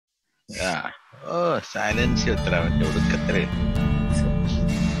Silence എത്ര ഒടുക്കത്രേ.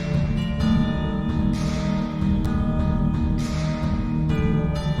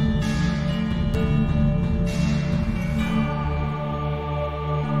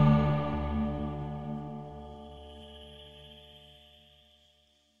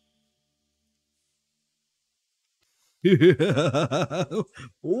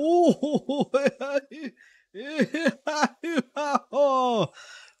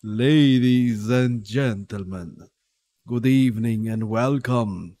 Ladies and gentlemen, good evening and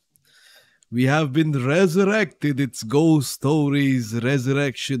welcome. We have been resurrected. It's Ghost Stories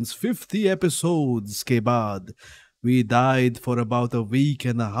Resurrections 50 episodes ke baad. We died for about a week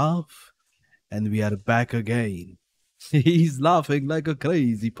and a half and we are back again. He's laughing like a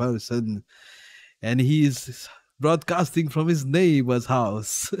crazy person and he's broadcasting from his neighbor's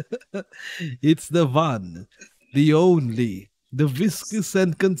house. It's the one, the only, the viscous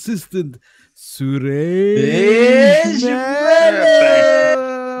and consistent Suresh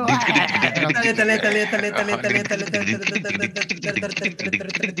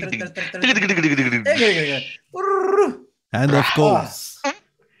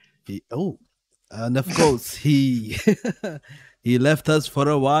and of course, he he left us for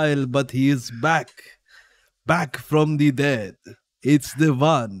a while, but he is back from the dead. It's the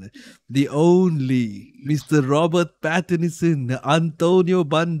one, the only, Mr. Robert Pattinson, Antonio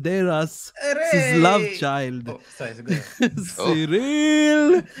Banderas, his love child. Oh, sorry,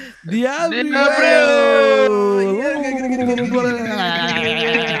 Cyril Diablo.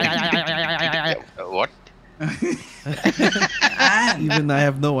 What? Even I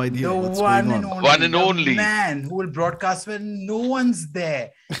have no idea the what's one going and on. only, One and the only. man who will broadcast when no one's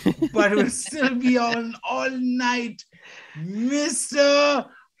there, but will still be on all night, Mr.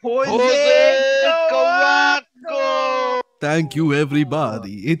 Hoezaay. Thank you,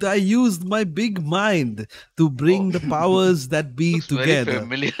 everybody. I used my big mind to bring the powers that be Looks together. very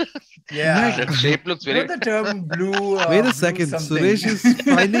familiar. Yeah, That shape looks you very. know the term blue. Wait a blue second, something. Suresh is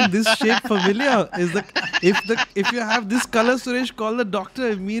finding this shape familiar. If you have this color, Suresh, call the doctor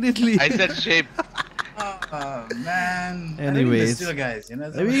immediately. I said shape. Man. Anyways. I missed you guys. You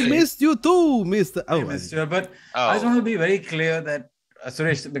know, We missed you too, Mr. I missed you, but I just want to be very clear that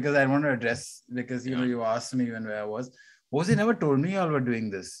Suresh, because I want to address, because you asked me when where I was. Hoezaay never told me y'all were doing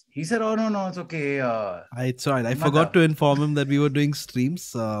this. He said, "Oh no, it's okay." It's alright. I forgot to inform him that we were doing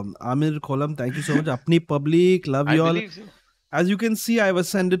streams. Amir Kolam, thank you so much. Apni public, love I you all. believe so. As you can see, I've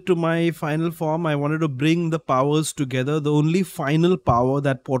ascended to my final form. I wanted to bring the powers together. The only final power,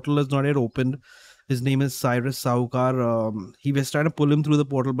 that portal is not yet opened. His name is Cyrus Saukar. He was trying to pull him through the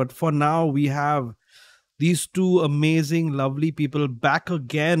portal, but for now we have these two amazing, lovely people back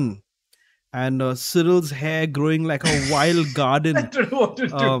again. And Cyril's hair growing like a wild garden. I don't know what to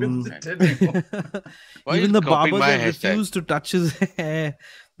do with it anymore. Why Even is the copying barbers my have hairstyle? refused to touch his hair.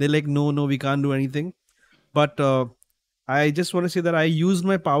 They're like, no, we can't do anything. But I just want to say that I used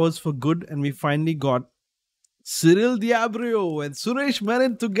my powers for good, and we finally got Cyril Diablo and Suresh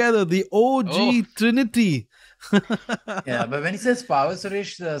Menon together, the OG Trinity. Yeah, but when he says power,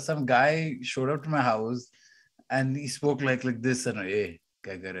 Suresh, some guy showed up to my house and he spoke like this and hey.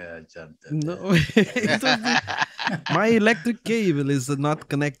 No, my electric cable is not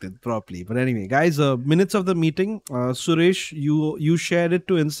connected properly. But anyway, guys, minutes of the meeting. Suresh, you shared it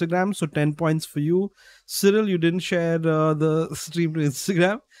to Instagram, so 10 points for you. Cyril, you didn't share the stream to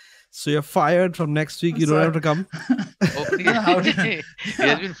Instagram, so you're fired from next week. You don't have to come. He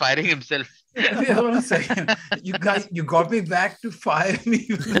has been firing himself. Hold on a second. You got me back to fire me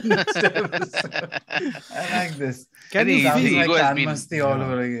for the next episode. I like this. Can Very you Sounds easy. like Ego has Khan been- Masti all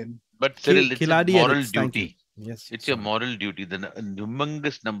over again. But Cyril, it's a Khiladi moral edits, thank you. duty. Yes, It's a moral duty. The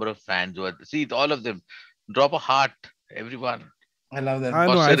humongous number of fans who are, see it, all of them. Drop a heart, everyone. I love that. I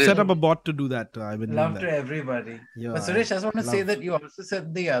know. For I've set Cyril. up a bot to do that. I've been Love doing to that. everybody. Yeah, But Suresh, I just want to say love. that you also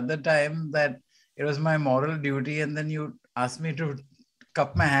said the other time that it was my moral duty, and then you asked me to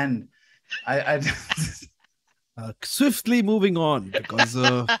cup my hand. I Swiftly moving on because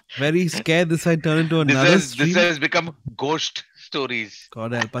very scared this might turn into This another has, stream. this has become ghost stories.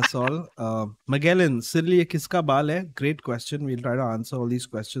 God help us all. Magellan, Cyril, ye kiska baal hai? Great question. We'll try to answer all these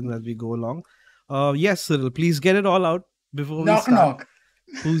questions as we go along. Yes, Cyril, please get it all out before we knock start. knock.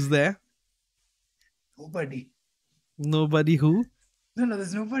 Who's there? Nobody. Nobody who? No,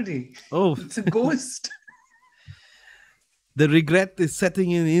 there's nobody. Oh, It's a ghost. the regret is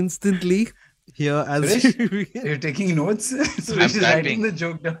setting in instantly here as Suresh, you're taking notes. Suresh is writing typing. the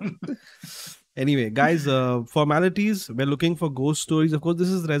joke down. Anyway, guys, formalities. We're looking for ghost stories. Of course, this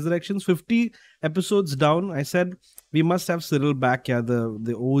is Resurrections. 50 episodes down. I said we must have Cyril back. Yeah,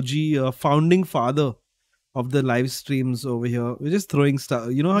 the OG founding father of the live streams over here. We're just throwing stuff.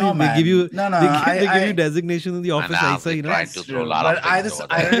 You know how No, they give man. you No, no. they give you designation in the And office. now Aisa, we're you know. trying That's to throw a true. lot But of things over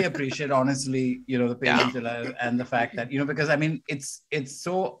I there. really appreciate, honestly, the patience Yeah. and the fact that, because I mean, it's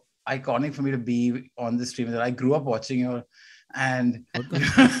so iconic for me to be on the stream that I grew up watching your, and What the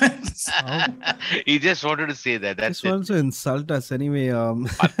how? He just wanted to say that. That's Just it. wants to insult us anyway.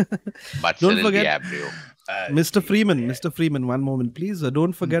 But Don't Cyril, forget, yeah, bro. Mr. Freeman. Mr. Freeman, one moment, please.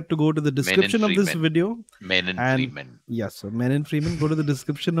 Don't forget to go to the Men and description of this Freeman. video. Men and And Freeman. yes, so Men and Freeman, go to the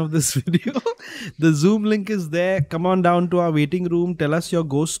description of this video. The Zoom link is there. Come on down to our waiting room. Tell us your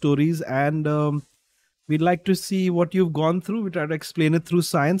ghost stories, and we'd like to see what you've gone through. We try to explain it through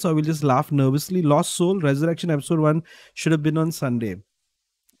science, or we'll just laugh nervously. Lost Soul Resurrection episode 1 should have been on Sunday.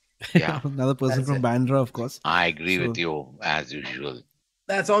 Yeah. Another person That's from it. Bandra, of course. I agree So- with you as usual.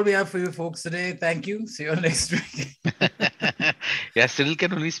 That's all we have for you folks today. Thank you. See you next week. Yeah, Cyril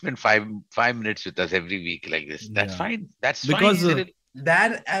can only spend five minutes with us every week like this. That's Yeah. fine. That's Because, fine, Cyril.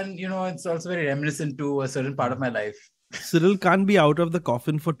 That, and it's also very reminiscent to a certain part of my life. Cyril can't be out of the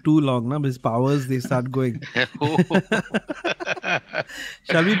coffin for too long, na? His powers, they start going.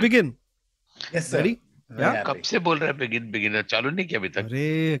 Shall we begin? Yes, sir. Ready? Very Yeah? happy. कब से बोल रहा है begin चालू नहीं किया अभी तक?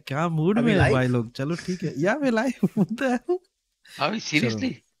 अरे क्या मूड Are we में है live? भाई लोग? चलो ठीक है. Yeah, we're live. What the hell? अभी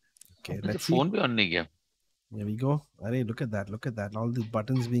seriously? Okay, तो let's see. फोन भी on नहीं किया. Here we go. Arey, look at that. Look at that. All these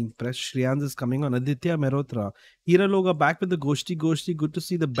buttons being pressed. Shreyans is coming on. Aditya Mehrotra. Hira Loga back with the Goshti. Good to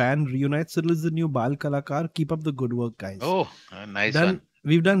see the band reunite. Cyril is the new Bal Kalakar. Keep up the good work, guys. Oh, nice one.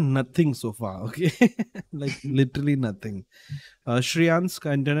 We've done nothing so far. Okay. Like literally nothing. Shreyans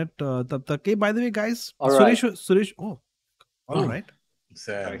ka internet. Tab tak. Hey, by the way, guys. All right. Suresh. Oh, all right.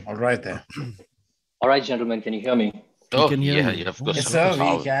 So, all right there. All right, gentlemen, can you hear me? Oh, can hear yeah, you. yeah, of course. Yes, of sir.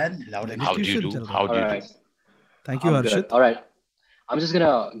 course. We can. Loud and How do you Execution, do? gentlemen. How do All you right. do? Thank you, I'm Harshit. good. All right. I'm just going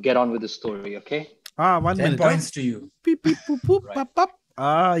to get on with the story, okay? 1 10 minute. points to you. Beep, beep, boop, boop, Right. pop, pop.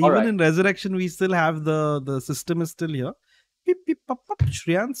 Even All right. in Resurrection, we still have the system is still here. Beep, beep, pop, pop.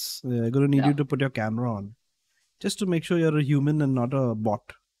 Shreyans, I'm going to need you Yeah. to put your camera on. Just to make sure you're a human and not a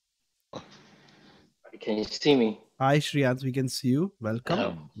bot. Can you see me? Hi, Shreyans, we can see you. Welcome.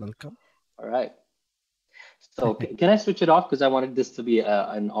 Hello. Welcome. All right. So can I switch it off? Because I wanted this to be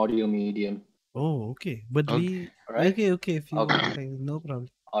an audio medium. Oh, okay. But Okay. All right. okay. If you Okay. want, no problem.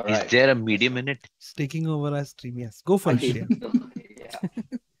 All Is right. there a medium in it? It's taking over our stream. Yes. Go for it, Okay. Shreyans.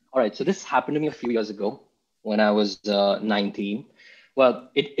 Yeah. All right. So this happened to me a few years ago when I was 19. Well,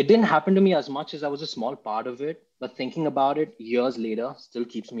 it didn't happen to me as much as I was a small part of it, but thinking about it years later still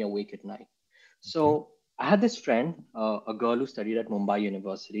keeps me awake at night. So I had this friend, a girl who studied at Mumbai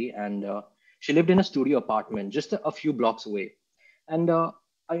University, and she lived in a studio apartment just a few blocks away. And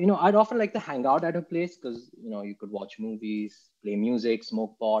I'd often like to hang out at her place because you could watch movies, play music,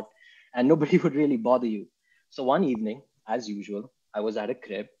 smoke pot, and nobody would really bother you. So one evening, as usual, I was at a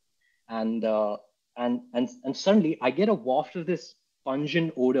crib, and suddenly I get a waft of this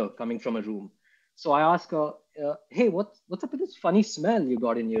pungent odor coming from a room. So I ask her, "Hey, what's up with this funny smell you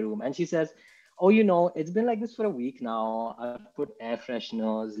got in your room?" And she says, "Oh, it's been like this for a week now. I've put air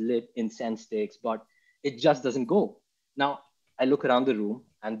fresheners, lit incense sticks, but it just doesn't go." Now I look around the room,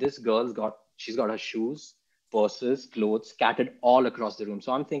 and this she's got her shoes, purses, clothes scattered all across the room.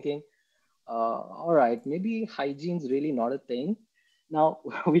 So I'm thinking, all right, maybe hygiene's really not a thing. Now,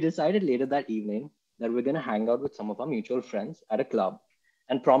 we decided later that evening that we're going to hang out with some of our mutual friends at a club.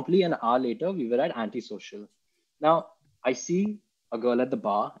 And promptly an hour later, we were at Antisocial. Now, I see a girl at the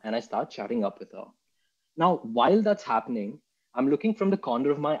bar and I start chatting up with her. Now, while that's happening, I'm looking from the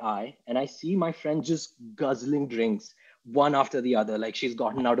corner of my eye and I see my friend just guzzling drinks one after the other. Like she's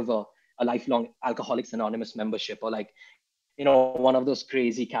gotten out of a lifelong Alcoholics Anonymous membership, or like, one of those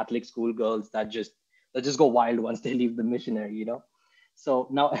crazy Catholic schoolgirls that just go wild once they leave the missionary. So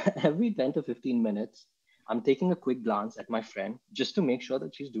now every 10 to 15 minutes, I'm taking a quick glance at my friend just to make sure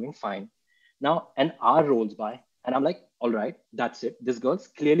that she's doing fine. Now an hour rolls by and I'm like, all right, that's it. This girl's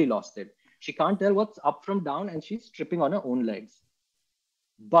clearly lost it. She can't tell what's up from down and she's tripping on her own legs.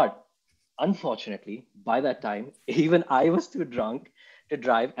 But unfortunately, by that time, even I was too drunk to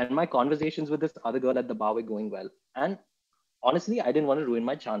drive, and my conversations with this other girl at the bar were going well. And honestly, I didn't want to ruin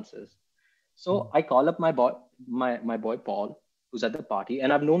my chances. So I call up my boy Paul, who's at the party,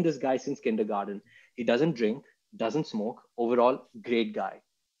 and I've known this guy since kindergarten. He doesn't drink, doesn't smoke, overall great guy.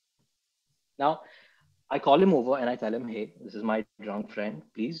 Now I call him over and I tell him, "Hey, this is my drunk friend.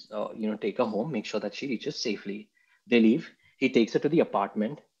 Please, take her home. Make sure that she reaches safely." They leave. He takes her to the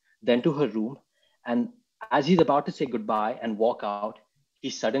apartment. then to her room. And as he's about to say goodbye and walk out, he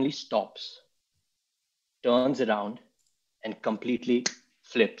suddenly stops, turns around, and completely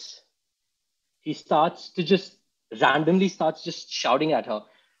flips. He starts to just randomly starts just shouting at her,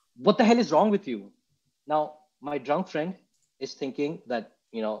 "What the hell is wrong with you?" Now, my drunk friend is thinking that,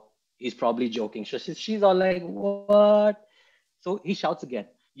 he's probably joking. So she's all like, "What?" So he shouts again,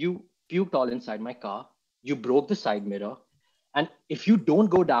 "You puked all inside my car. You broke the side mirror. And if you don't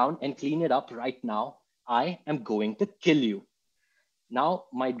go down and clean it up right now, I am going to kill you." Now,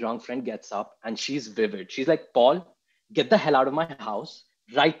 my drunk friend gets up and she's vivid. She's like, "Paul, get the hell out of my house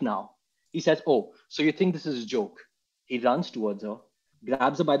right now." He says, "Oh, so you think this is a joke?" He runs towards her,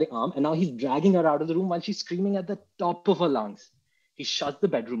 grabs her by the arm, and now he's dragging her out of the room while she's screaming at the top of her lungs. He shuts the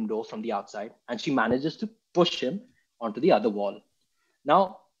bedroom door from the outside and she manages to push him onto the other wall.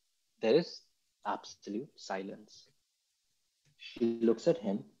 Now, there is absolute silence. She looks at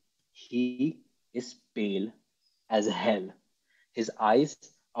him. He is pale as hell. His eyes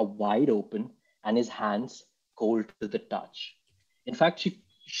are wide open and his hands cold to the touch. In fact,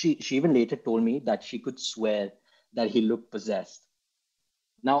 she even later told me that she could swear that he looked possessed.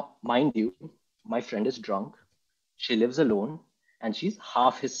 Now, mind you, my friend is drunk. She lives alone and she's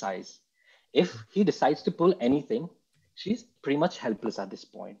half his size. If he decides to pull anything, she's pretty much helpless at this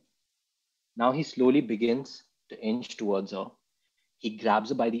point. Now he slowly begins to inch towards her. He grabs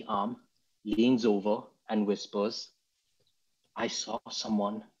her by the arm, leans over, and whispers, "I saw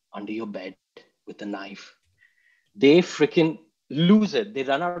someone under your bed with a knife." They freaking lose it. They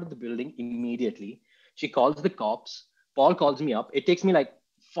run out of the building immediately. She calls the cops. Paul calls me up. It takes me like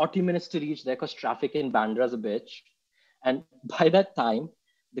 40 minutes to reach there because traffic in Bandra is a bitch. And by that time,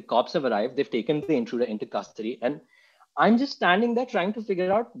 the cops have arrived. They've taken the intruder into custody. And I'm just standing there trying to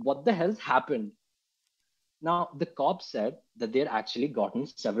figure out what the hell's happened. Now, the cops said that they'd actually gotten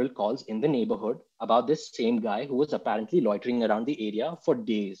several calls in the neighborhood about this same guy who was apparently loitering around the area for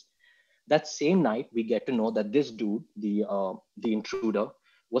days. That same night, we get to know that this dude, the intruder,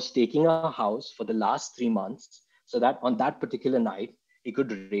 was taking her house for the last 3 months so that on that particular night, he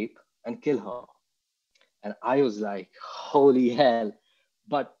could rape and kill her. And I was like, holy hell.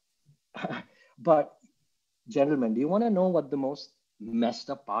 But, but gentlemen, do you want to know what the most messed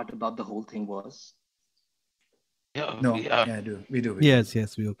up part about the whole thing was? No, yeah, I do. We do.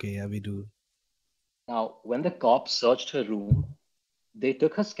 Yes, we okay. Yeah, we do. Now, when the cops searched her room, they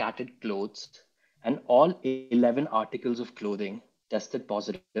took her scattered clothes and all 11 articles of clothing tested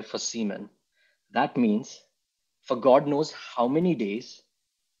positive for semen. That means, for God knows how many days,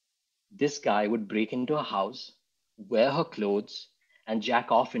 this guy would break into her house, wear her clothes, and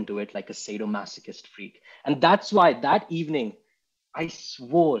jack off into it like a sadomasochist freak. And that's why that evening, I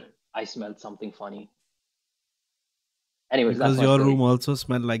swore I smelled something funny. Anyways, because your room also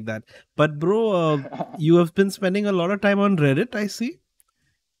smelled like that. But bro, you have been spending a lot of time on Reddit, I see.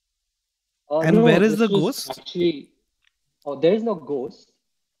 And no, where is the ghost? Actually, there is no ghost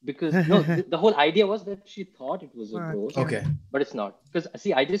because the whole idea was that she thought it was a ghost. Okay, but it's not. Because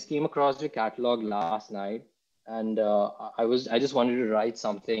see, I just came across your catalog last night, and I just wanted to write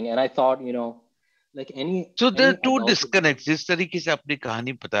something, and I thought, like any. So there are two disconnects. जिस तरीके से आपने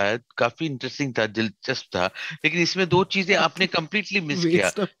कहानी बताया काफी interesting था, दिलचस्प था, लेकिन इसमें दो चीजें आपने completely मिस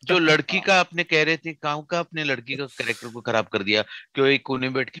किया. जो लड़की का आपने कह रहे थे, काम का अपने लड़की का कैरेक्टर को खराब कर दिया कि वो एक कोने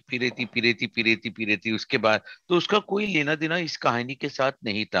में बैठ के पी रही थी उसके बाद, तो उसका कोई लेना देना इस कहानी के साथ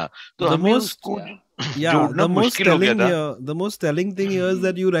नहीं था. तो हमें उसको जोड़ना मुश्किल हो गया था. The most telling thing here is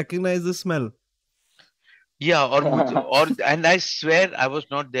that you recognize the smell. Yeah, and I swear I was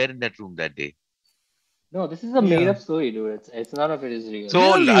not there in that room that day. No, this is a made-up story, dude. It's none of it is real.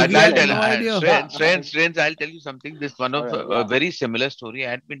 So really? I'll tell you something. This one of a very similar story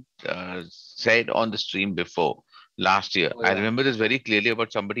had been said on the stream before last year. I remember this very clearly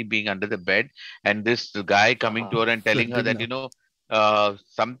about somebody being under the bed and this guy coming to her and telling her that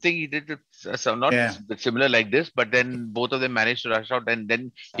something he did, not similar like this, but then both of them managed to rush out and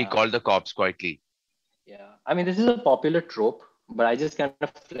then he called the cops quietly. Yeah, I mean this is a popular trope, but I just kind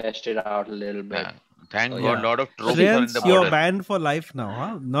of fleshed it out a little bit. Yeah. Thank God, a lot of tropes are in the border. You're banned for life now,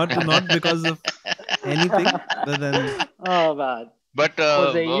 huh? Not because of anything, but then. Oh man. But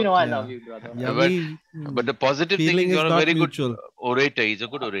Hoezaay, I love you, brother. Yeah, but the positive thing is you're a very good orator. He's a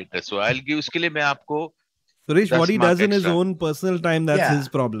good orator. So I'll give. उसके लिए मैं आपको. Suresh, what he does in his own personal time, that's his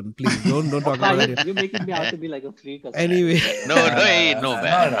problem. Please don't talk about it. You're making me out to be like a freak. Anyway. No,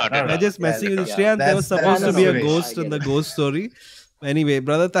 man. I'm just messing with you. Shreyans, there was supposed to be a ghost in the ghost story. Anyway,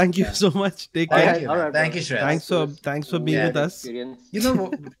 brother, thank you so much. Take care. Thank you, Shreyans. Thanks for being with us. You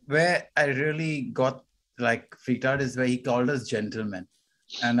know where I really got freaked out is where he called us gentlemen.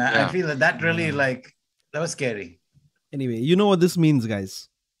 And I feel that really that was scary. Anyway, you know what this means, guys.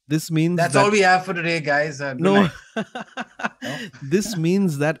 This means that's all we have for today, guys. Good no. no, this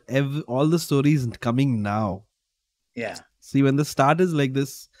means that all the stories coming now. Yeah. See, when the start is like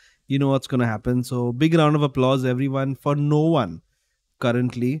this, you know what's going to happen. So big round of applause, everyone, for no one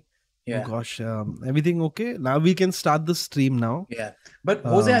currently. Yeah. Oh gosh, everything okay? Now we can start the stream now. Yeah. But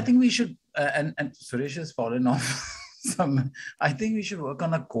Hoezaay, I think we should, and Suresh has fallen off I think we should work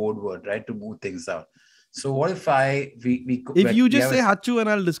on a code word, right? To move things out. So what if if you just say Hachu and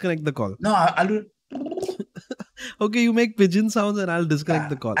I'll disconnect the call. No, I'll do okay, you make pigeon sounds and I'll disconnect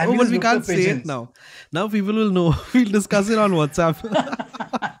the call. Oh, but we can't say it now. Now people will know. We'll discuss it on WhatsApp.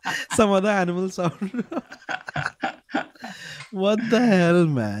 Some other animal sound. What the hell,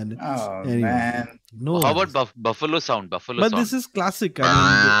 man? Oh, anyway, man. No. How about buffalo sound? Buffalo but sound. This is classic.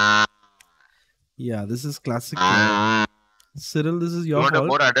 I mean, yeah, this is classic. Cyril, this is your fault. You want a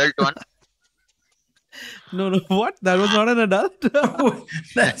more adult one? No, what? That was not an adult?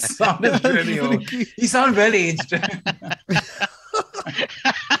 That sounded really old. He sounds well aged.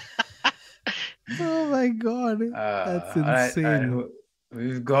 Oh my God. That's insane. All right.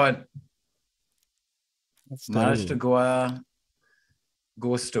 We've got March to Goa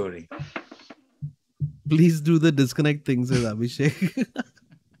ghost story. Please do the disconnect things with Abhishek.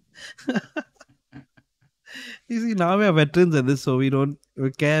 You see, now we are veterans at this, so we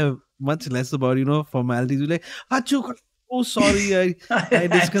care much less about, formalities. We're like, Hachu, oh, sorry, I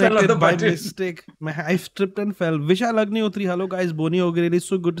disconnected by mistake. I tripped and fell. Visha Lagni Utri. Hello, guys. Boni Ogre. It's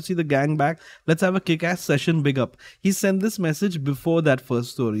so good to see the gang back. Let's have a kick-ass session. Big up. He sent this message before that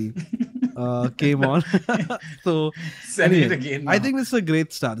first story came on. So, send it again now. I think this is a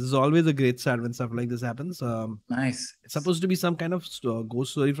great start. This is always a great start when stuff like this happens. Nice. It's supposed to be some kind of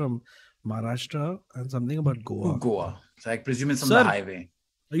ghost story from Maharashtra and something about Goa. Goa. So I presume it's on the highway.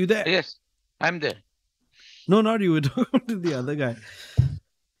 Are you there? Yes, I'm there. No, not you. To the other guy.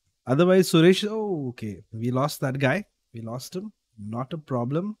 Otherwise, Suresh. Oh, okay. We lost that guy. We lost him. Not a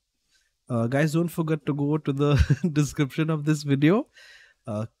problem. Guys, don't forget to go to the description of this video.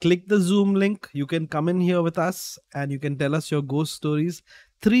 Click the Zoom link. You can come in here with us and you can tell us your ghost stories.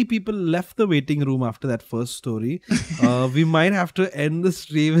 3 people left the waiting room after that first story. We might have to end the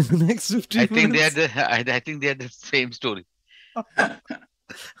stream in the next 15 minutes. I think they had the same story.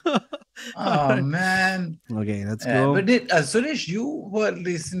 Oh, man. Okay, let's go. But Suresh, you were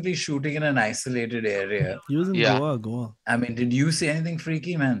recently shooting in an isolated area. He was in Goa. I mean, did you see anything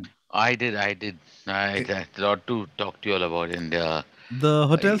freaky, man? I did. I thought to talk to you all about it. And, the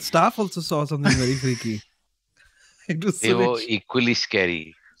hotel staff also saw something very freaky. They were equally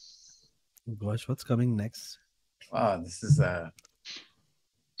scary. Oh gosh, what's coming next? Wow, this is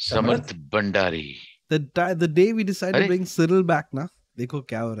Samarth Bhandari. The day we decided to bring Cyril back, na? Dekho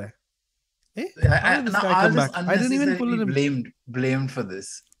kya ho raha hai. I didn't even pull him. Blamed for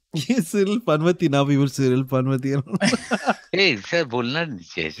this. Yes, Cyril Panwati. Now we were Cyril Panwati. Hey, sir, बोलना नहीं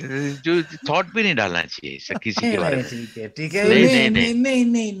चाहिए. जो thought भी नहीं डालना चाहिए sir किसी के बारे में. ठीक है.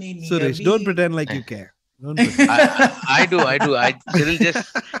 नहीं. Suresh, don't pretend like you care. I do. Cyril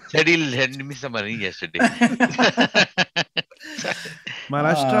just said he'll lend me some money yesterday.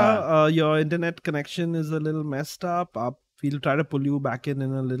 Maharashtra, your internet connection is a little messed up. We'll try to pull you back in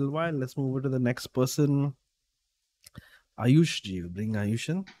a little while. Let's move over to the next person. Ayush ji, bring Ayush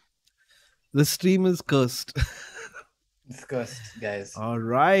in. The stream is cursed. It's cursed, guys. All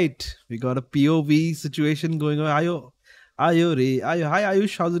right. We got a POV situation going on. Ayo. Hi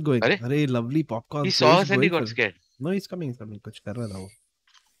Ayush, how's it going? Arey, lovely popcorn. He saw us and he got scared. No, he's coming. Kuch kar raha tha wo.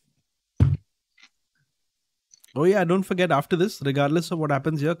 Oh yeah, don't forget after this, regardless of what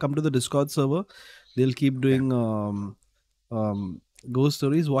happens here, come to the Discord server. They'll keep doing ghost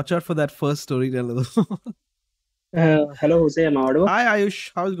stories. Watch out for that first story. Hello, Hoezaay, am I audible? Hi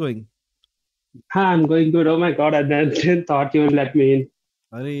Ayush, how's it going? Hi, I'm going good. Oh my God, I didn't thought you would let me in.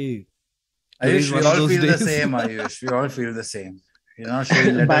 Arey. Ayush, we all feel the same, Ayush. We all feel the same. You're not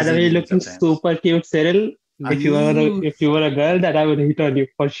sure. By the way, you're looking super cute, Cyril. If you were a girl, that I would hit on you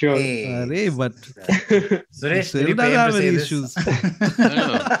for sure. Hey, but Suresh, Cyril doesn't have any issues.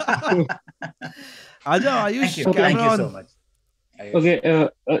 Aja, Ayush, thank you so much. Ayush. Okay,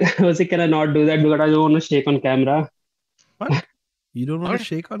 Hoezaay, can I not do that because I don't want to shake on camera? What? You don't want to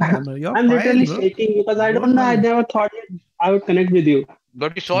shake on camera? I'm literally shaking because I don't know. I never thought I would connect with you.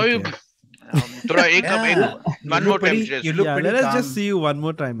 But we saw you. One more time. Let us just see you one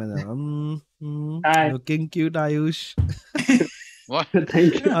more time. Looking cute, Ayush. What?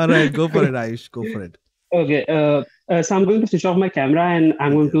 Thank you. All right, go for it, Ayush. Go for it. Okay. So I'm going to switch off my camera and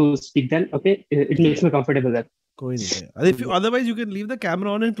I'm going to speak then. Okay. It makes me comfortable then. कोई नहीं है. If you, otherwise you can leave the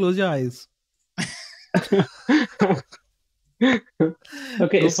camera on and close your eyes.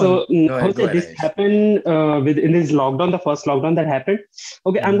 Okay, Go for so it. Go ahead, this Ayush. happened in this lockdown, the first lockdown that happened.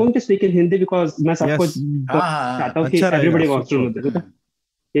 Okay, I'm going to speak in Hindi because मैं सबको Yes. चाहता हूँ कि अच्छा रहेगा, everybody wants to know superb. this.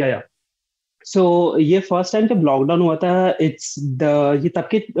 Yeah. So ये first time जब lockdown हुआ था, ये तब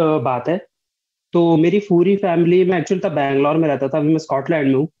की बात है. तो मेरी पूरी फैमिली, मैं एक्चुअली तब बैंगलोर में रहता था, अभी मैं स्कॉटलैंड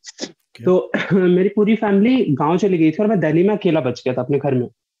में हूँ. तो मेरी पूरी फैमिली गांव चली गई थी और मैं दिल्ली में अकेला बच गया था अपने घर में.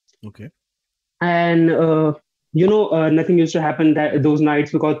 Okay. And nothing used to happen those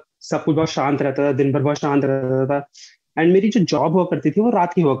nights because सब कुछ बहुत शांत रहता था, दिन भर बहुत शांत रहता था. एंड मेरी जो जॉब हुआ करती थी वो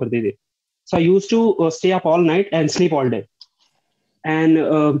रात की हुआ करती थी. सो I used to stay up all night and sleep all day. And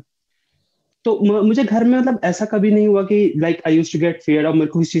तो मुझे घर में मतलब ऐसा कभी नहीं हुआ कि like I used to get feared और मेरे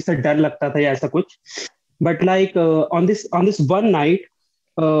को इस चीज से डर लगता था या ऐसा कुछ. But like on this one night,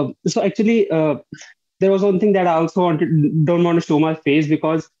 so actually there was one thing that I also don't want to show my face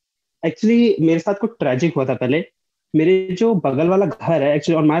because actually मेरे साथ कुछ ट्रेजिक हुआ था पहले. मेरे जो बगल वाला घर है,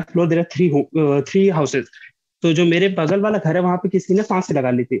 actually on my floor there are three houses. तो जो मेरे बगल वाला घर है वहां पे किसी ने फांसी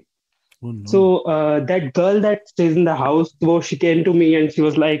लगा ली थी. So that girl that stays in the house, she came to me and she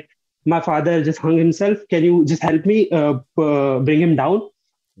was like, "My father just hung himself. Can you just help me bring him down?"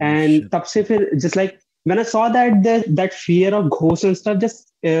 And तब से फिर just like when I saw that fear of ghosts and stuff, just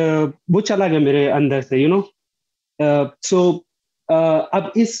वो चला गया मेरे अंदर से, you know. So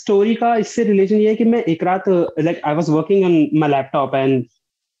अब इस स्टोरी का इससे रिलेशन ये है कि मैं एक रात like I was working on my laptop and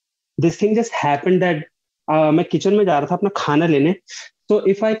this thing just happened that मैं किचन में जा रहा था अपना खाना लेने. तो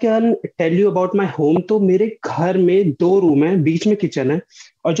if I can tell you about my home, तो मेरे घर में 2 रूम है, बीच में किचन है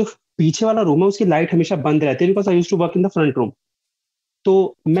और जो पीछे वाला रूम है उसकी लाइट हमेशा बंद रहती है because I used to work in the front room.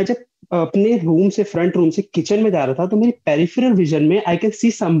 तो मैं जब अपने रूम से फ्रंट रूम से किचन में जा रहा था तो मेरी पेरिफेरल विजन में I can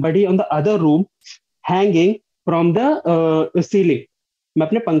see somebody on the other room hanging from the ceiling. मैं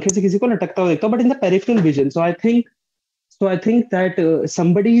अपने पंखे से किसी को लटकता हुआ देखता हूँ but in the peripheral vision. So I think that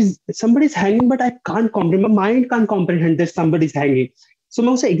somebody's hanging, but I can't comprehend. My mind can't comprehend that somebody's hanging. So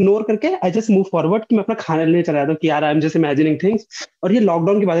मैं उसे इग्नोर करके I just move forward कि मैं अपना खाना लेने चला जाता हूँ कि यार I'm just imagining things. और ये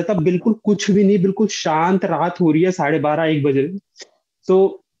लॉकडाउन की बात है, तब बिल्कुल कुछ भी नहीं, बिल्कुल शांत रात हो रही है, 12:30-1 बजे. So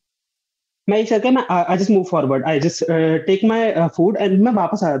मैं ये करके मैं I just move forward. I just take my food and मैं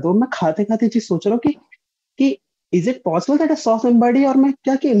वापस आ जाता हूँ. मैं खाते खाते चीज सोच रहा हूँ कि is it possible that I saw somebody, और मैं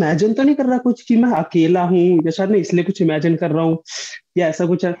क्या कि इमेजिन तो नहीं कर रहा कुछ कि मैं अकेला हूँ या शायद मैं इसलिए कुछ इमेजिन कर रहा हूँ या ऐसा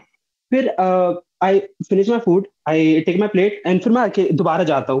कुछ है. फिर I finish my food, I take my plate and फिर मैं दोबारा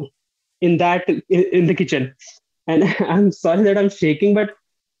जाता हूँ in the kitchen and I am sorry that I am shaking but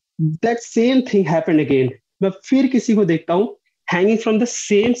that same thing happened again. मैं फिर किसी को देखता हूँ hanging from the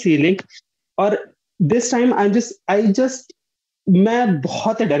same ceiling और दिस टाइम आई जस्ट मैं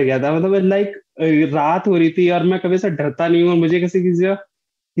बहुत डर गया था. मतलब लाइक रात हो रही थी और मैं कभी ऐसा डरता नहीं हूँ, मुझे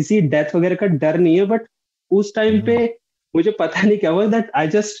किसी डेथ वगैरह का डर नहीं है. बट उस टाइम पे मुझे पता नहीं क्या हुआ दैट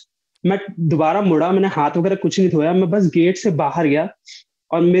मैं दोबारा मुड़ा, मैंने हाथ वगैरह कुछ नहीं धोया, मैं बस गेट से बाहर गया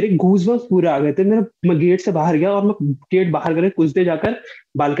और मेरे गूज़बम्प्स पूरे आ गए थे. मैं गेट से बाहर गया और मैं गेट बाहर करके कुछ देर जाकर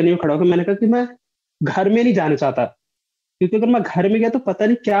बालकनी में खड़ा होकर मैंने कहा कि मैं घर में नहीं जाना चाहता, क्योंकि अगर मैं घर में गया तो पता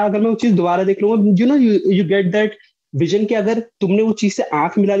नहीं क्या अगर मैं वो चीज दोबारा देख लूंगा. You know you get that vision कि अगर तुमने वो चीज से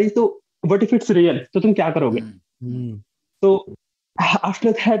आंख मिला ली तो व्हाट इफ इट्स रियल, तो तुम क्या करोगे. तो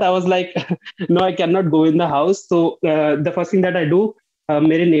after that I was like no I can not go in the house. तो the first thing that I do,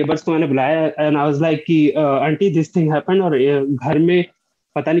 मेरे नेबर्स को मैंने बुलाया एंड आई वाज लाइक कि आंटी दिस थिंग हैपेंड, और घर में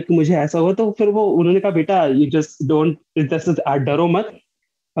पता नहीं कि मुझे ऐसा हुआ. तो फिर वो उन्होंने कहा बेटा यू जस्ट डोंट डरो मत,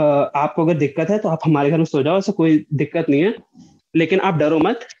 आपको अगर दिक्कत है तो आप हमारे घर में सो जाओ, ऐसा कोई दिक्कत नहीं है, लेकिन आप डरो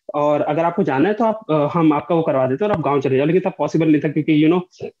मत, और अगर आपको जाना है तो हम आपका वो करवा देते हैं और आप गांव चले जाओ. लेकिन तब पॉसिबल नहीं था क्योंकि यू नो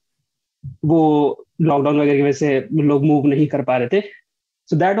वो लॉकडाउन वगैरह की वजह से लोग मूव नहीं कर पा रहे थे.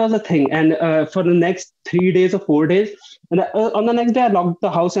 So that was the thing, and for the next 3 days or 4 days, and on the next day I locked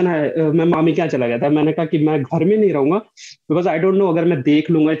the house and मैं मामी के यहाँ चला गया था. मैंने कहा कि मैं घर में नहीं रहूंगा because I don't know, अगर मैं देख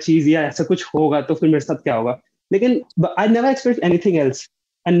लूंगा चीज या ऐसा कुछ होगा तो फिर मेरे साथ क्या होगा. लेकिन I never experienced anything else.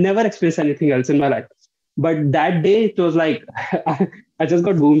 I never experienced anything else in my life. But that day it was like I just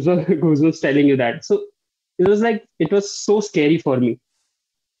got goosebumps telling you that. So it was so scary for me.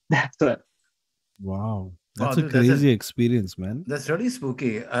 That's it. Wow. That's a crazy experience, man. That's really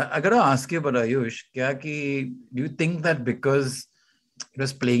spooky. I gotta ask you about Ayush. Do you think that because it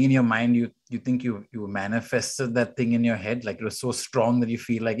was playing in your mind, you think you manifested that thing in your head, like it was so strong that you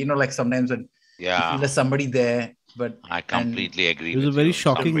feel like, you know, like sometimes when you feel there's somebody there, but I completely agree. It was a very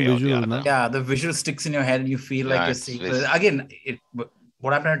shocking visual, man. Yeah, the visual sticks in your head and you feel like you're seeing. Again,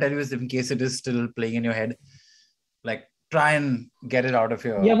 what I'm trying to tell you is, in case it is still playing in your head, like try and get it out of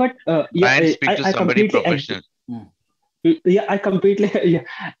your. Yeah, but try and speak to somebody professional. Yeah, I completely. Yeah,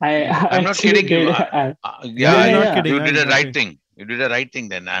 I I'm not actually kidding you. did. Yeah, You're not Yeah. kidding. you did a I'm not right kidding. thing. You did a right thing.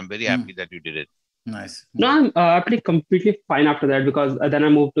 Then I'm very happy that you did it. Nice. No, I'm actually completely fine after that because then I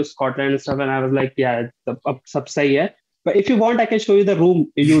moved to Scotland and stuff, and I was like, yeah, sab sahi hai. But if you want, I can show you the room.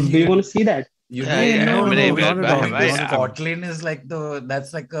 Do you want to see that? You Yeah, know, Hey, yeah. no, I no, mean, not at all. moving to Not at all. Scotland is like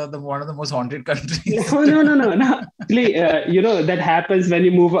that's like the one of the most haunted countries. No, no, no, no, no. Actually, that happens when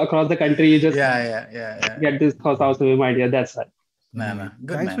you move across the country. You just Yeah. get this thoughts out of your mind. Yeah, that's right. Nah, Anyway, nah.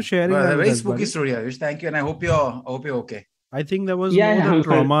 Good thanks for man. sharing Well, that a with very us, spooky buddy. story, Ayush. Thank you, and I hope you're okay. I think there was Yeah, more yeah, the I'm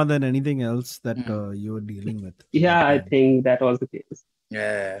fine. trauma than anything else that Mm. you were dealing with that Yeah, I time. think that was the case.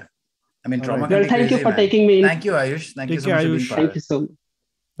 Yeah. I mean, All trauma right. can Well, be thank you crazy, for man. taking me in. Thank you, Ayush. Thank you Take so care, much for being Ayush. part of Thank you it. so much.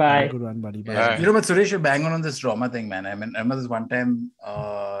 Have a Bye. good one, buddy. Bye. Yeah. Bye. You know what, Suresh, you're bang on this trauma thing, man. I mean, I remember this one time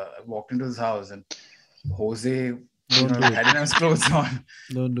I walked into this house and Hoezaay, Don't do had it. his clothes on.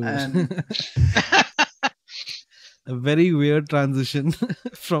 Don't do And it. A very weird transition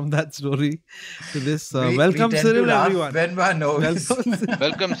from that story to this. we Welcome, tend to Cyril, laugh everyone. when we're nervous. Welcome.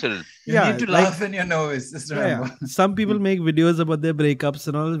 Welcome, Cyril. You Yeah, need to like- laugh when you're nervous. Just Yeah, remember. some people make videos about their breakups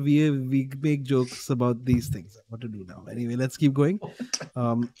and all. We make jokes about these things. What to do now? Anyway, let's keep going.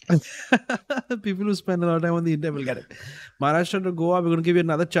 People who spend a lot of time on the internet will get it. Maharashtra to Goa, we're going to give you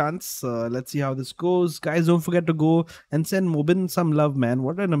another chance. Let's see how this goes. Guys, don't forget to go and send Mobin some love, man.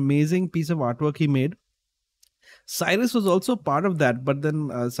 What an amazing piece of artwork he made. Cyrus was also part of that, but then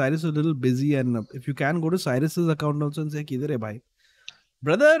Cyrus was a little busy. And if you can, go to Cyrus's account also and say, Kidhar hai bhai?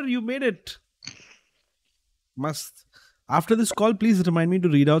 Brother, you made it. Must. After this call, please remind me to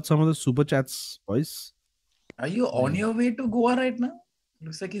read out some of the super chats, boys. Are you on your way to Goa right now?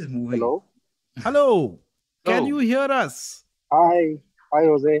 Looks like he's moving. Hello. Hello. Can Oh. you hear us? Hi. Hi,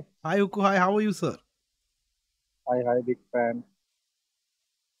 Hoezaay. Hi, Uku. Hi, how are you, sir? Hi, big fan.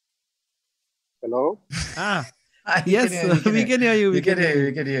 Hello. Ah, We yes, we can hear you. We can hear you.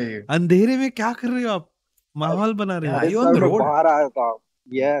 We can hear you. अंधेरे में क्या कर रहे हो आप? माहौल बना रहे हो? Are you on the मैं road? बाहर आया था.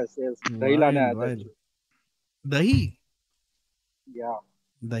 Yes. दही लाने आया था. Wild. Dahi. Yeah.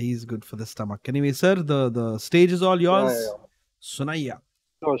 Dahi is good for the stomach. Anyway, sir, the stage is all yours. Yeah. Sunaiya.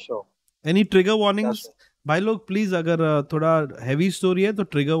 Sure. Any trigger warnings? Sure. भाई लोग प्लीज अगर थोड़ा हैवी स्टोरी है तो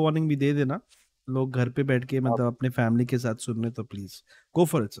ट्रिगर वार्निंग भी दे देना. लोग घर पे बैठ के मतलब अपने फैमिली के साथ सुन रहे तो please go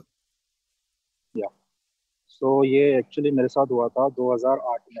for it sir. So ये एक्चुअली मेरे साथ हुआ था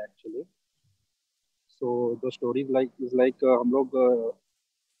 2008 में actually. So the story is like हम लोग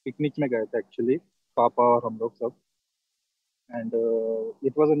पिकनिक में गए थे एक्चुअली, पापा और हम लोग सब. And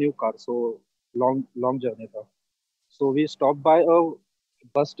it was a new car, so long journey था. So we stopped by a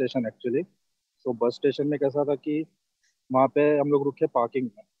bus station actually. So bus station में कैसा था कि वहाँ पे हम लोग रुके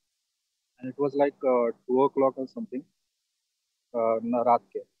पार्किंग में. And it was like 2 o'clock or something रात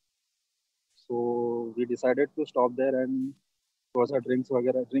के. So we decided to stop there and थोड़ा सा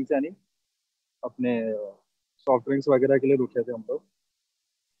ड्रिंक्स यानी अपने सॉफ्ट ड्रिंक्स वगैरह के लिए रुके थे हम लोग.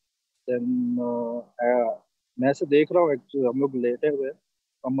 देन मैं ऐसे देख रहा हूँ एक्चुअली हम लोग लेटे हुए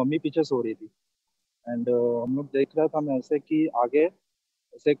और मम्मी पीछे सो रही थी. एंड हम लोग देख रहा था मैं ऐसे कि आगे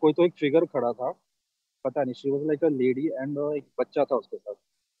ऐसे कोई तो एक फिगर खड़ा था, पता नहीं, she was like a lady and एक बच्चा था उसके साथ.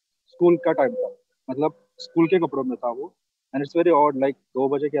 स्कूल का टाइम था, मतलब स्कूल के कपड़ों में था वो. And it's very odd, like 2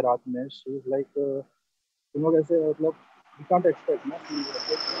 बजे के रात में शी इज लाइक, तुम लोग ऐसे मतलब यू कांट एक्सपेक्ट ना कि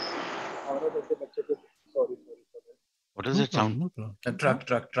औरत ऐसे बच्चे को. Sorry. What does it sound? No problem. A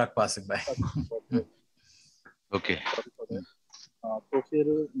truck passing by. Okay. तो फिर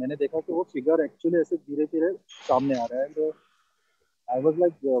मैंने देखा कि वो फिगर एक्चुअली ऐसे धीरे धीरे सामने आ रहा है. And I was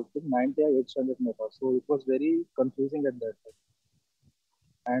like 9th या 8th स्टैंडर्ड में था, so it was very confusing at that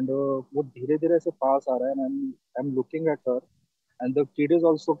time. And वो धीरे धीरे ऐसे पास आ रहा है and I am looking at her and the kid is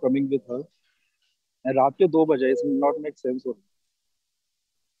also coming with her. And रात के 2 बजे, इट्स नॉट मेक सेंस.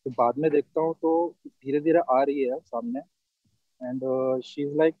 तो बाद में देखता हूँ तो धीरे धीरे आ रही है सामने. And she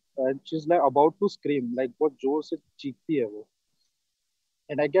is like about to scream, like बहुत जोर से चीखती है वो.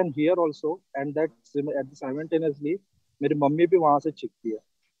 And I can hear also and that at simultaneously मेरी मम्मी भी वहां से चीखती है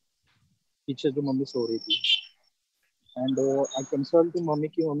पीछे जो मम्मी सो रही थी. And I consult to mummy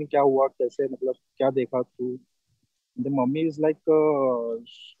की मम्मी क्या हुआ, कैसे, मतलब क्या देखा तू. द मम्मी इज लाइक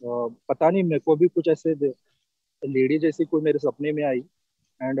पता नहीं, मेरे को भी कुछ ऐसे लेडी जैसी कोई मेरे सपने में आई.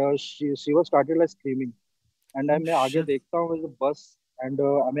 And she was started like screaming. And मैं आगे देखता हूँ बस, एंड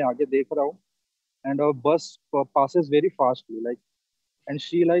मैं आगे देख रहा हूँ एंड बस passes very fastly, like, and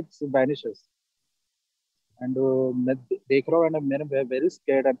she like vanishes. And मैं देख रहा हूँ एंड मैंने वेरी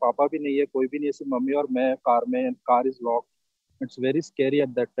स्कैर्ड. एंड पापा भी नहीं है, कोई भी नहीं है, सिर्फ मम्मी और मैं कार में. And car is lock. It's very scary at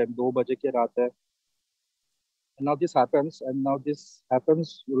that time. 2 बजे की रात है. And now this happens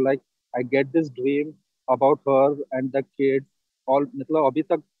like I get this dream about her and the kid. All मतलब अभी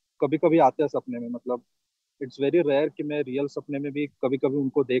तक कभी कभी आते हैं सपने में, मतलब इट्स वेरी रेयर कि मैं रियल सपने में भी कभी कभी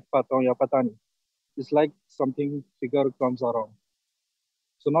उनको देख पाता हूँ या पता नहीं. It's like something figure comes around.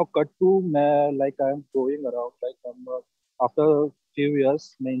 So now cut to मैं like I am going around like after few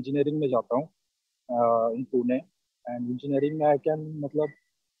years मैं engineering में जाता हूँ in पुणे. And engineering में I can मतलब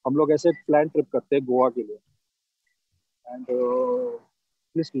हम लोग ऐसे प्लान ट्रिप करते हैं गोवा के लिए. And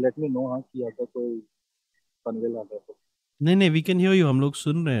please let me know हाँ कि अगर कोई पनवेल आ गया तो. नहीं वी कैन हियर यू, हम लोग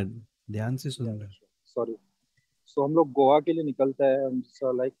सुन रहे हैं, ध्यान से सुन रहे हैं. सॉरी. सो हम लोग गोवा के लिए निकलते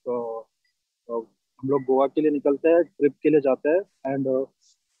हैं लाइक हम लोग गोवा के लिए निकलते हैं, ट्रिप के लिए जाते हैं. And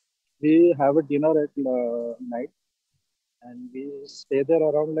we have a dinner at night and we stay there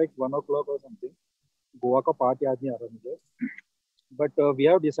around like 1 o'clock और समथिंग. गोवा का पार्ट याद नहीं आ रहा मुझे. बट वी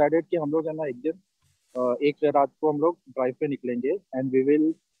हैव डिसाइडेड कि हम लोग है ना एक दिन एक रात को हम लोग ड्राइव पे निकलेंगे. And we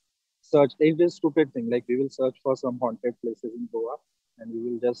will search. It is stupid thing like we will search for some haunted places in Goa and we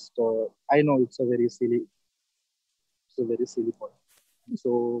will just I know it's a very silly point.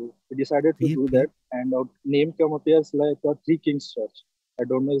 So we decided to do that. And our name came appears like Three Kings Church. I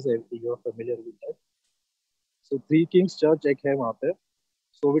don't know if you are familiar with that. So Three Kings Church एक है वहाँ पे.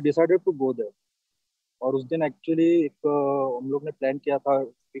 So we decided to go there. और उस दिन actually एक हम लोग ने प्लान किया था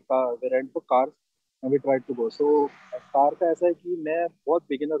कि we rent a car and we tried to go. So car का ऐसा है कि मैं बहुत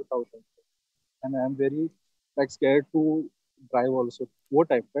बिगिनर था उस टाइम पे and I am very like scared to drive also वो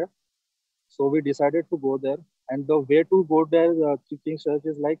टाइम पे. So we decided to go there and the way to go there to King's Church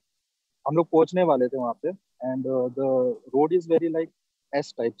is like हम लोग पहुंचने वाले थे वहाँ पे. And the road is very like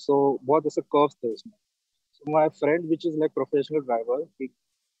S type, so बहुत ऐसे curves थे उसमें. So my friend which is like professional driver,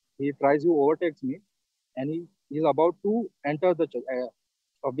 he tries to overtakes me and he is about to enter the church.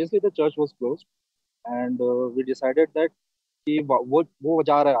 Obviously the church was closed and we decided that कि वो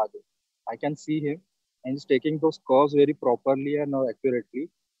जा रहा है आगे. I can see him and he's taking those curves very properly and accurately.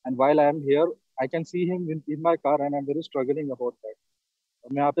 And while I am here, I can see him in my car and I'm very struggling about that.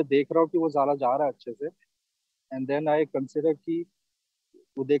 मैं यहाँ पे देख रहा हूँ कि वो ज़्यादा जा रहा है अच्छे से. And then I consider कि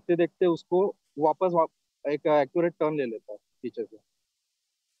वो देखते देखते उसको वापस एक एक्यूरेट टर्न ले लेता है पीछे से.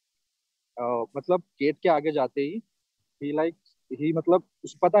 मतलब गेट के आगे जाते ही मतलब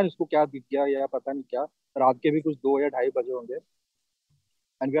पता नहीं उसको क्या दिख गया या पता नहीं क्या. रात के भी कुछ 2 या 2:30 बजे होंगे.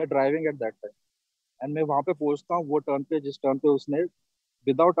 And we are driving at that time. And मैं वहां पे पहुंचता हूँ वो टर्न पे जिस टर्न पे उसने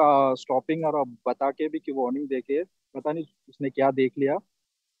विदाउट स्टॉपिंग और बता के भी कि वार्निंग दे के पता नहीं उसने क्या देख लिया.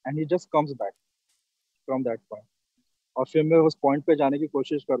 And he just comes back from that point. और फिर मैं उस पॉइंट पे जाने की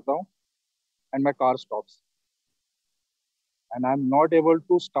कोशिश करता हूँ and my car stops and I am not able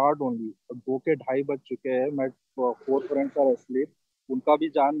to start only. 2 के 2:30 बज चुके हैं. माई 4 फ्रेंड्स आर asleep. उनका भी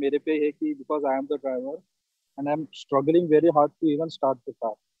जान मेरे पे है कि because I am the driver and I'm struggling very hard to even start the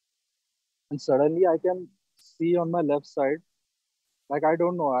car. And suddenly I can see on my left side, like I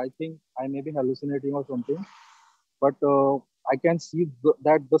don't know, I think I may be hallucinating or something, but I can see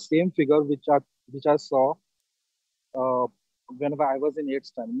that the same figure which I saw whenever I was in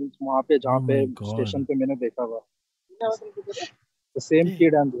 8th standard, means वहाँ पे जहाँ पे station पे मैंने देखा हुआ. The same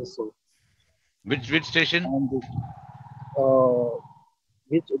kid and this so. Which station? And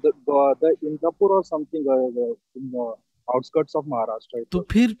which the Indapur or something in the outskirts of Maharashtra. तो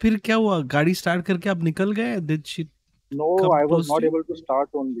फिर क्या हुआ? गाड़ी स्टार्ट करके आप निकल गए? Did she? No, I was not able to start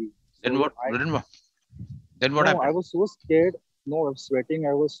only. So then what? Then what happened? I was so scared. No, I was sweating.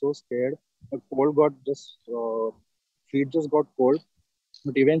 I was so scared. The cold got just feet just got cold.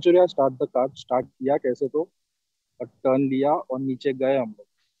 But eventually I start the car. Start किया कैसे तो turn लिया और नीचे गए हम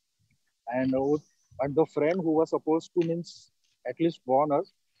लोग. And the friend who was supposed to means at least warn us,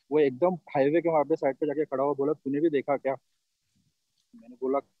 वो एकदम हाईवे के वहाँ पे साइड पे जाके खड़ा हुआ बोला तूने भी देखा क्या. मैंने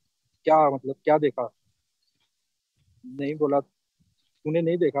बोला क्या मतलब क्या देखा. नहीं बोला तूने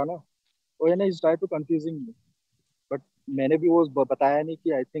नहीं देखा ना. और ना is try to confusing me. But मैंने भी वो बताया नहीं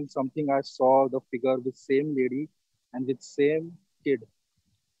कि I think something I saw the figure with same lady and with same kid.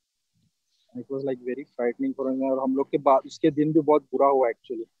 It was like very frightening for me. और हम लोग के बाद उसके दिन भी बहुत बुरा हुआ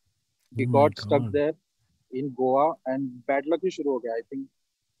actually. We got stuck there in Goa and bad luck ही शुरू हो गया. I think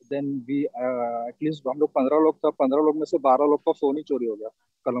then we at least हम लोग 15 लोग था. 15 लोग में से 12 लोग का फोन ही चोरी हो गया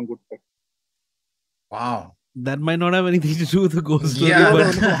कलंगुट पे. Wow. That might not have anything to do with the ghost story. Yeah,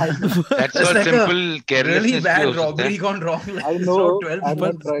 but that's so like simple carelessness. Really bad robbery gone wrong. Like, I know. 12 I'm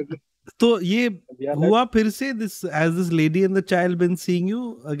not driving. तो ये हुआ फिर से has this lady and the child been seeing you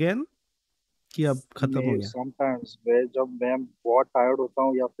again? कि अब खत्म हो गया? Sometimes जब मैं बहुत tired होता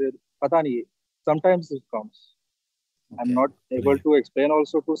हूँ या फिर पता नहीं. Sometimes it comes. Okay. I'm not able to explain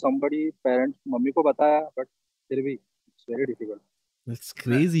also to somebody, parents, mummy को बताया, but फिर भी it's very difficult. That's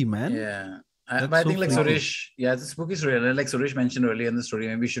crazy, man. Yeah. But I think like Suresh, it's a spooky story. And like Suresh mentioned earlier in the story,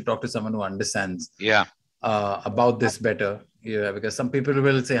 maybe we should talk to someone who understands about this better. Yeah, because some people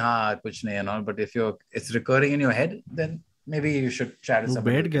will say, "Ha, kuch nahi," and all. But if it's recurring in your head, then maybe you should chat with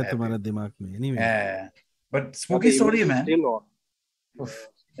somebody. बैठ गया तुम्हारा दिमाग में. Anyway. Yeah. But spooky story, man. Still on.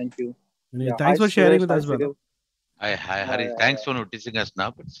 Thank you. Anyway, thanks for sharing with us, brother. Hi, Hari. Thanks for noticing us now,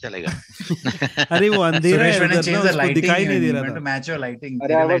 but चलेगा. अरे वो अंधेरा है उधर ना, उसको दिखाई नहीं दे रहा था. To match your lighting.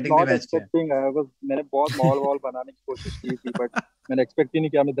 अरे I was not expecting. मैंने बहुत मॉल बनाने की कोशिश की थी, but मैंने expect ही नहीं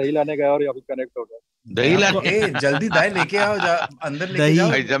किया. मैं दही लाने गया और अभी connect हो गया. दही लाने? जल्दी दही लेके आओ, अंदर लेके जाओ.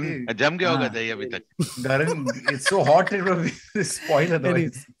 जम गया होगा दही अभी तक. गर्म. It's so hot it will spoil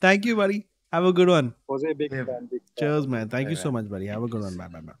otherwise. Thank you, buddy. Have a good one. Hoezaay, big fan. Cheers, man. Thank you so much, buddy. Have a good one.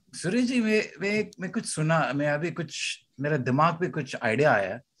 Bye. Suresh ji, मैं कुछ सुना. मैं अभी कुछ मेरे दिमाग पे कुछ आइडिया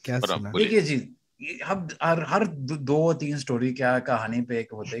आया. क्या सुना? देखिए जी, हर 2-3 स्टोरी क्या कहानी पे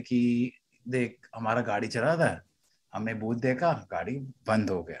एक होते कि देख हमारा गाड़ी चला था, हमने भूत देखा, गाड़ी बंद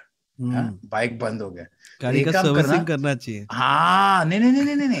हो गया, बाइक बंद हो गया. गाड़ी का सर्विसिंग करना चाहिए. हाँ,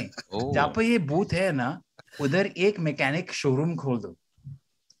 नहीं. जहाँ पे ये भूत है ना, उधर एक मैकेनिक शोरूम खोल दो,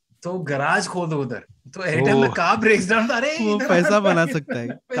 तो गराज खोल दो उधर, तो एयरटेल में कार ब्रेक्स डाउन. अरे वो पैसा बना सकता है.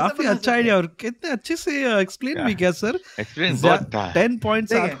 काफी अच्छा आइडिया और कितने अच्छे से एक्सप्लेन भी किया सर. 10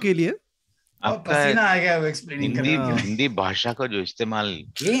 पॉइंट्स आपके लिए. आपका पसीना आ गया वो एक्सप्लेनिंग करने के लिए. हिंदी भाषा का जो इस्तेमाल.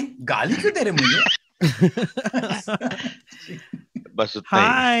 ये गाली क्यों दे रहे मुझे? बस उतना ही.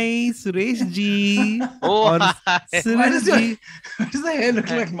 हाय सुरेश जी और सिरिल जी.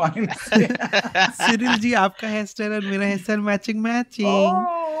 सिरिल जी, आपका हेयर स्टाइल और मेरा हेयर स्टाइल मैचिंग.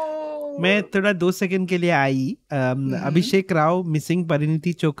 मैं थोड़ा 2 सेकंड के लिए आई. अभिषेक राव मिसिंग,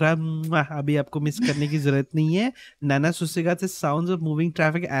 परिणीति चोपड़ा अभी आपको मिस करने की जरूरत नहीं है. नाना सुसेगा से sounds of moving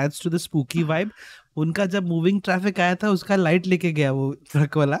traffic ads to the spooky vibe. उनका जब मूविंग ट्रैफिक आया था उसका लाइट लेके गया वो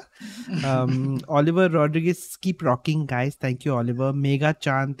ट्रक वाला. Oliver Rodriguez keep rocking guys. Thank you Oliver. Mega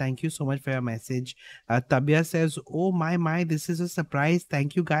चांद, thank you so much for your message. तबिया says oh my this is a surprise.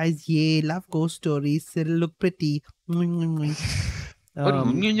 Thank you guys. ये love ghost stories, Cyril look pretty.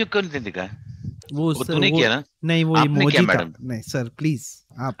 वो तूने किया ना? नहीं, वो emoji था. नहीं सर प्लीज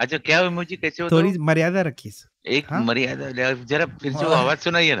आप. अच्छा, क्या इमोजी कैसे होता? थोड़ी मर्यादा रखिए सर. एक मर्यादा जरा फिर से आवाज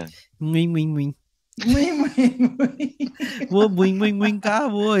सुनाइए ना. मुइंग वो मुइंग का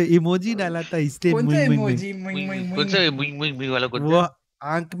वो इमोजी डाला था इसलिए मुइंग. कौन सा मुइंग वाला? वो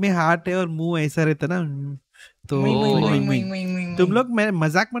आंख में हार्ट है और मुंह ऐसा रहता ना, तो तुम लोग मैं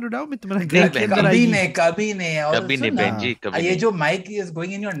मजाक मत उड़ाओ. मैं तुम्हारा कभी नहीं बेंजी. ये जो mic is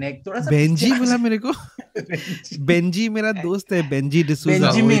going in your neck, थोड़ा सा बेंजी बोला मेरे को. बेंजी मेरा दोस्त है, बेंजी डिसूजा,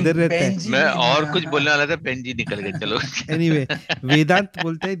 इधर रहता है. मैं और कुछ बोलने वाला था, बेंजी निकल गया. चलो एनीवे, वेदांत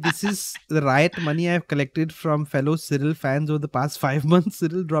बोलता है this is the right money I have collected from fellow Cyril fans over the past 5 months.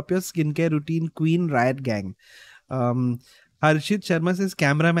 Cyril drop your skin care routine, queen riot gang. Harshit Sharma says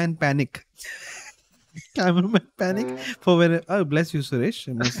cameraman panic. Cameraman panic for when bless you Suresh.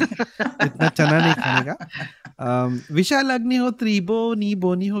 इतना चना नहीं खाने का. विशाल अग्निहोत्री,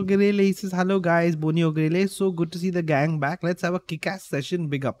 बोनी होगरेले says hello guys. Bony होगरेले, so good to see the gang back. Let's have a kick-ass session.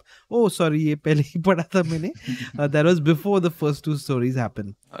 Big up. Oh sorry, ये पहले ही पढ़ा था मैंने. That was before the first 2 stories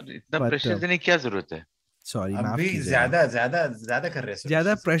happened. इतना प्रेशर देने की क्या जरूरत है? सॉरी, अभी ज्यादा कर रहे हैं.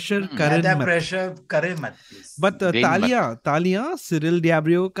 ज्यादा प्रेशर करे मत. बट तालियां सिरिल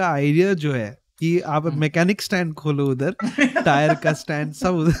डियाब्रियो का आइडिया जो है कि आप मैकेनिक स्टैंड खोलो उधर, टायर का स्टैंड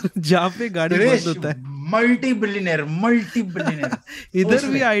सब उधर जहाँ पे गाड़ी बंद होता है. मल्टी बिलियनर इधर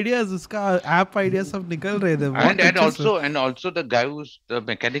भी आइडियाज, उसका ऐप आइडिया सब निकल रहे थे. and also the guy who's the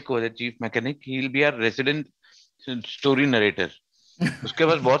mechanic or the chief mechanic, he'll be our resident story narrator. उसके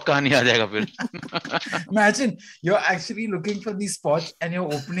पास बहुत कहानी आ जाएगा फिर. Imagine you're actually looking for these spots and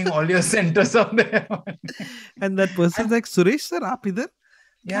you're opening all your centers up there. And that person's like, Suresh sir, आप इधर?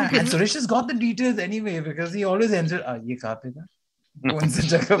 Yeah, and Suresh has got the details anyway because he always enters. ये कहाँ पे था? कौन सी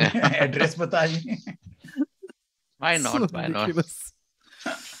जगह पे? Address बताइए. Why not?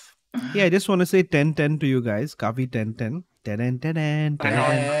 Yeah, I just want to say 10-10 to you guys. काफी 10-10. 10-10.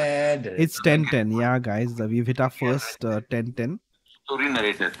 It's 10-10. Yeah, guys, we've hit our first 10-10. Story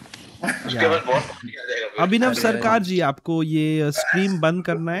narrator. उसके बाद बहुत कहानी आ जाएगा. अभिनव सरकार जी, आपको ये स्ट्रीम बंद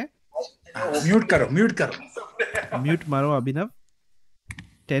करना है. म्यूट करो. म्यूट मारो अभिनव.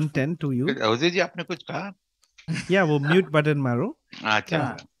 10-10 to you. होज़े जी, आपने कुछ कहा? Yeah, वो म्यूट बटन मारो. अच्छा.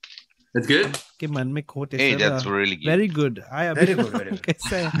 That's good. के मन में खोट है. Hey, that's really good. Very good. Very good.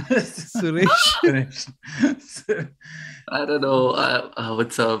 कैसा है Suresh? I don't know.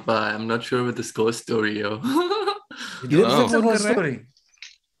 What's up? I'm not sure with this ghost story, yo. It's a ghost story.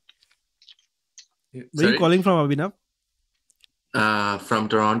 Where are you calling from, Abhinav? From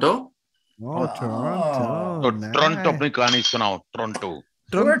Toronto. Oh, Toronto. तो Nice. Toronto अपनी कहानी सुनाओ. Toronto.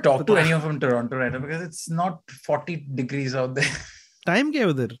 You ever talk to anyone from Toronto right now? Because it's not 40 degrees out there. Time क्या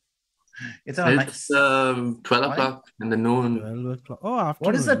उधर? It's around nice. 12 o'clock in the noon. 12 o'clock. Oh, afternoon.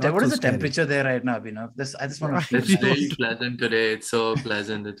 What is the Not so scary. temperature there right now, Abhinav? I just want to. It's really pleasant today. It's so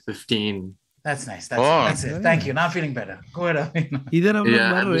pleasant. It's 15. That's nice. That's it. Thank you. Now I'm feeling better. Go ahead, Abhinav. इधर हम लोग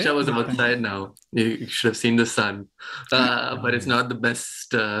Yeah, I मर wish I रहे was outside now. You should have seen the sun. But it's not the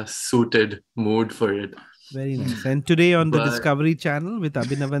best suited mood for it. Very nice. And today on the Discovery Channel with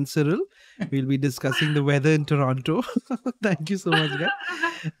Abhinav and Cyril, we'll be discussing the weather in Toronto. Thank you so much, guys.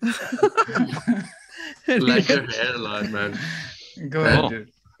 Like your hair a lot, man. Go ahead,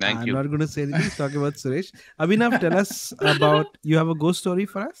 dude. Thank you. I'm not going to say anything. Talk about Suresh. Abhinav, tell us about, you have a ghost story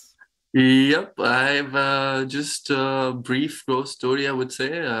for us? Yep, I've just a brief ghost story, I would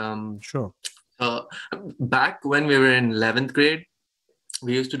say. Sure. Back when we were in 11th grade,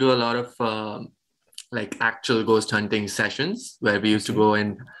 we used to do a lot of like actual ghost hunting sessions where we used to go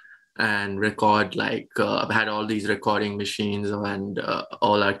in and record, like had all these recording machines and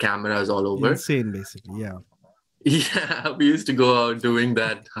all our cameras all over. Insane, basically, yeah. Yeah, we used to go out doing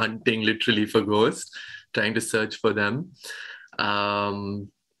that, hunting literally for ghosts, trying to search for them.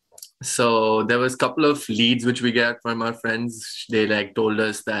 So there was a couple of leads which we get from our friends. They like told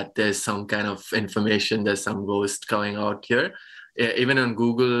us that there's some kind of information, there's some ghost coming out here. Even on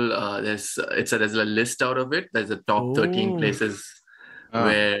Google, there's a list out of it. There's the top 13 places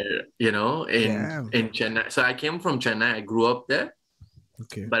where, you know, in Chennai. So I came from Chennai. I grew up there.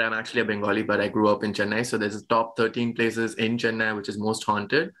 Okay. But I'm actually a Bengali, but I grew up in Chennai. So there's a top 13 places in Chennai, which is most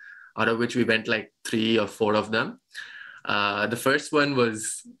haunted, out of which we went like 3 or 4 of them. The first one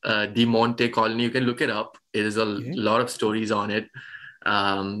was the Monte Colony. You can look it up. There's a lot of stories on it,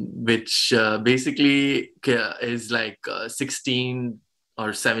 which basically is like 16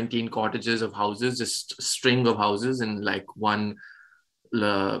 or 17 cottages of houses, just a string of houses in like one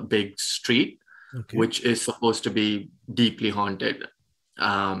big street, which is supposed to be deeply haunted.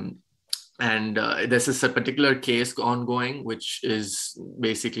 And this is a particular case ongoing, which is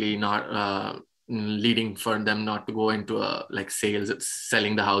basically not leading for them not to go into like sales,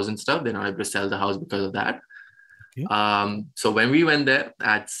 selling the house and stuff. They're not able to sell the house because of that. So when we went there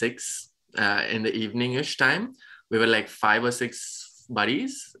at 6 in the evening-ish time, we were like 5 or 6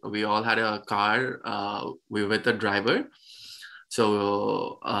 buddies. We all had a car. We were with a driver.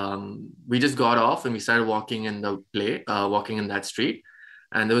 So we just got off and we started walking in walking in that street.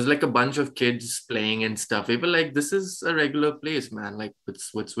 And there was like a bunch of kids playing and stuff. We were like, this is a regular place, man. Like,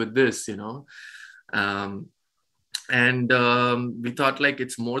 what's with this, you know? We thought like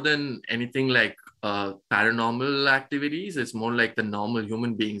it's more than anything like paranormal activities. It's more like the normal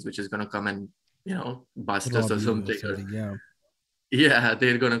human beings, which is going to come and, you know, bust us or something. Yeah,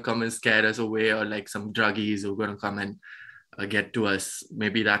 they're going to come and scare us away, or like some druggies who are going to come and get to us.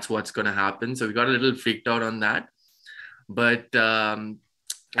 Maybe that's what's going to happen. So we got a little freaked out on that. But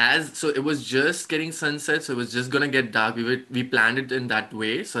so it was just getting sunset, so it was just gonna get dark. We planned it in that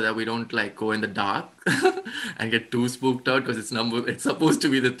way so that we don't like go in the dark and get too spooked out, because it's supposed to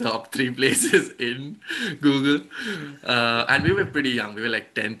be the top 3 places in Google. And we were pretty young. We were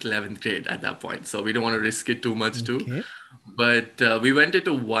like 10th, 11th grade at that point, so we don't want to risk it too much too. But we went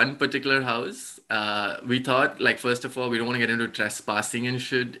into one particular house. We thought, like, first of all, we don't want to get into trespassing and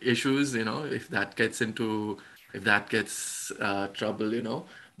issues, you know, if that gets trouble, you know.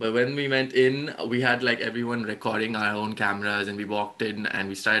 But when we went in, we had like everyone recording our own cameras, and we walked in and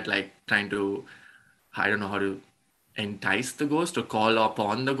we started like trying to, I don't know how to entice the ghost or call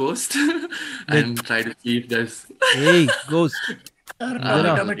upon the ghost and try to see if there's ghost.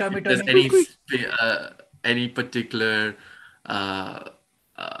 There's any particular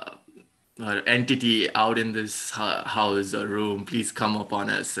or entity out in this house or room, please come upon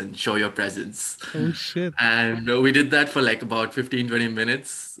us and show your presence. Oh shit. And we did that for like about 15-20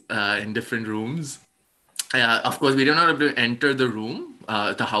 minutes in different rooms. Of course, we did not able to enter the room,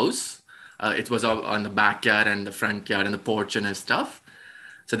 the house. It was all on the backyard and the front yard and the porch and stuff.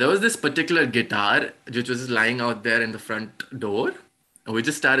 So there was this particular guitar which was lying out there in the front door, and we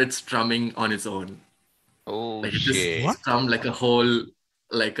just started strumming on its own. Oh, like it shit. just strummed like a whole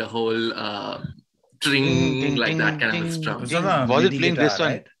string, like that kind of a strum. Was it playing this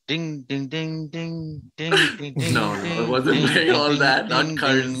one? Ding, ding, ding, ding, ding, ding, ding. No, it wasn't playing all that, not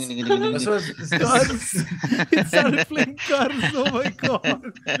cars. It started playing cars, oh my god.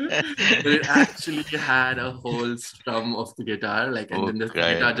 But it actually had a whole strum of the guitar, like, and then the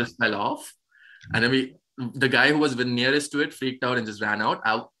guitar just fell off. And then the guy who was nearest to it freaked out and just ran out.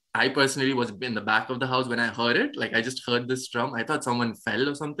 I personally was in the back of the house when I heard it. Like, I just heard this drum. I thought someone fell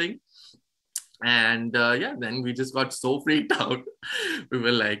or something. And yeah, then we just got so freaked out. We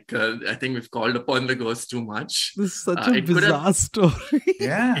were like, I think we've called upon the ghost too much. This is such a bizarre story.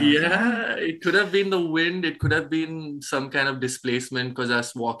 Yeah, it could have been the wind. It could have been some kind of displacement because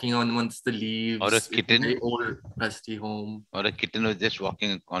us walking on amongst the leaves. Or a kitten. Very old, rusty home. Or a kitten was just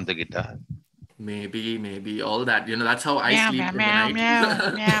walking on the guitar. Maybe all that. You know, that's how I sleep in the night.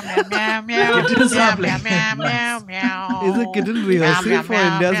 Is a kitten rehearsing for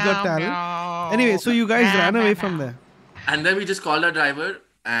India's Got Talent? Anyway, so you guys ran away from there. And then we just called our driver,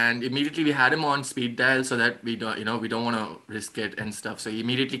 and immediately we had him on speed dial so that we don't want to risk it and stuff. So he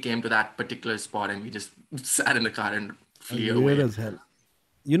immediately came to that particular spot, and we just sat in the car and flew away. Weird as hell.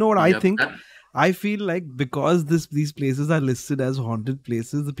 You know what I think? I feel like because these places are listed as haunted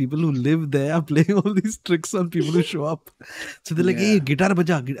places, the people who live there are playing all these tricks on people who show up. So they're like, hey, guitar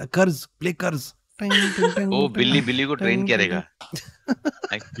baja, curse, play curse. Oh, Billy को train करेगा.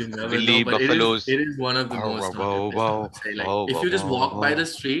 Like Billy, buffaloes. It is one of the most haunted places. Like, if you just walk by the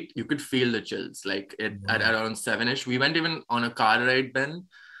street, you could feel the chills. Like at around 7ish, we went even on a car ride then.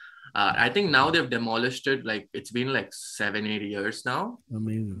 I think now they've demolished it. Like it's been like 7-8 years now.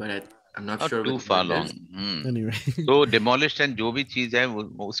 Amazing. But I'm not sure. Too far long. Anyway. So demolished and जो भी चीज है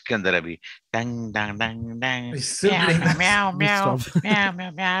वो उसके अंदर अभी. Dang dang dang dang. Meow meow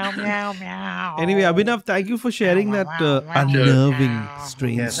meow. Anyway, Abhinav, thank you for sharing that unnerving,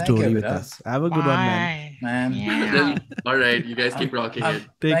 strange story with us. Have a good one, man. All right, you guys keep rocking it.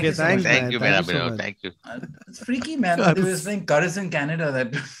 Take care. Thanks, Thank you, man. Thank you. It's freaky, man. They were saying curse in Canada.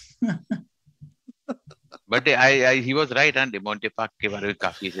 That. But he was right, and Demonte Park के बारे में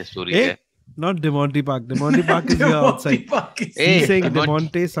काफी ऐसे stories है. Not Demonte Park. Demonte Park is here outside. He's saying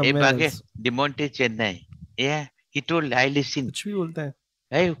Demonte somewhere else. Demonte Chennai. Yeah, he told I listen. कुछ भी बोलता है.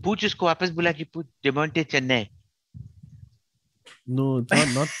 Hey, पूछ उसको वापस बुला कि पूछ Demonte Chennai. No,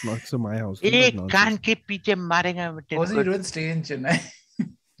 it's not to my house. एक कान के पीछे मारेगा. Also, you don't stay in Chennai.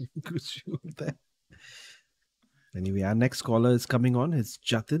 कुछ भी बोलता है. Anyway, our next caller is coming on. It's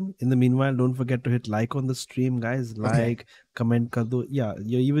Jatin. In the meanwhile, don't forget to hit like on the stream, guys. Like, comment, kar do. Yeah,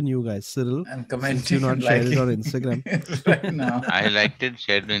 even you guys, Cyril. And comment. You not shared it on Instagram. Right now. I liked it.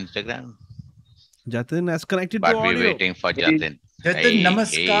 Shared on Instagram. Jatin has connected but to audio. But we're waiting for Jatin. Jatin,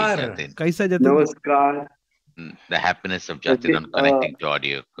 namaskar. Jatin. Kaisa Jatin? Namaskar. The happiness of Jatin on connecting to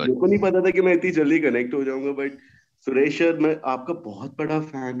audio. मुझे नहीं पता था कि मैं इतनी जल्दी connect हो जाऊंगा, but सुरेश सर, मैं आपका बहुत बड़ा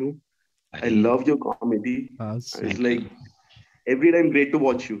fan हूँ. I love your comedy. It's like every time great to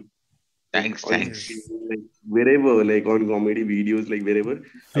watch you. Thanks. Like, wherever, like on comedy videos, like wherever.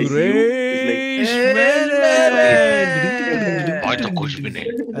 I see you. It's like, आज तो कुछ भी नहीं.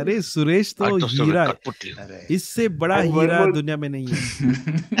 अरे सुरेश तो हीरा है. इससे बड़ा हीरा दुनिया में नहीं है.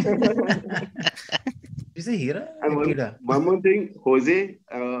 You say hero? One more thing, Hoezaay,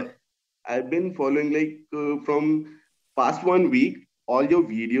 I've been following like from past 1 week. All your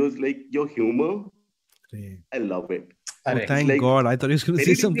videos, like your humor, I love it. Oh, thank God. I thought he was going to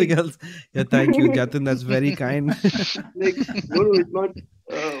say something else. Yeah, thank you, Jatin. That's very kind. Like, no, it's not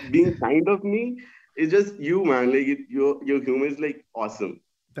being kind of me. It's just you, man. Like, your humor is like awesome.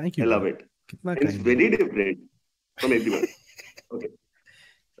 Thank you. I love it. It's very different from everyone. Okay.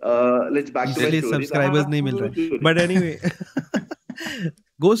 Let's back to my story. Subscribers nahi mil rahe. But anyway.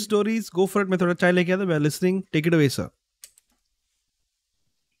 Ghost stories. Go for it. मैं थोड़ा चाय लेके आता हूँ. We're listening. Take it away, sir.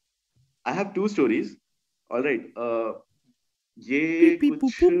 I have 2 stories. All right. ये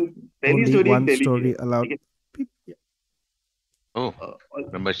कुछ पहली story one story allowed. Oh,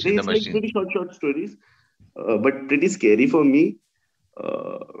 remember like pretty short stories, but pretty scary for me.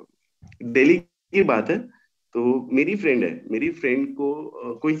 Delhi की बात है. तो मेरी फ्रेंड है. मेरी फ्रेंड को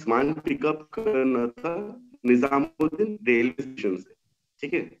कोई सामान पिकअप करना था निजामुद्दीन रेलवे स्टेशन से.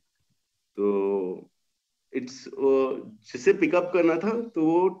 ठीक है. तो जिसे पिकअप करना था तो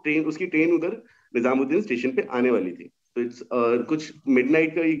वो उसकी ट्रेन उधर निजामुद्दीन स्टेशन पे आने वाली थी. तो इट्स कुछ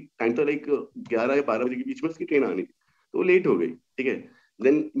मिडनाइट का टाइम था, लाइक 11 या 12 बजे के बीच में उसकी ट्रेन आनी थी. तो वो लेट हो गई. ठीक है.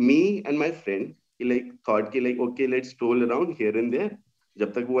 Than me and my friend like thought कि like okay let's stroll around here and there.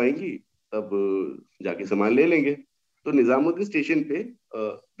 जब तक वो आएंगी तब जाके सामान ले लेंगे. तो निजामुद्दीन स्टेशन पे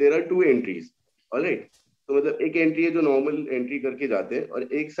देयर आर 2 एंट्रीज. ऑलराइट. तो मतलब एक एंट्री है जो नॉर्मल एंट्री करके जाते हैं, और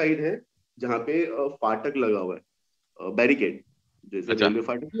एक साइड है जहाँ पे फाटक लगा हुआ है, बैरिकेड, जैसे रेलवे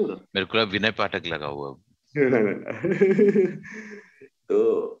फाटक नहीं होता. मेरे को विनय फाटक लगा हुआ. तो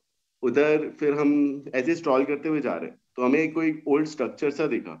उधर फिर हम ऐसे स्ट्रॉल करते हुए जा रहे हैं, तो हमें कोई ओल्ड स्ट्रक्चर सा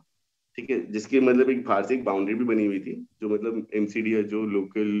दिखा. ठीक है. जिसके मतलब एक बाहर से एक बाउंड्री भी बनी हुई थी, जो मतलब एमसीडी है, जो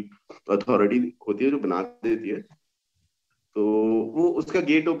लोकल अथॉरिटी होती है, जो बना देती है. तो वो उसका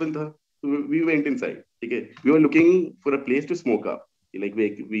गेट ओपन था. We went inside. ठीक है. We were looking for a place to smoke up. Like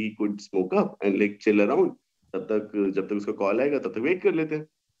we could smoke up and like chill around, तब तक जब तक उसका कॉल आएगा तब तक वेट कर लेते हैं।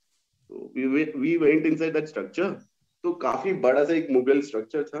 तो we went inside that structure. तो काफी बड़ा सा एक मुगल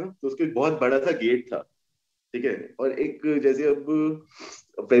स्ट्रक्चर था, तो उसके बहुत बड़ा सा गेट था, ठीक है। और एक जैसे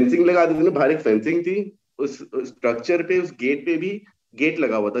अब फेंसिंग लगा देते ना, बाहर एक फेंसिंग थी, उस स्ट्रक्चर पे, उस गेट पे भी गेट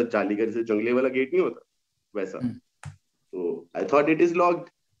लगा हुआ था जाली का, जैसे जंगले वाला गेट नहीं होता वैसा। तो I thought it is locked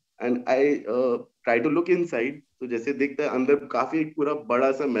and I try to look inside. तो जैसे दिखता है अंदर काफी एक पूरा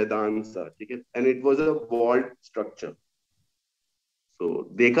बड़ा सा मैदान सा, ठीक है, and it was a walled structure. तो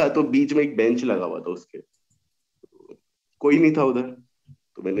देखा तो बीच में एक बेंच लगा हुआ था उसके, कोई नहीं था उधर।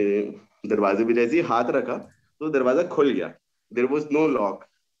 तो मैंने दरवाजे पे जैसे ही हाथ रखा तो दरवाजा खुल गया। There was no lock.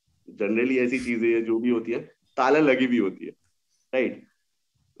 Generally ऐसी चीजें जो भी होती है ताला लगी भी होती है, right.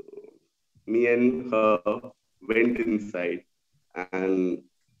 Me and went inside and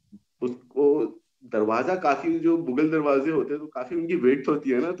उसको दरवाजा, काफी जो मुगल दरवाजे होते हैं तो काफी उनकी वेट होती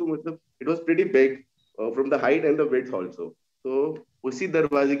है ना, तो मतलब it was pretty big from the height and the width also. तो उसी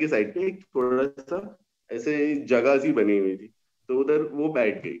दरवाजे की साइड पे एक थोड़ा सा ऐसे जगह सी बनी हुई थी, तो उधर वो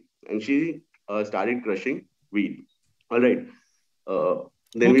बैठ गई and she started crushing weed. Alright,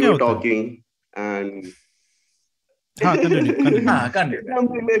 then वो वी क्या वर होता है? टॉकिंग एंड हाँ, कंटिन्यू कंटिन्यू। हाँ, continue.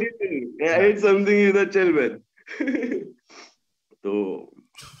 something anything. I ate something in the chill man.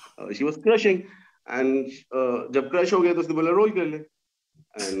 तो शी वाज क्रशिंग एंड जब क्रश हो गया तो उसने बोला रोल कर ले,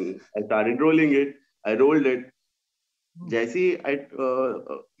 and I started rolling it. I rolled it. जैसे ही I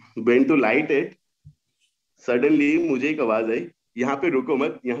went to light it, suddenly मुझे एक आवाज आई, यहाँ पे रुको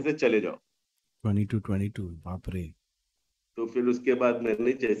मत, यहाँ से चले जाओ। 22 बाप रे। तो फिर उसके बाद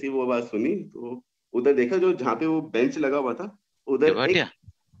मैंने जैसे ही वो आवाज सुनी तो उधर देखा, जो जहाँ पे वो बेंच लगा हुआ था उधर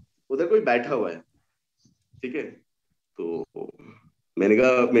उधर कोई बैठा हुआ है, ठीक है। तो मैंने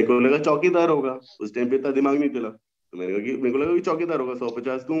कहा, मेरे को लगा चौकीदार होगा, उस टाइम पे इतना दिमाग नहीं चला, तो मैंने कहा कि मेरे को लगा कि चौकीदार होगा,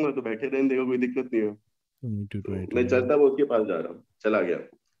 150 दूंगा तो बैठे रहने देगा, कोई दिक्कत नहीं है। तो मैं चलता वो उसके पास जा रहा हूँ, चला गया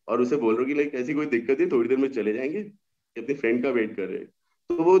और उसे बोल रहा हूँ कि लाइक ऐसी कोई दिक्कत है, थोड़ी देर में चले जाएंगे, अपने फ्रेंड का वेट कर रहे हैं।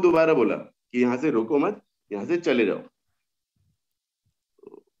 तो वो दोबारा बोला कि यहाँ से रुको मत, यहाँ से चले जाओ।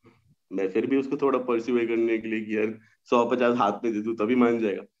 तो मैं फिर भी उसको थोड़ा परस्यू करने के लिए कि यार 150 हाथ में दे दूं तभी मान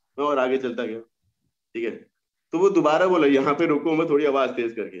जाएगा, मैं और आगे चलता गया, ठीक है। तो वो दोबारा बोला यहाँ पे रुको मत, थोड़ी आवाज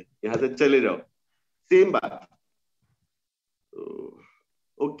तेज करके, यहाँ से चले जाओ, सेम बात। तो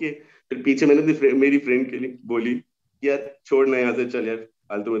ओके, फिर पीछे मैंने मेरी फ्रेंड के लिए बोली कि यार छोड़ ना, यहाँ से चल यार,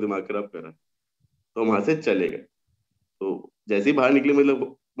 फालतू में दिमाग खराब करा। तो हम वहां से चले गए। तो जैसे ही बाहर निकले,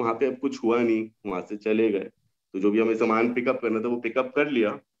 मतलब वहां पे अब कुछ हुआ नहीं, वहां से चले गए। तो जो भी हमें सामान पिकअप करना था वो पिकअप कर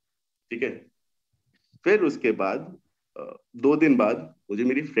लिया, ठीक है। फिर उसके बाद 2 दिन बाद मुझे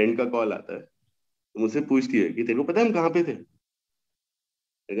मेरी फ्रेंड का कॉल आता है, तो मुझसे पूछती है कि तेरे को पता है हम कहाँ पे थे।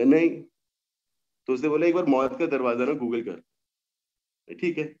 मैंने कहा नहीं। तो उसने बोला एक बार मौत का दरवाजा ना गूगल कर।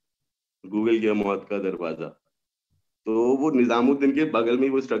 ठीक है, गूगल किया मौत का दरवाजा, तो वो निजामुद्दीन के बगल में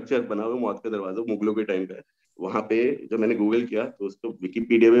वो स्ट्रक्चर बना हुआ मौत का दरवाजा, मुगलों के टाइम का है। वहां पे जब मैंने गूगल किया तो उसको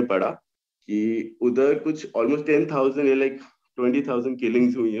विकिपीडिया में पढ़ा कि उधर कुछ ऑलमोस्ट 10,000 या लाइक 20,000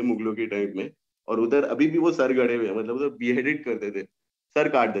 किलिंग्स हुई है मुगलों के टाइम में। और उधर अभी भी वो सर गड़े हुए हैं, मतलब उधर बिहेडेड करते थे, सर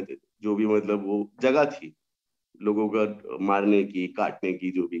काट देते थे, जो भी मतलब वो जगह थी लोगों का मारने की, काटने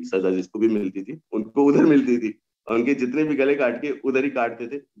की, जो भी सजा जिसको भी मिलती थी उनको उधर मिलती थी। और उनके जितने भी गले काट के उधर ही काटते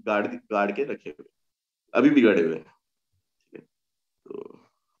थे, गाड़ गाड़ के रखे हुए, अभी भी गड़े हुए हैं। तो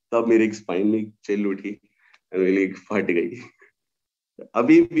तब मेरे एक स्पाइन में चिल उठी, मेरी एक फट गई।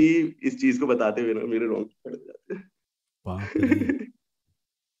 अभी भी इस चीज को बताते हुए ना मेरे रोंगटे खड़े हो जाते हैं। बाप रे।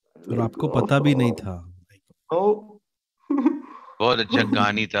 और आपको पता भी नहीं था? बहुत अच्छा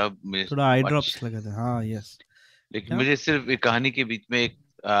कहानी था। थोड़ा आई ड्रॉप्स लगे थे। हाँ, यस। लेकिन मुझे सिर्फ एक कहानी के बीच में एक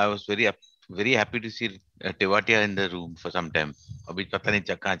I was very happy to C Tewatia in the room for some time. अभी पता नहीं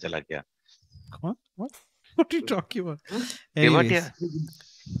कहाँ चला गया। What are you talking about? Tewatia.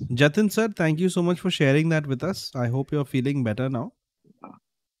 Anyways, Jatin sir, thank you so much for sharing that with us. I hope you're feeling better now.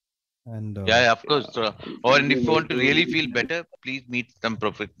 And yeah, of course. Or if you want to really feel better, please meet some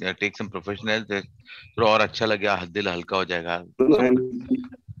take some professionals. थोड़ा और अच्छा लगेगा, दिल हल्का हो जाएगा।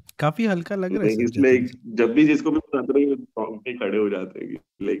 काफी हल्का लग रहा है सर। इसमें जब भी जिसको भी बताते हैं रोंगटे खड़े हो जाते हैं,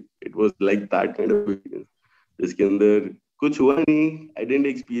 like it was like that kind of experience. इसके अंदर कुछ हुआ नहीं, I didn't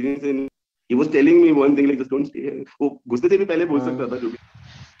experience any. He was telling me one thing like just don't stay here. वो गुस्से से भी पहले बोल सकता था जो भी,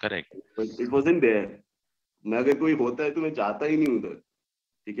 correct, but it wasn't there. मैं अगर कोई होता है तो मैं जाता ही नहीं उधर,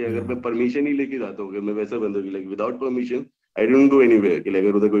 ठीक है। अगर मैं परमिशन ही लेके जाता हूँ, अगर मैं वैसा बंदा like without permission I don't go anywhere, कि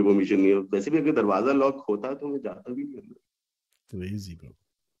अगर उधर कोई परमिशन नहीं है। वैसे भी अगर दरवाजा लॉक होता तो मैं जाता भी नहीं अंदर। Crazy, bro.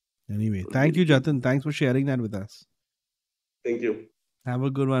 Anyway, thank you, Jatin. Thanks for sharing that with us. Thank you. Have a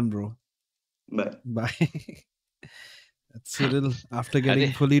good one, bro. Bye. Bye. Cyril, after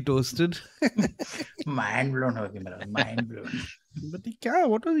getting fully toasted. Mind blown. Mind blown. But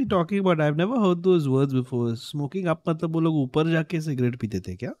what was he talking about? I've never heard those words before. Smoking up मतलब वो लोग ऊपर जाके cigarette पीते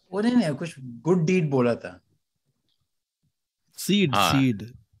थे क्या? वो नहीं कुछ good deed बोला था. Seed.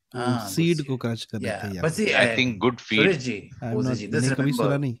 Seed को क्रश कर Yeah, देते हैं. but see, I think good feed. Suresh ji, मैंने कभी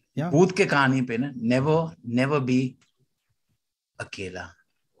सुना नहीं. भूत के कहानी पे ना, never be अकेला.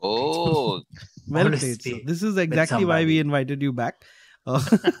 Oh, well played. So this is exactly why we invited you back.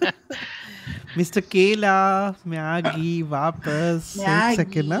 Mr. Kela, Miyagi, वापस. एक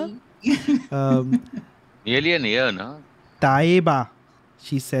second ना. nearly an year, no? Taiba.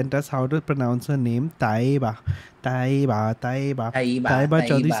 She sent us how to pronounce her name. Taiba Chaudhary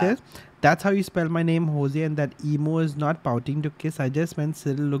says, that's how you spell my name, Hoezaay, and that emo is not pouting to kiss. I just meant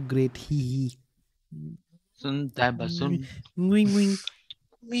Cyril look great. Hee. Sun Taiba Sun. Wing wing.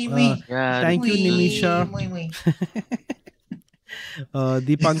 Thank you, Nimisha.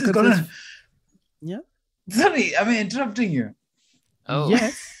 Deepankar says, yeah. Sorry, am I interrupting you? Oh.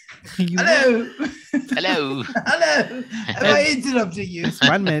 Yes. Hello. Hello. Am I interrupting you? Just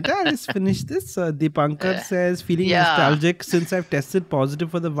 1 minute. Let's finish this. Deepankar says, feeling nostalgic since I've tested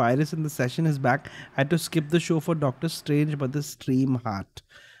positive for the virus and the session is back. I had to skip the show for Doctor Strange, but the stream heart.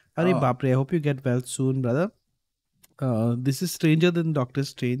 Arey Bapre, I hope you get well soon, brother. This is stranger than Doctor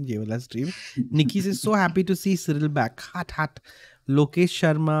Strange. Yevala stream. Nikki is so happy to see Cyril back. Hot. Lokesh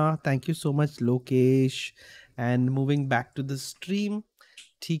Sharma. Thank you so much, Lokesh. And moving back to the stream.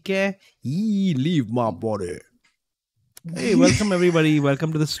 TK, leave my body. Hey, welcome everybody.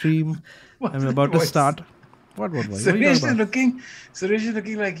 Welcome to the stream. I'm about to start. What voice? Suresh is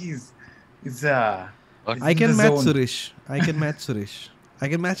looking like he's I can match Suresh. I can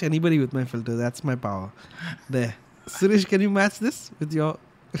match anybody with my filter. That's my power. There. Suresh, can you match this with your...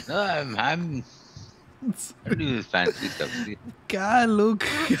 No, I'm I do this fancy stuff. See? क्या लोग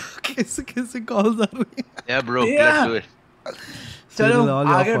कैसे calls आ रही हैं? Yeah, bro. Let's do it. चलो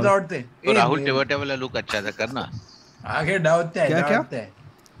आगे दौड़ते. तो राहुल टेवाटे वाला लुक अच्छा था करना. आगे दौड़ते हैं.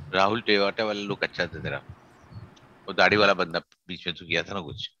 राहुल टेवाटे वाला लुक अच्छा था तेरा. वो दाढ़ी वाला बंदा बीच में तो किया था ना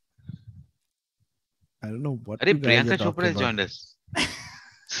कुछ. I don't know what. अरे Priyanka Chopra has joined us.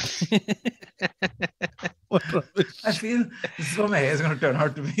 What rubbish. I feel this is what my hair is going to turn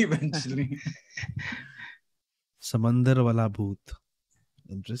out to be eventually. समंदर वाला भूत.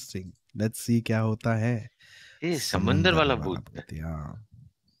 Interesting. Let's see क्या होता है. Hey, समंदर वाला भूत. Yeah.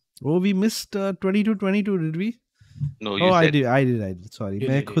 Oh, we missed 2222, did we? No, you said. I did. Sorry.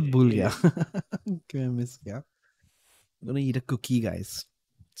 मैं खुद भूल गया. क्या miss किया? I'm gonna eat a cookie, guys.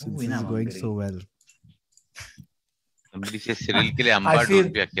 Since this is going so well. Somebody says Cyril के लिए अम्बा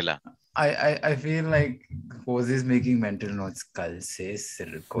ढूंढ भी अकेला. I feel like Hoezaay is making mental notes. कल से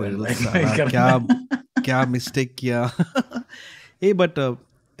Cyril को क्या mistake किया. Hey, but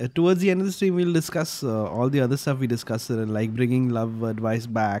towards the end of the stream, we'll discuss all the other stuff we discussed, like bringing love advice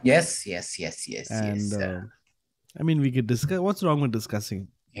back. Yes. And I mean, we could discuss. What's wrong with discussing?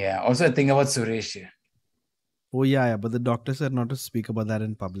 Yeah. Also, a thing about Suresh. Oh yeah. But the doctor said not to speak about that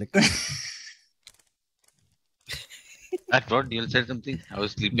in public. I thought Neil said something. I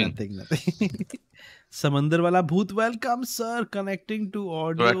was sleeping. Nothing. Samandar wala bhoot, welcome sir. Connecting to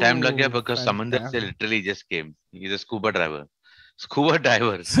audio. थोड़ा time लग गया because Samandar से literally just came. He's a scuba diver. Scuba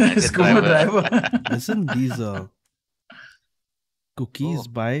diver. Listen, these are cookies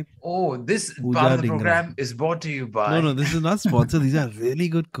by. Oh, this part of the program is brought to you by. No, this is not sponsored. These are really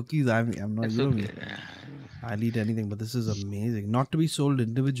good cookies. I'm not. I'll eat anything, but this is amazing. Not to be sold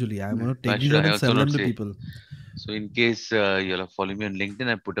individually. I'm going to take these and sell them to people. So in case you'll follow me on LinkedIn,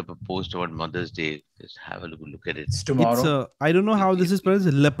 I put up a post about Mother's Day. Just have a look at it. It's tomorrow. I don't know how this is pronounced.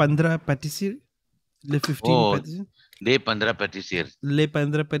 Le 15 pâtissier? Le 15 pâtissier? Le 15 pâtissier. Le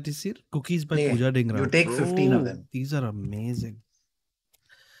 15 pâtissier? Cookies by Pooja Dhingra. You take 15 of them. These are amazing.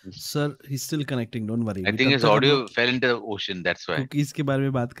 Sir, he's still connecting. Don't worry. I think his audio fell into the ocean. That's why. Cookies के बारे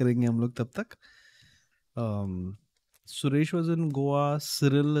में बात करेंगे हम लोग तब तक. Suresh was in Goa.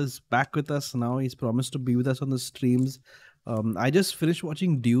 Cyril is back with us now. He's promised to be with us on the streams. I just finished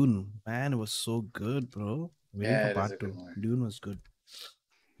watching Dune. Man, it was so good, bro. Waiting for part 2. Dune was good.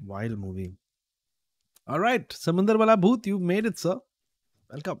 Wild movie. All right. Samandar wala bhoot, you made it, sir.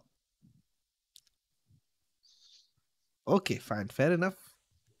 Welcome. Okay, fine. Fair enough.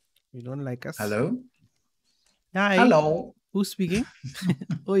 You don't like us. Hello? Hi. Hello. Who's speaking?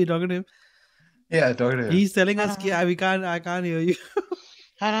 Oh, you're talking to him? Yeah, talking to him. He's telling us I can't hear you.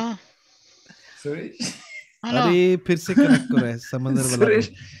 Hello. Suresh. अरे फिर से connect हो रहा है समंदर वाला. Suresh.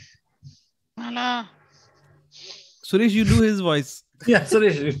 Hello. Suresh, you do his voice. Yeah,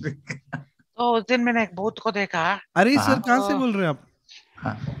 Suresh. उस दिन मैंने एक भूत को देखा। अरे सर कहाँ से बोल रहे हैं आप?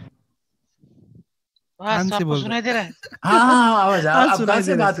 बस आपको सुनाई दे रहा है? हाँ आवाज आप सुनाई कहाँ दे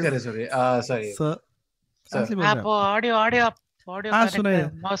से रहा है, बात सर। कर रहे? सॉरी सॉरी सर कहाँ से बोल रहे आप हैं? ऑडियो ऑडियो ऑडियो हाँ, कनेक्ट सुनाई दे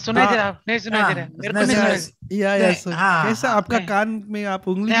कर। सुनाई दे रहा? नहीं सुनाई दे रहा, मेरे को नहीं सुनाई दे रहा। या सर कैसा आपका नहीं। कान में आप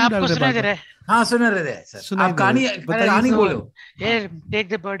उंगली नहीं, क्यों डाल आपको रहे सुनाई दे हैं? रहा है? हाँ सुना रहे थे सर। सुनाई आप दे रहा है। कहानी बताइए कहानी सर। बोलो। Take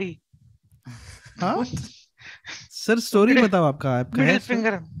the body. हाँ सर स्टोरी बताओ आपका मिडिल है सर?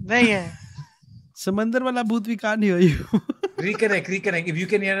 फिंगर नहीं है। समंदर वाला भूत भी कहानी हुई। Reconnect. If you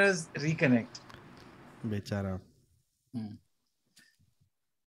can hear us, reconnect. बेचारा।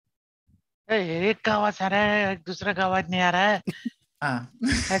 एक का आवाज आ रहा है, एक दूसरे का आवाज नहीं आ रहा है।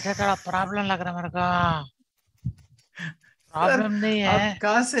 ऐसा थोड़ा प्रॉब्लम लग रहा है मेरे को। प्रॉब्लम नहीं है। आप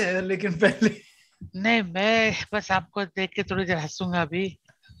कहाँ से है लेकिन पहले? नहीं, मैं बस आपको देख के थोड़ी देर हंसूंगा अभी।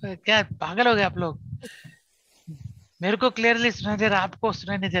 क्या पागल हो गए आप लोग? मेरे को क्लियरली सुनाई दे रहा, आपको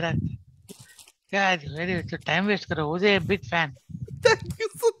सुनाई नहीं दे रहा। क्या टाइम वेस्ट करो। होज़ाय big fan.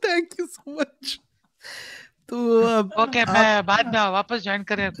 Thank you so much. तो ओके, मैं बाद में वापस ज्वाइन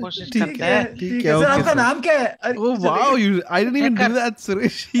करने की कोशिश करते हैं। ठीक है सर। आपका नाम क्या है? Oh wow, I didn't even do that,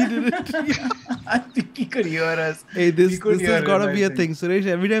 Suresh. He did it. I think he could hear us. Hey, this has got to be a thing, Suresh.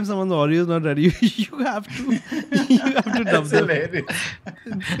 Every time someone's audio is not ready, you have to dub them.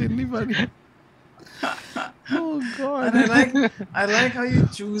 It's really funny. Oh God. And I like how you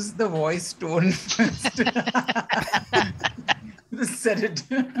choose the voice tone. Set it.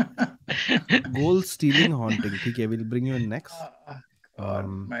 Goal stealing haunting. Okay, we'll bring you in next.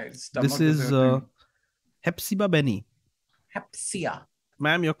 My stomach this is Hepsiba Benny. Hepsia.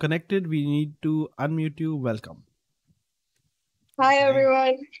 Ma'am, you're connected. We need to unmute you. Welcome. Hi,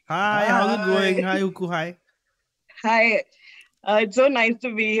 everyone. Hi, how's it going? Hi, Uku. Hi. Hi. It's so nice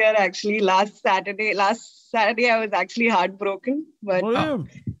to be here, actually. Last Saturday, I was actually heartbroken. But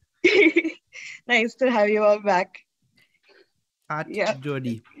nice to have you all back.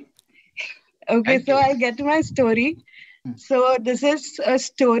 Jody. Okay, so I'll get to my story. So this is a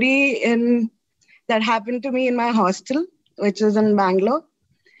story that happened to me in my hostel, which is in Bangalore.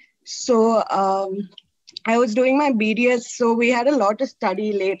 So I was doing my BDS, so we had a lot to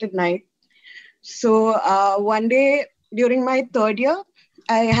study late at night. So one day during my third year,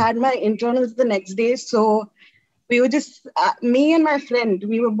 I had my internals the next day. So we were just, me and my friend,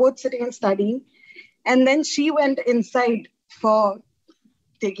 we were both sitting and studying. And then she went inside for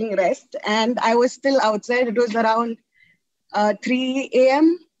taking rest. And I was still outside. It was around 3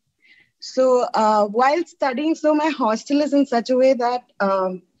 a.m. So while studying, so my hostel is in such a way that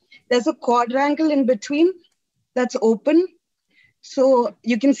there's a quadrangle in between that's open. So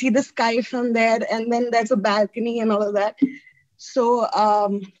you can see the sky from there, and then there's a balcony and all of that. So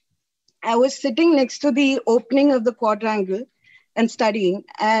I was sitting next to the opening of the quadrangle and studying.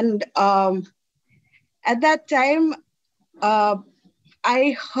 And at that time,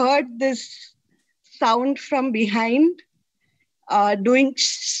 I heard this sound from behind doing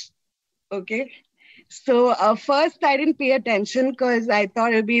shh. Okay. So first I didn't pay attention because I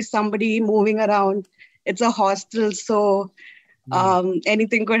thought it'd be somebody moving around. It's a hostel, so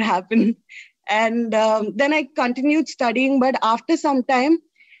anything could happen. And then I continued studying. But after some time,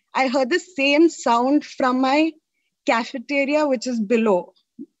 I heard the same sound from my cafeteria, which is below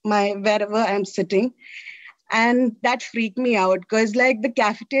wherever I'm sitting. And that freaked me out because like the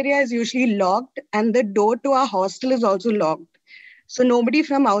cafeteria is usually locked and the door to our hostel is also locked. So nobody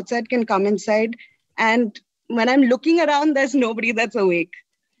from outside can come inside. And when I'm looking around, there's nobody that's awake.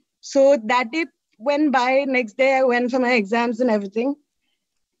 So that day went by. Next day, I went for my exams and everything.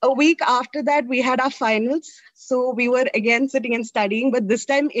 A week after that, we had our finals. So we were again sitting and studying, but this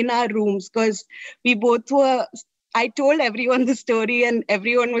time in our rooms because we both were, I told everyone the story and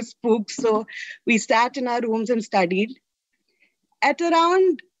everyone was spooked. So we sat in our rooms and studied. At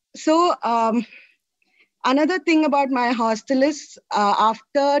around, so another thing about my hostel is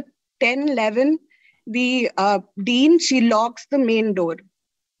after 10, 11, the dean, she locks the main door,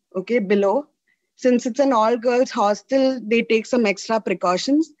 okay, below. Since it's an all-girls hostel, they take some extra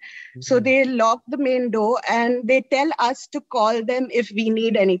precautions. Mm-hmm. So they lock the main door and they tell us to call them if we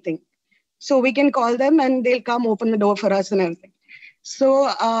need anything. So we can call them and they'll come open the door for us and everything. So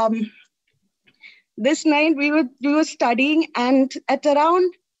this night we were studying, and at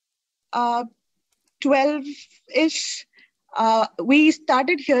around 12-ish, we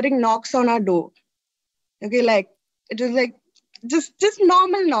started hearing knocks on our door. Okay, like it was like just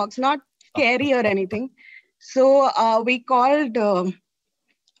normal knocks, not scary or anything. So we called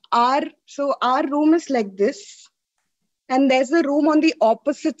our room is like this, and there's a room on the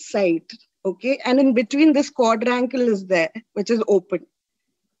opposite side. Okay, and in between this quadrangle is there, which is open.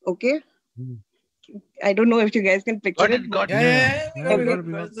 Okay, I don't know if you guys can picture it. Got it.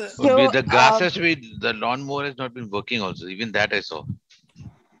 So the grass has to be, the lawnmower has not been working also. Even that I saw.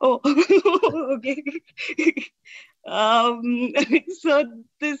 Oh, okay. So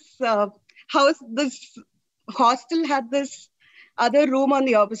this this hostel had this other room on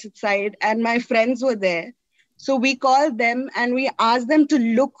the opposite side, and my friends were there. So we called them and we asked them to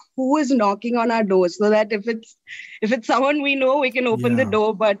look who is knocking on our door, so that if it's someone we know, we can open the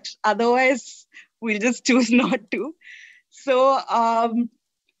door. But otherwise, we'll just choose not to. So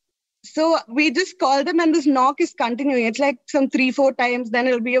we just call them, and this knock is continuing. It's like some 3-4 times, then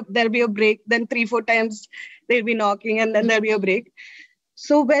there'll be a break, then 3-4 times they'll be knocking, and then there'll be a break.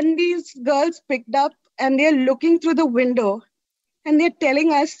 So when these girls picked up and they're looking through the window and they're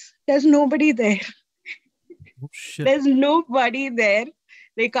telling us there's nobody there. Oh, shit. There's nobody there.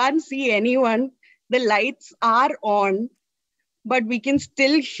 They can't see anyone. The lights are on, but we can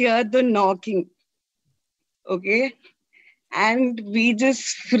still hear the knocking. Okay. And we just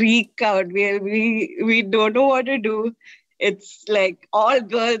freak out. We don't know what to do. It's like all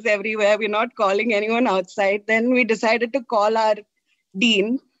girls everywhere. We're not calling anyone outside. Then we decided to call our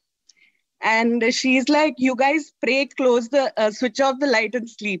dean. And she's like, you guys pray, close the, switch off the light and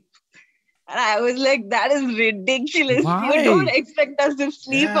sleep. And I was like, that is ridiculous. Why? You don't expect us to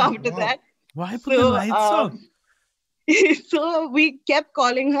sleep after that. Why put the lights off? So we kept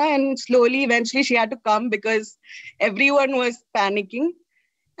calling her, and slowly, eventually she had to come because everyone was panicking.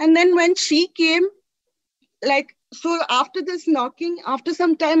 And then when she came, so after this knocking, after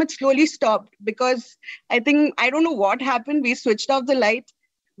some time, it slowly stopped because I don't know what happened. We switched off the light.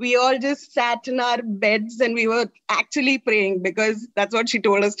 We all just sat in our beds and we were actually praying because that's what she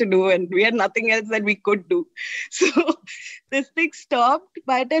told us to do. And we had nothing else that we could do. So this thing stopped.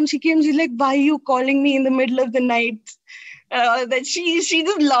 By the time she came, she's like, why are you calling me in the middle of the night? That she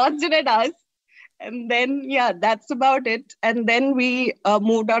just launched it at us. And then, yeah, that's about it. And then we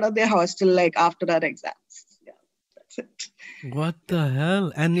moved out of the hostel after our exams. Yeah, that's it. What the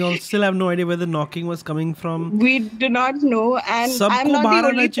hell? And you all still have no idea where the knocking was coming from? We do not know. And I'm not the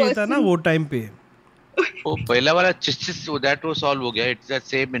only person. ना वो time पे. वो पहला वाला चिस that was solve हो गया. It's that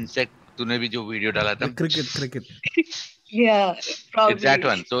same insect तूने भी जो video डाला था. Cricket. Yeah, probably. It's that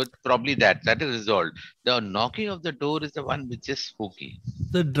one. So it's probably that is resolved. The knocking of the door is the one which is spooky.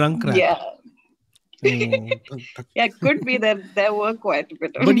 The drunk rat. Yeah. Yeah, could be that there were quite a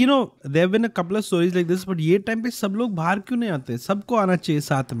bit of. But there have been a couple of stories like this. But ये time पे सब लोग बाहर क्यों नहीं आते? सबको आना चाहिए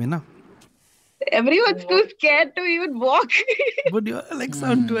साथ में ना. Everyone's too scared to even walk. But you're like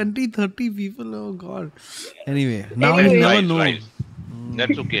some 20-30 people. Oh God. Anyway, now you never know. Right.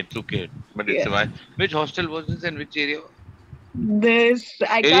 That's okay. It's okay. But it's fine. Which hostel was this and which area?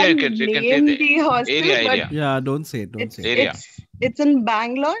 I can't name the hostel. Area. Yeah, don't say it. Area. It's in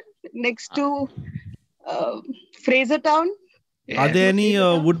Bangalore, next to Fraser Town. Are there any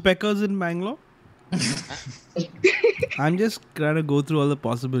woodpeckers in Bangalore? I'm just trying to go through all the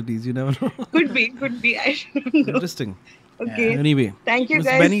possibilities. You never know. Could be. I don't know. Interesting. Okay. Anyway, thank you Ms.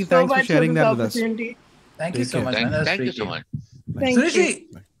 guys Benny, so thanks much for sharing that with us. Thank you so much, man. Thank you so much. Suresh,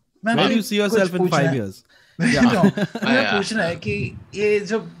 where do you see yourself in 5 years? मेरा पूछना है कि ये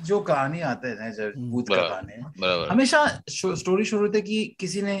जो कहानी आते हैं जब भूत का कहानी हमेशा स्टोरी शुरू होती है कि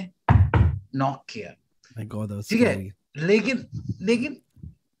किसी ने नॉक किया. ठीक है, लेकिन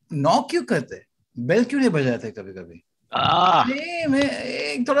नॉक क्यों करते, बेल क्यों नहीं बजाते कभी कभी? मैं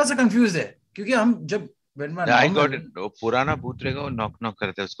एक थोड़ा सा कंफ्यूज है क्योंकि हम जब I got it. पुराना भूत रहेगा वो नॉक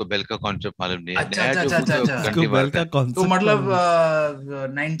करते हैं, उसको बेल का कॉन्सेप्ट मालूम नहीं है. अच्छा. तो मतलब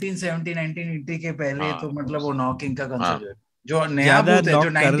 1970 1980 के पहले तो मतलब वो नॉकिंग का कॉन्सेप्ट जो नया भूत है जो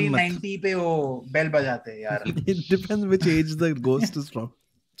 1990 पे वो बेल बजाते हैं यार. It depends which age the ghost is from.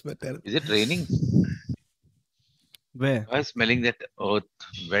 Is it raining? Where? I was smelling that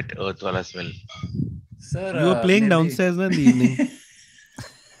wet earth wala smell. Sir, you were playing downstairs in the evening.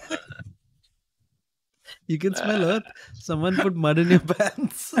 You can smell earth. Someone put mud in your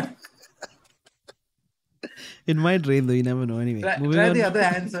pants. It might rain though, you never know. Anyway, try the other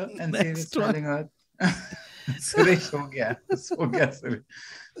hand, sir, and see if it's smelling earth. Suresh, हो गया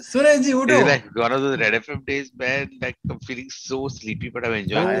Suresh ji, उठो. Like one of those Red FM days, man. Like I'm feeling so sleepy, but I'm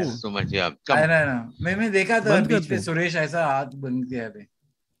enjoying this so much. Yeah, I know. मैं देखा था बीच पे सुरेश ऐसा हाथ बंद किया अभी.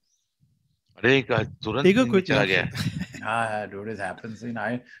 अरे तुरंत चला गया. Dude, it happens.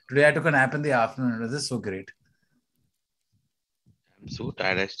 Today I took a nap in the afternoon. This is so great. I'm so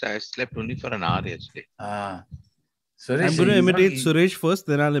tired. I slept only for an hour yesterday. Suresh, I'm going to imitate Suresh first,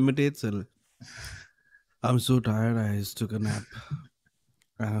 then I'll imitate Sil. I'm so tired. I just took a nap.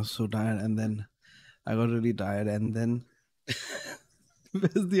 I was so tired, and then I got really tired, and then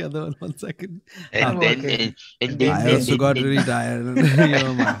Where's the other one? 1 second. And then, I also got really tired. You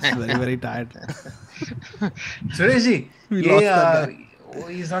know, Max, very, very tired. Suresh ji, We lost that guy.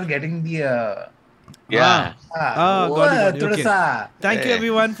 He's not getting the. yeah. Got it. Okay. Thoda-sa. Thank you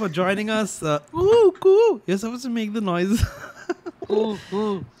everyone for joining us. Ooh, cool. You're supposed to make the noise.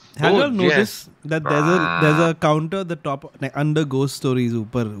 Have you all noticed that there's a counter at the top, like under ghost stories,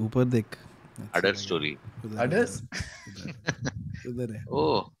 upar dekh. Other story. Others?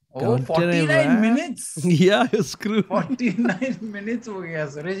 Oh. Oh, 49 minutes. Yeah, you're screwed. 49 minutes हो गया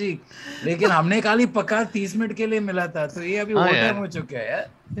सुरेश जी, लेकिन हमने खाली पकार 30 minute के लिए मिला था, तो ये अभी ओवर टाइम हो चुका है यार.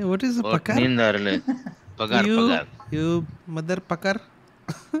 Yeah, what is a pakar? नींद आ रही है. पगार. You mother pakar.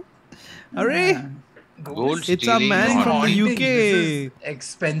 Array. Gold it's a man from the UK. This is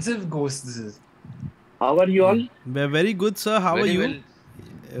expensive ghost. This is. How are you all? We're very good, sir. How are you? Well.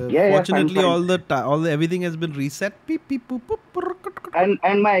 Fortunately, fine. all the everything has been reset. Beep, beep, boop, boop,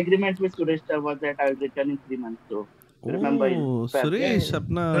 and my agreement with Suresh sir was that I'll return in 3 months. So remember. Suresh,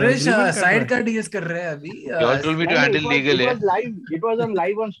 अपना Suresh side का DS कर रहे हैं अभी. You all told me to handle legal. It was live. It was on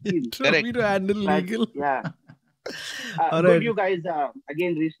live on stream. Told me to handle legal. Yeah. All good, right. you guys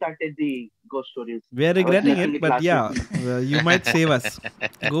again restarted the ghost stories. We are regretting it, but yeah, you might save us.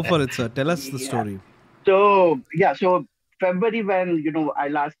 Go for it, sir. Tell us the story. So February, when I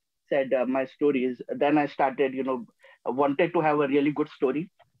last said my stories, then I started wanted to have a really good story,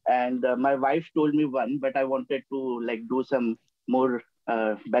 and my wife told me one, but I wanted to do some more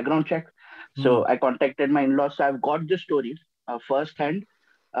background check. So I contacted my in-laws. So I've got the story first hand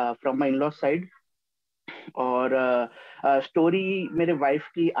from my in-laws side. और story मेरे wife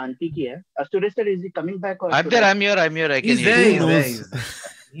की auntie की है. Suresh sir, is he coming back? Or I'm there. I'm here. I can He's hear you. there.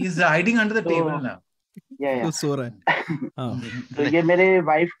 He's hiding under the table now. Yeah. तो सो रहा है. तो ये मेरे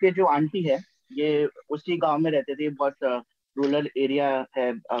wife के जो auntie है, ये उसी गांव में रहते थे. बहुत रूरल एरिया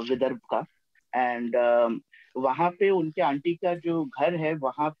है विदर्भ का. एंड वहाँ पे उनके आंटी का जो घर है,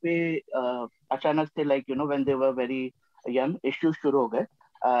 वहाँ पे अचानक से when they were very young, issues शुरू हो गए.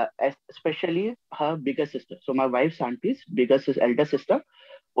 Especially her bigger sister. So my wife's auntie's elder sister,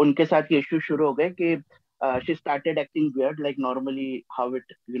 उनके साथ ये issues शुरू हो गए कि she started acting weird, like normally how it,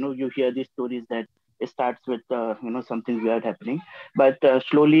 you hear these stories that it starts with, something weird happening. But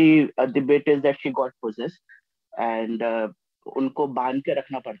slowly the bit is that she got possessed, and उनको बांध के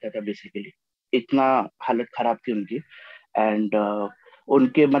रखना पड़ता था basically. इतना हालत खराब थी उनकी. And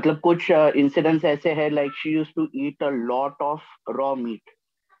उनके मतलब कुछ incidents ऐसे है, like she used to eat a lot of raw meat.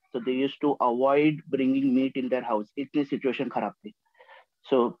 So they used to avoid bringing meat in their house. इतनी situation खराब थी.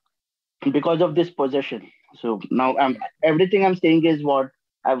 So because of this possession, so now everything I'm saying is what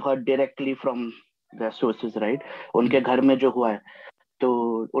I've heard directly from the sources, right? उनके घर में जो हुआ है,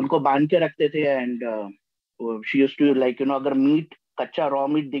 तो उनको बांध के रखते थे, and she used to अगर meat कच्चा raw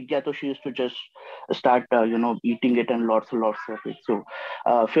meat दिख गया तो she used to just start eating it and lots of it. So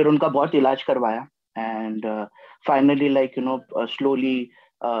फिर उनका बहुत इलाज करवाया, and finally slowly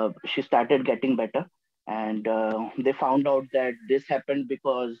she started getting better, and they found out that this happened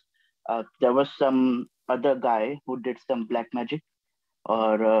because there was some other guy who did some black magic,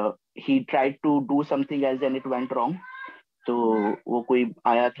 or he tried to do something else and it went wrong. तो वो कोई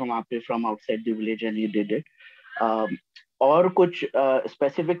आया था वहाँ पे from outside the village and he did it. और कुछ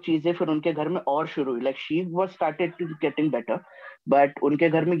specific चीजें फिर उनके घर में और शुरू हुई. Like she was started to getting better, but उनके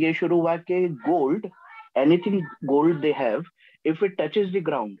घर में ये शुरू हुआ कि gold, anything gold they have, if it touches the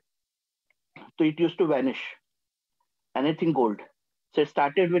ground, so it used to vanish. Anything gold. So it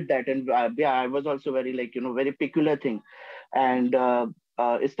started with that, and I was also very very peculiar thing, and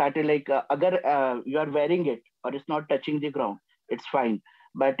it started agar you are wearing it or it's not touching the ground, it's fine.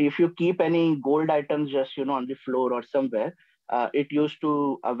 But if you keep any gold items just on the floor or somewhere, it used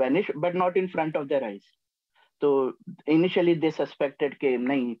to vanish, but not in front of their eyes. So initially they suspected कि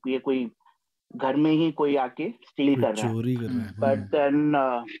नहीं ये कोई घर में ही कोई आके steal कर रहा है. But then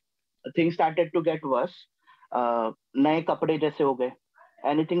things started to get worse. नए कपड़े जैसे हो गए,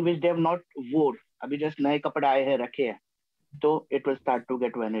 anything which they have not wore, अभी just नए कपड़े आए हैं रखे हैं, तो it will start to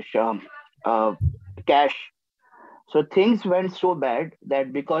get vanish. Cash. So things went so bad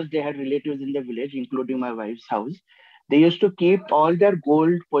that because they had relatives in the village, including my wife's house, they used to keep all their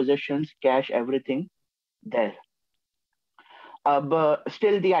gold possessions, cash, everything there.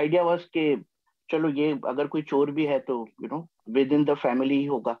 Still the idea was कि चलो ये अगर कोई चोर भी है तो within the family ही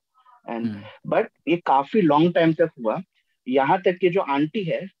होगा. And but ये काफी long time तक हुआ, यहाँ तक कि जो आंटी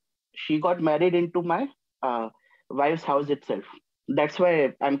है, she got married into my wife's house itself. That's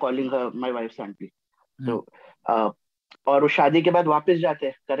why I'm calling her my wife's auntie. So और वो शादी के बाद वापस जाते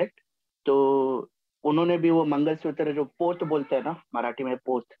हैं, करेक्ट? तो उन्होंने भी वो मंगलसूत्र जो पोत बोलते हैं ना मराठी में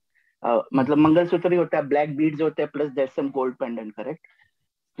पोत, मतलब मंगलसूत्र ही होता है, ब्लैक बीड्स होते हैं plus there some gold pendant, correct?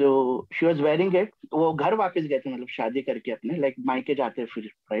 तो शी वाज वेयरिंग इट, वो घर वापस गए थे मतलब शादी करके अपने, लाइक मायके जाते फिर,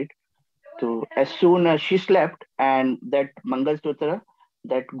 राइट? तो as soon as she slept and that mangalsutra,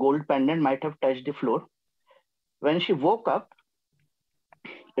 that gold pendant might have touched the floor, when she woke up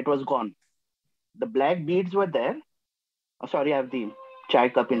it was gone. The black beads were there. Oh, sorry, I have the chai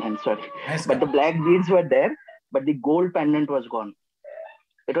cup in hand, sorry. Nice But the black beads were there, but the gold pendant was gone.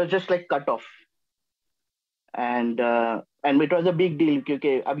 It was just like cut off. And it was a big deal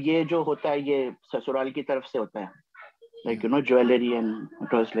क्योंकि अब ये जो होता है ये ससुराल की तरफ से होता है, like jewelry, and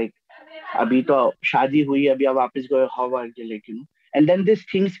it was like अभी तो शादी हुई, अभी आप वापस गए, how are you, like and then these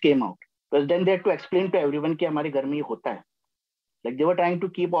things came out, because then they had to explain to everyone कि हमारे घर में ये होता है, like they were trying to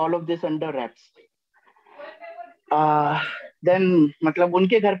keep all of this under wraps. Then मतलब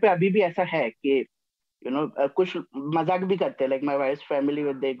उनके घर पे अभी भी ऐसा है कि कुछ मजाक भी करते हैं, like my wife's family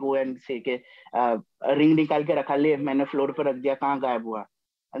when they go and say के रिंग निकाल के रखा ले, मैंने फ्लोर पर रख दिया, कहाँ गायब हुआ?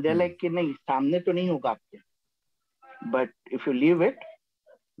 and they're like कि नहीं, सामने तो नहीं होगा आपके, but if you leave it,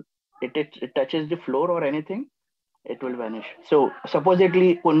 it touches the floor or anything, it will vanish. So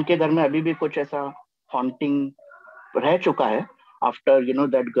supposedly उनके घर में अभी भी कुछ ऐसा haunting रह चुका है after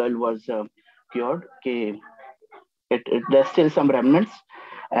that girl was cured, कि there's still some remnants.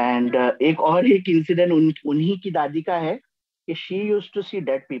 And एक incident उन्हीं की दादी का है कि she used to see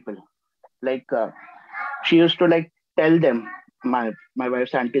dead people, like she used to like tell them, my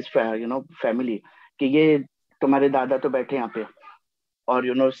wife's auntie's family, कि ये तुम्हारे दादा तो बैठे यहाँ पे,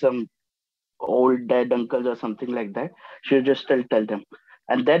 or some old dead uncles or something like that. She would just tell them.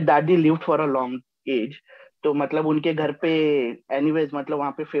 And that daddy lived for a long age. तो मतलब उनके घर पे anyways, मतलब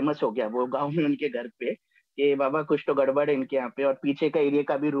वहाँ पे फेमस हो गया वो गांव में उनके घर पे कि बाबा कुछ तो गड़बड़ है इनके यहाँ पे। और पीछे का एरिया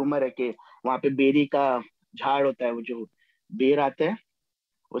का भी रूमर है कि वहाँ पे बेरी का झाड़ होता है, वो जो बेर आता है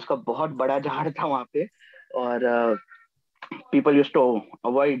उसका बहुत बड़ा झाड़ था वहाँ पे, और people used to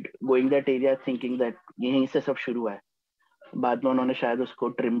avoid going that area thinking that यहीं से सब शुरू है। बाद में उन्होंने शायद उसको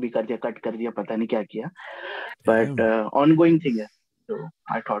ट्रिम भी कर दिया, कट कर दिया, पता नहीं क्या किया, बट ऑनगोइंग थिंग है। तो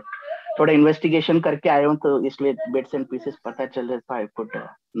आई थॉट थोड़ा इन्वेस्टिगेशन करके आया हूँ तो इसलिए बिट्स एंड पीसेस पता चल रहा था। I put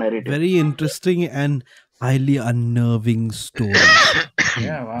narrative. Very interesting and highly unnerving story.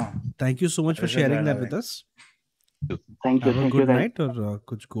 Yeah, wow. Thank you so much for sharing that with us. Thank you. Have a good night और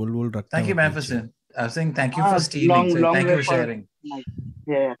कुछ गोल वोल रखना। Thank you, man, for sharing. I was saying thank you for stealing. So thank you for sharing.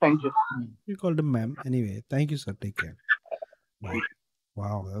 Yeah, thank you. You called him ma'am. Anyway, thank you, sir. Take care. Bye.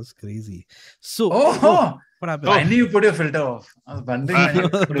 Wow, that was crazy. So, what happened? Finally, you put your filter off. I was wondering.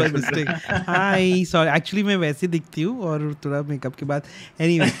 By mistake. Hi, sorry. Actually, मैं वैसे दिखती हूँ और थोड़ा makeup के बाद.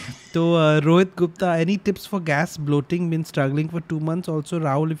 Anyway, तो Rohit Gupta, any tips for gas bloating? Been struggling for 2 months. Also,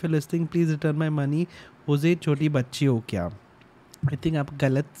 Rahul, if you're listening, please return my money. Hoezaay, छोटी बच्ची हो क्या? I think आप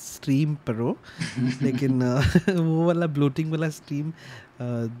गलत स्ट्रीम पर हो, लेकिन वो वाला ब्लोटिंग वाला स्ट्रीम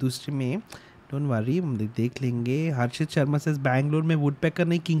दूसरे में, डोंट वरी, हम देख लेंगे। हर्षित शर्मा सेज बैंगलोर में वुडपेकर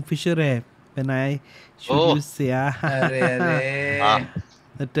नहीं किंगफिशर है। व्हेन आई शुड यू से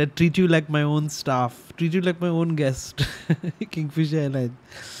अरे treat you like my own staff, treat you like my own guest, Kingfisher airline,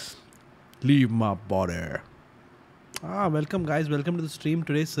 leave my border. Welcome guys, welcome to the stream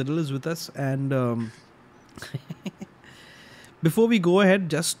today. Cyril is with us and before we go ahead,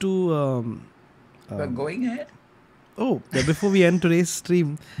 just to we're going ahead. Yeah, before we end today's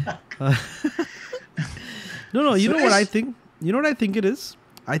stream, no, you know what I think? You know what I think it is?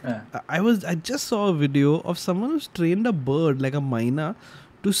 I just saw a video of someone who's trained a bird, like a myna,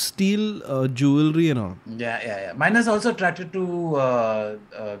 to steal jewelry and all. Yeah. Myna's also attracted to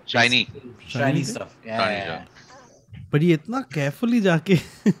shiny stuff. Yeah. But ये इतना carefully जाके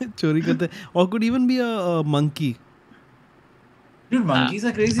चोरी करते हैं, or could even be a monkey. Dude, monkeys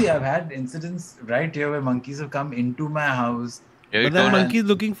are crazy. I've had incidents right here where monkeys have come into my house. Yeah, but that monkey is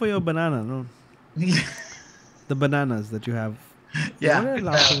looking for your banana, no? The bananas that you have. Yeah.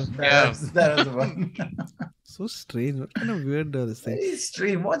 That was the one. So strange. What kind of weird this thing? Very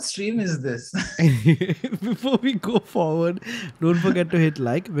stream. What stream is this? Before we go forward, don't forget to hit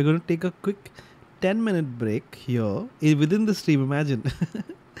like. We're going to take a quick 10-minute break here within the stream, imagine,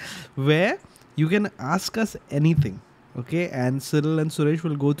 where you can ask us anything. Okay, and Cyril and Suresh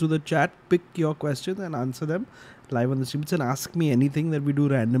will go through the chat, pick your questions and answer them live on the stream. It's an ask me anything that we do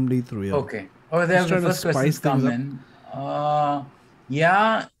randomly through here. Okay. They have the first questions come in.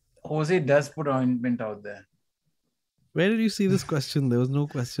 Yeah, Hoezaay does put ointment out there. Where did you see this question? There was no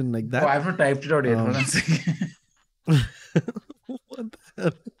question like that. I have not typed it out yet. Hold on a second. What the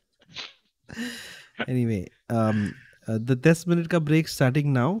hell? Anyway, the 10 minute ka break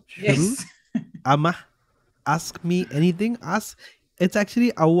starting now. Yes. Amma, ask me anything. Ask. It's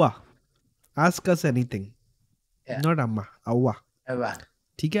actually Awa. Ask us anything. Yeah. Not Amma. Awa. Awa.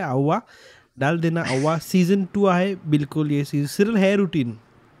 ठीक है Awa. डाल देना Awa. Season 2 आए बिल्कुल ये season. Cyril hair routine.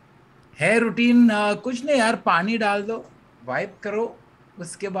 Hair routine कुछ नहीं यार, पानी डाल दो, वाइप करो,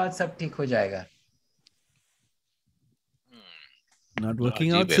 उसके बाद सब ठीक हो जाएगा. Not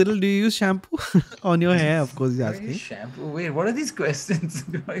working out. Cyril, do you use shampoo on your hair? Of course, he's asking. Shampoo. Wait, what are these questions?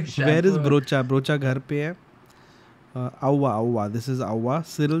 Where is Brocha? Brocha घर पे है. Awa. This is Awa.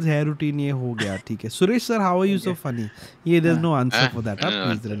 Cyril's hair routine ये हो गया, ठीक है. Suresh sir, how are you so funny? Yeah, there's no answer for that.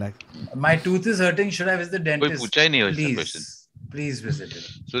 Please relax. My tooth is hurting. Should I visit the dentist? कोई पूछा ही नहीं वैसे question. Please visit it.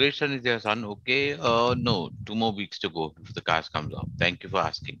 Suresh sir, is your son okay? No, 2 more weeks to go if the cast comes out. Thank you for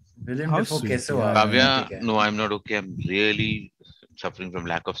asking. William Defoe कैसे हुआ? Kavya, no, I'm not okay. I'm really suffering from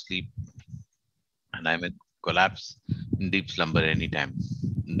lack of sleep, and I'm in collapse in deep slumber anytime.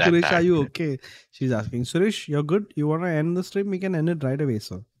 Suresh, are you okay? She's asking. Suresh, you're good? You want to end the stream? We can end it right away,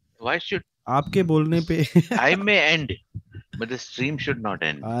 sir. Why should आपके बोलने पे I may end, but the stream should not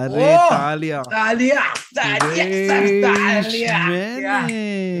end. अरे तालिया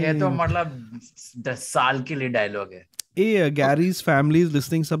ये तो मतलब 10 साल के लिए डायलॉग है. Hey, Gary's family is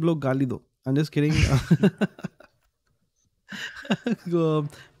listening. सब लोग गाली दो. I'm just kidding.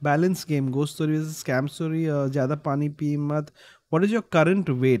 Balance game. Ghost story is scam story. ज़्यादा पानी पी मत. What is your current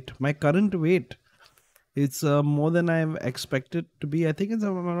weight? My current weight, it's more than I've expected to be. I think it's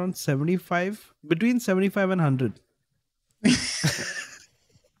around 75, between 75 and 100. Can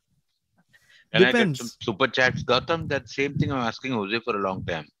I get Depends. some super chats, Gautam? That same thing I'm asking Jose for a long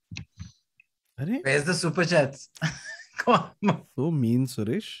time. Where's the super chats? So mean,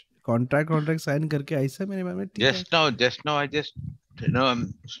 Suresh. Contract sign करके ऐसा मेरे मन में ठीक है. Just now,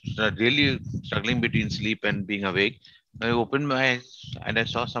 I'm really struggling between sleep and being awake. I opened my eyes and I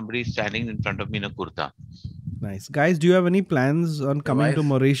saw somebody standing in front of me in a kurta. Nice. Guys, do you have any plans on coming to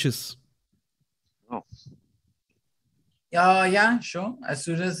Mauritius? No. Yeah, sure. As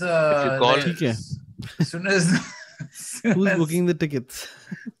soon as if you call, as soon as who's booking the tickets?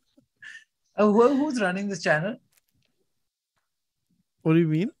 Who's running this channel? What do you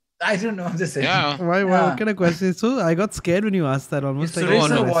mean? I don't know. I'm just saying. Yeah. Why? What kind of question? So I got scared when you asked that. Almost like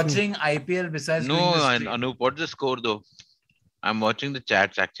Suresh watching IPL besides. No, Anup, what's the score though? I'm watching the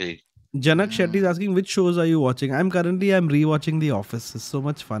chats actually. Janak Shetty is asking which shows are you watching? I'm rewatching The Office. It's so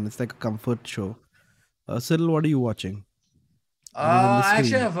much fun. It's like a comfort show. Cyril, what are you watching? I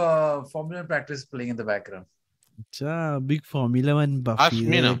actually have Formula practice playing in the background. Big Formula 1 buffy. Ask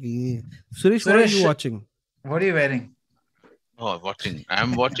me now. Suresh, what are you watching? What are you wearing? Oh, watching.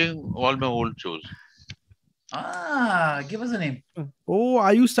 I'm watching all my old shows. Give us a name. Oh,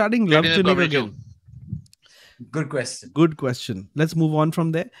 are you starting Love Tuning again? Good question. Good question. Let's move on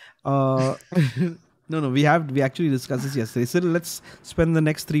from there. No, we actually discussed this yesterday. So let's spend the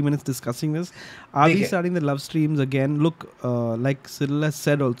next 3 minutes discussing this. Are we starting the love streams again? Look, like Cyril has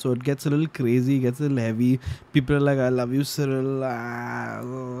said also, it gets a little crazy, gets a little heavy. People are like, I love you, Cyril,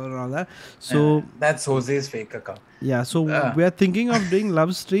 and all that. So that's Hoezaay's fake account. Yeah, so we are thinking of doing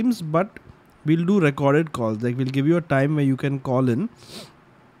love streams, but we'll do recorded calls. Like we'll give you a time where you can call in,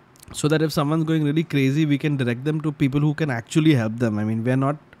 so that if someone's going really crazy, we can direct them to people who can actually help them. I mean, we're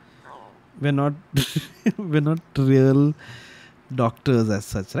not real doctors as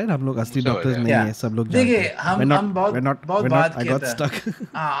such, right? हम लोग असली doctors नहीं हैं, सब लोग जानते हैं. हम बहुत बात I got stuck.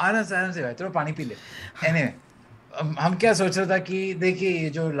 आराम से भाई, थोड़ा पानी पी ले. Anyway, हम क्या सोच रहे था कि देखिए ये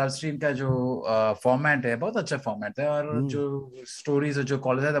जो लव स्ट्रीम का जो फॉर्मेट है बहुत अच्छा फॉर्मेट है और जो स्टोरीज और जो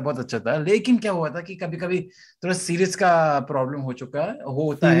कॉलेज है बहुत अच्छा था, लेकिन क्या हुआ था कि कभी कभी थोड़ा सीरीज का प्रॉब्लम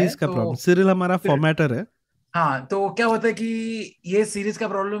होता है. सीरीज का प्रॉब्लम. सीरियल हमारा फॉर्मेटर है. हाँ, तो क्या होता है कि ये सीरीज का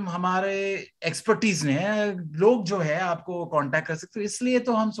प्रॉब्लम हमारे एक्सपर्टीज ने, लोग जो है आपको कांटेक्ट कर सकते हैं, इसलिए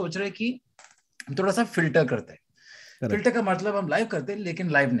तो हम सोच रहे हैं कि थोड़ा सा फिल्टर करते हैं. फिल्टर का मतलब हम लाइव करते हैं लेकिन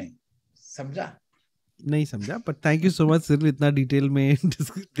लाइव नहीं समझा. But thank you so much सिर्फ इतना डिटेल में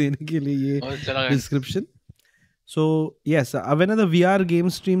देने के लिए ये description. So yes, when are the VR game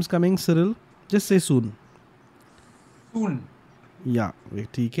streams coming Cyril? Just say सून. या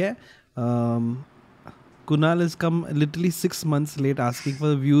ठीक है. Kunal has come literally 6 months late asking for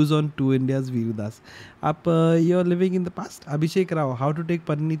the views on 2 India's Virudas. You're living in the past. Abhishek Rao, how to take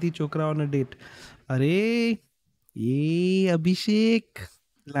Pariniti Chokra on a date? Arey, ye Abhishek,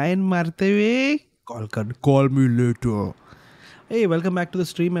 line marte hue. Call me later. Hey, welcome back to the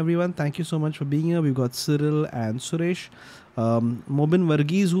stream, everyone. Thank you so much for being here. We've got Cyril and Suresh. Mobin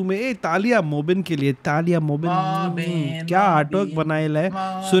Verghese हूँ मैं. तालिया मोबिन के लिए. तालिया मोबिन. क्या artwork बनाया है.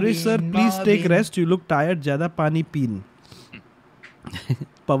 Suresh sir, please take rest. You look tired. ज्यादा पानी पीन.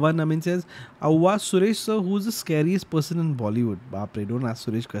 Pavan Amin says, Awwa Suresh sir, who's the scariest person in Bollywood? Bapre, don't ask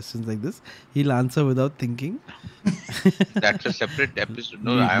Suresh questions like this. He'll answer without thinking. That's a separate episode.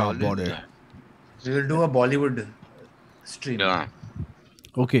 No, Leave I my always. body. We will do a Bollywood stream. Yeah.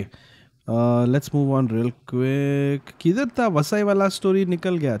 Okay. Let's move on real quick. किधर था वसाई वाला story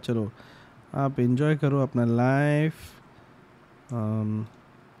निकल गया. चलो आप enjoy करो अपना life.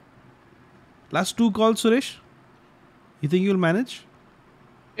 Last 2 calls, Suresh. You think you'll manage?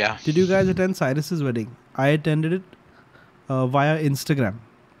 Yeah. Did you guys attend Cyrus's wedding? I attended it via Instagram.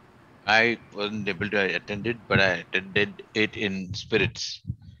 I wasn't able to attend it, but I attended it in spirits.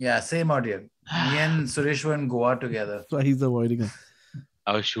 Yeah, same audio. Me and Suresh were in Goa together. So he's avoiding it.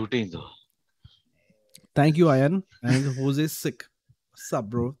 I was shooting though. Thank you, Ayan. And Jose is sick. What's up,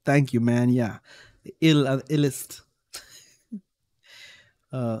 bro? Thank you, man. Yeah. Illest.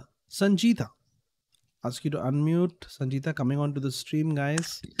 Sanjita. Ask you to unmute. Sanjita coming onto the stream,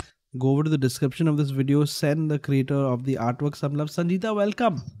 guys. Go over to the description of this video. Send the creator of the artwork some love. Sanjita,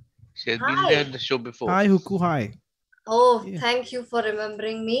 welcome. She has been there on the show before. Hi, Huku. Hi. Oh, thank you for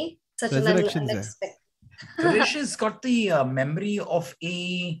remembering me. Such an unexpected. Suresh has got the memory of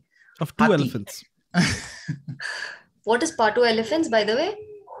two Hati. elephants. What is Patu elephants, by the way?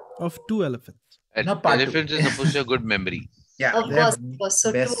 Of 2 elephants. Elephants is supposed to have good memory. Yeah, of course.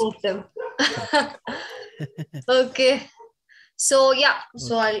 So best. 2 of them. Okay. So yeah,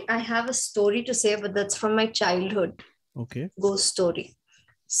 so I have a story to say, but that's from my childhood. Okay. Ghost story.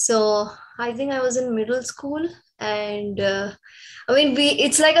 So I think I was in middle school, and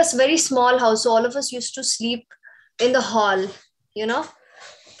it's like a very small house. So all of us used to sleep in the hall,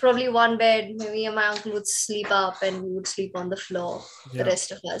 probably one bed. Maybe my uncle would sleep up and we would sleep on the floor, the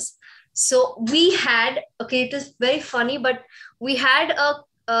rest of us. So we had, it is very funny, but we had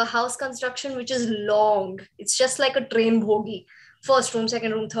a house construction which is long. It's just like a train bogie. First room,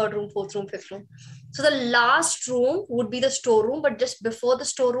 second room, third room, fourth room, fifth room. So the last room would be the storeroom, but just before the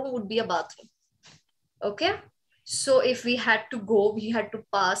storeroom would be a bathroom. Okay. So if we had to go, we had to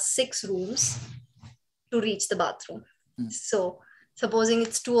pass 6 rooms to reach the bathroom. So supposing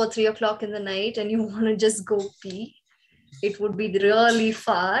it's 2 or 3 o'clock in the night and you want to just go pee, it would be really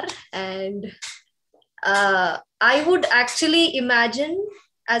far. And I would actually imagine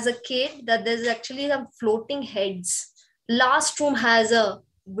as a kid that there's actually some floating heads. Last room has a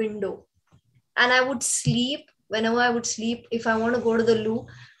window, and I would sleep. Whenever I would sleep, if I want to go to the loo,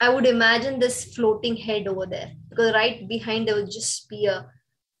 I would imagine this floating head over there, because right behind there would just be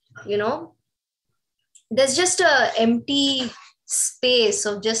there's just a empty space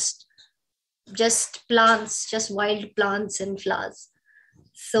of just plants, just wild plants and flowers.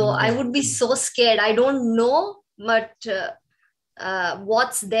 So I would be so scared. I don't know, but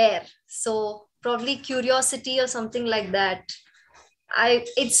what's there. So probably curiosity or something like that.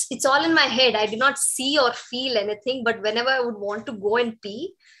 It's all in my head. I do not see or feel anything, but whenever I would want to go and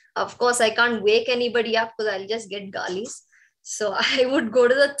pee, of course I can't wake anybody up because I'll just get galis. So I would go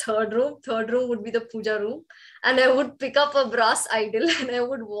to the third room. Third room would be the puja room, and I would pick up a brass idol and I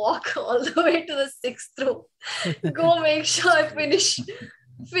would walk all the way to the 6th room, go make sure I finish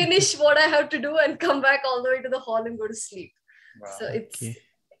what I have to do and come back all the way to the hall and go to sleep. Wow. So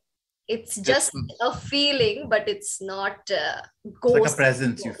it's just a feeling, but it's not ghost. Like a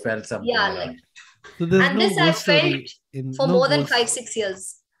presence, you felt something. Yeah, So and this I felt for more than 5-6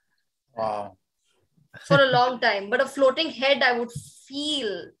 years. Wow. For a long time. But a floating head I would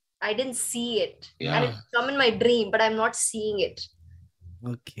feel. I didn't see it. Yeah. And it would come in my dream, but I'm not seeing it.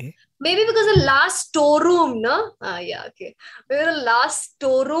 Okay. Maybe because the last storeroom, no? Okay. Maybe the last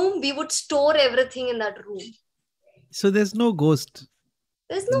storeroom, we would store everything in that room. So there's no ghost.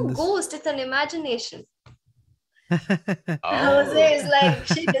 There's no ghost. It's an imagination. Hoezaay is like,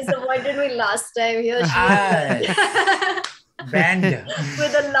 she disappointed me last time. Here she Band.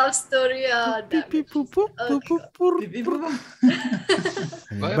 With a love story.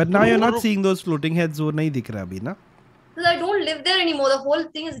 But now you're not seeing those floating heads. Wo nahi dikh raha abhi, na? Because I don't live there anymore. The whole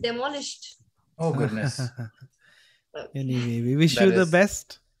thing is demolished. Oh, goodness. Anyway, we wish you the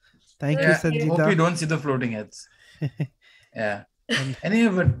best. Thank you, Sanjita. Hope you don't see the floating heads. Yeah.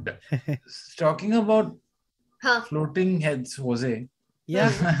 Anyway, but talking about floating heads, Hoezaay.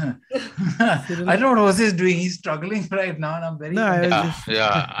 Yeah. I don't know what Hoezaay is doing. He's struggling right now, and I'm very. No, I'm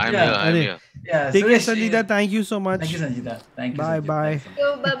here. Yeah. Take care, Sanjita. Thank you so much. Thank you, Sanjita. Thank you. Bye.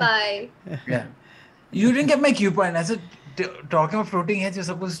 Bye. Yeah. You didn't get my cue point. I said, talking about floating heads, you're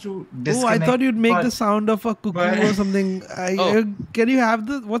supposed to disconnect. I thought you'd make the sound of a cuckoo or something. Can you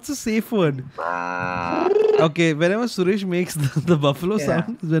have what's the safe word? Okay, whenever Suresh makes the buffalo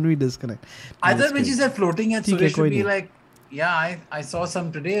sound is when we disconnect. I thought when she said floating heads, Suresh should be like, Yeah, I saw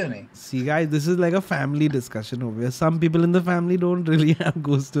some today only. See, guys, this is like a family discussion over here. Some people in the family don't really have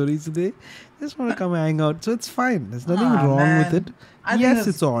ghost stories. They just want to come hang out. So it's fine. There's nothing wrong with it. Yes,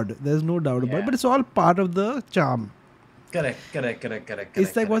 it's odd. There's no doubt about it. But it's all part of the charm. Correct.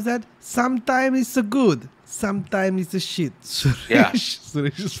 It's like, what's that? Sometimes it's a good, sometimes it's a shit. Suresh,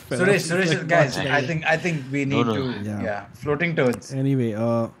 guys, I think we need to floating toads. Anyway,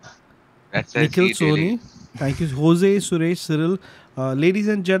 that's Nikhil, Sony, thank you, Hoezaay, Suresh, Cyril. Ladies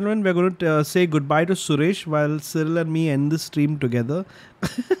and gentlemen, we're going to say goodbye to Suresh while Cyril and me end the stream together.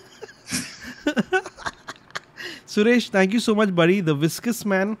 Suresh, thank you so much, buddy. The viscous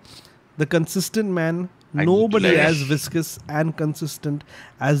man, the consistent man. Nobody as viscous and consistent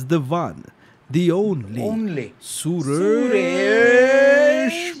as the one, the only Suresh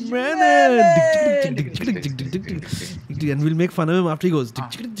Menon. And we'll make fun of him after he goes.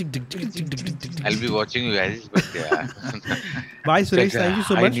 I'll be watching you guys, but yeah. Bye, Suresh. Thank you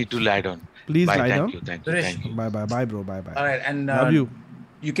so much. I need to lie down. Please lie down. Thank you. Bye, bro. Bye. All right, and love you.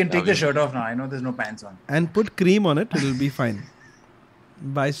 You can take the shirt off now. I know there's no pants on. And put cream on it. It'll be fine.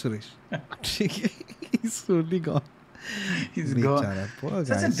 Bye, Suresh. He's totally gone. He's gone.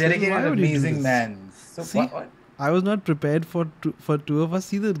 Such a dedicated, amazing man. So see, I was not prepared for two of us.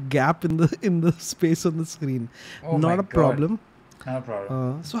 See the gap in the space on the screen. Oh not a problem. Not a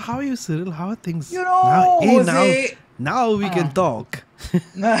problem. So how are you, Cyril? How are things? Now we can talk.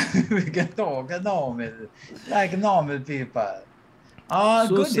 We can talk normal, like normal people. So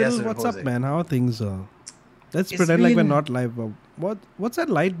good. Cyril, Yes, what's Hoezaay. up, man? How are things? Let's pretend like we're not live. What's that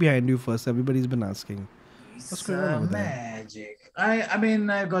light behind you first? Everybody's been asking. What's going on with magic. I mean,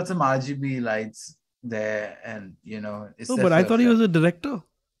 I've got some RGB lights there, and it's. No, but I thought he was a director.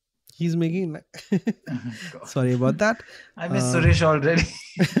 He's making sorry about that. I miss Suresh already.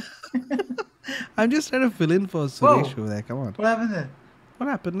 I'm just trying to fill in for Suresh over there. Come on. What happened there? What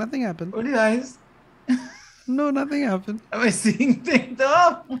happened? Nothing happened. What are your eyes? No, nothing happened. Am I seeing things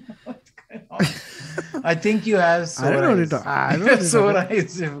up? What's going on? I think you have sore eyes. I don't know. Sore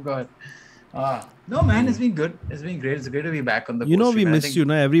eyes you've got. No, man, it's been good. It's been great. It's great to be back on the we missed you.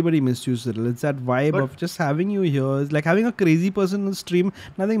 Everybody missed you, Cyril. It's that vibe of just having you here. It's like having a crazy person on the stream.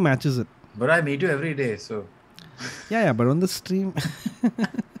 Nothing matches it. But I meet you every day, so. Yeah, but on the stream.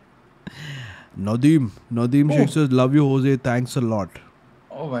 Nadeem Sheikh says, love you, Hoezaay. Thanks a lot.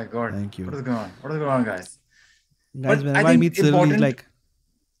 Oh my God. Thank you. What is going on, guys? Guys, whenever I meet Cyril, he's like...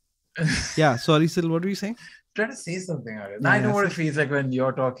 Yeah, sorry, Cyril, what were you saying? Trying to say something. I know what it feels like when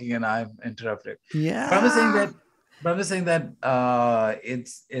you're talking and I'm interrupted. Yeah. But I'm just saying that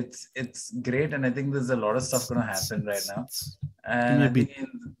it's great, and I think there's a lot of stuff going to happen right now. And I think,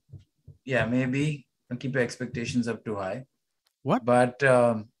 maybe don't keep your expectations up too high. What? But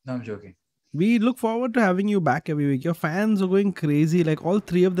no, I'm joking. We look forward to having you back every week. Your fans are going crazy. Like all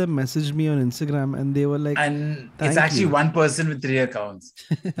three of them messaged me on Instagram and they were like, and it's actually one person with 3 accounts.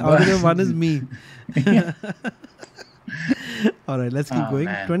 Out of them, one is me. All right, let's keep going.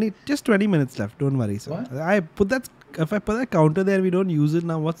 Man. 20 minutes left. Don't worry. So if I put that counter there, we don't use it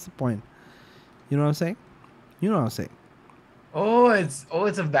now. What's the point? You know what I'm saying? Oh, it's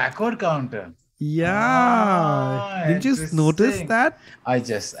a backward counter. Yeah. Did you just notice that? I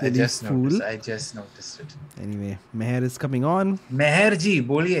just noticed it. Anyway, Meher is coming on. Meher ji,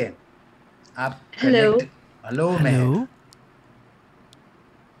 boliye. Hello. Hello, Meher.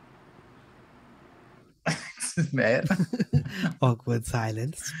 Meher. Awkward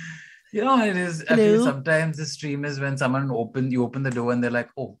silence. You know, it is. I feel sometimes the stream is when you open the door and they're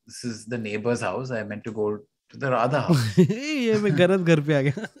like, oh, this is the neighbor's house. I meant to go to the other house. ये मैं गलत घर पे आ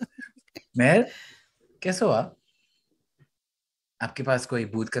गया. मेहर, कैसे हो आप? आपके पास कोई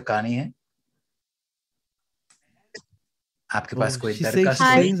भूत का कहानी है? आपके पास कोई डर का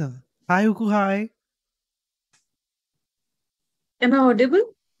story? Hi, Uku, hi. Am I audible?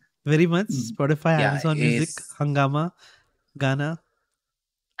 Very much. Spotify, Amazon Music, Hangama, Ghana.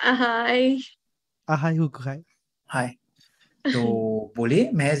 Hi. Hi, Uku, hi. Hi. तो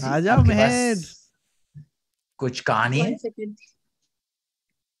बोलिए मेहर जी, आ जाओ मेहर. कुछ कहानी है?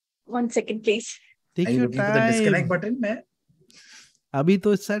 One second, please. Take Are you your looking for time. the disconnect button, man? अभी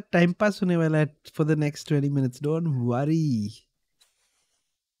तो sir time pass होने वाला है for the next 20 minutes. Don't worry.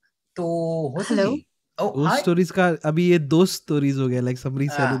 तो Hello. Oh, hi. Stories का अभी ये 2 stories हो गया, like somebody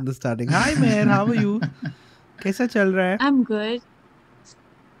said in the starting. Hi, Meher, how are you? कैसा चल रहा है? I'm good.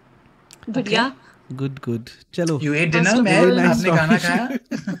 बढ़िया. Good. चलो. You ate dinner, Meher? आपने खाना खाया?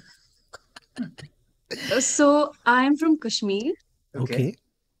 So I'm from Kashmir. Okay.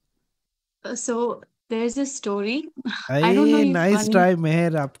 So there's a story. I don't know if nice try,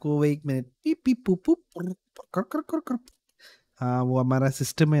 Meher. आपको 1 minute. Beep, beep, poop, poop. हाँ वो हमारा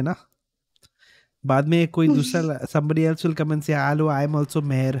सिस्टम है ना. बाद में कोई दूसरा somebody else will come and say hello I am also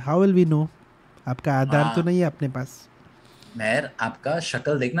Meher. How will we know? आपका आधार तो नहीं है अपने पास. मेहर आपका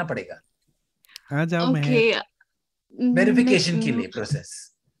शक्ल देखना पड़ेगा. आ जाओ Okay. Meher. वेरिफिकेशन के लिए प्रोसेस.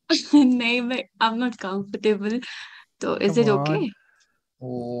 नहीं मैं I'm not comfortable. So is it okay?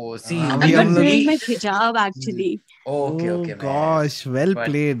 Oh, see, I'm not wearing my hijab actually. Okay, Oh okay, gosh, well But-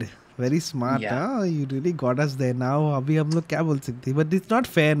 played. Very smart. Yeah. Huh? You really got us there. Now अभी हम लोग क्या बोल सकते हैं? But it's not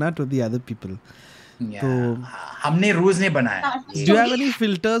fair ना to the other people. Yeah. तो हमने रूल्स नहीं बनाया. do you have any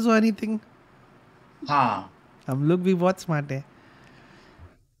filters or anything? हाँ. हम लोग भी बहुत smart है.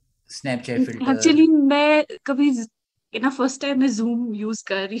 Snapchat filter. Actually मैं कभी ना फर्स्ट टाइम मैं Zoom यूज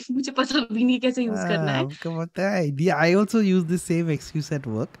कर रही हूँ. मुझे पता भी नहीं कैसे यूज करना है. आपको पता है? Yeah, I also use the same excuse at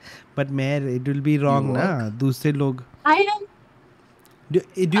work. But Meher, it will be wrong ना. दूसरे लोग. I am Do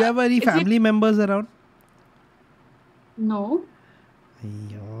you have any family members around? no.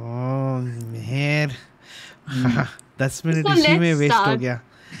 अयो Meher. 10 मिनट So इसी में let's वेस्ट हो start गया.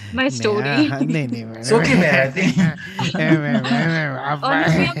 my story. नहीं It's okay, Meher. I think.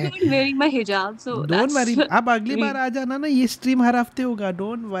 Honestly, I'm not wearing my hijab, so Don't that's worry. अब अगली बार आ जाना ना. ये स्ट्रीम हर हफ्ते होगा.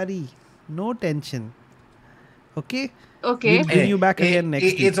 Don't worry. No tension. Okay. okay. We'll bring you back again next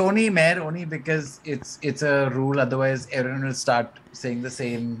week. It's only Meher only because it's a rule. Otherwise, everyone will start saying the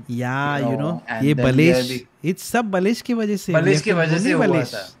same. Yeah, you know. and ये then Balesh. It's सब बलेश की वजह से. बलेश की वजह से हुआ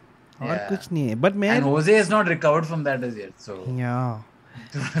बलेश. था. और Yeah. कुछ नहीं है. But And Meher. Hoezaay has not recovered from that as yet. So. Yeah.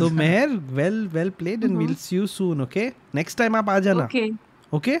 तो Meher, well played and we'll see you soon. Okay. Next time आप आ जाना. Okay.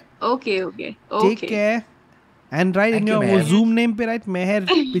 Okay. Okay. Okay. Take Okay. care. And write in Thank you, your वो Meher. Zoom name पे write Meher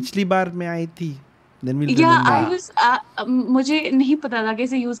पिछली बार मैं आई थी. Then we'll Yeah, remember. I was मुझे नहीं पता था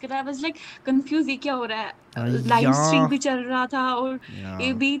कैसे यूज करना है. I was like confused ये क्या हो रहा है. Live yeah. स्ट्रीम भी चल रहा था और Yeah.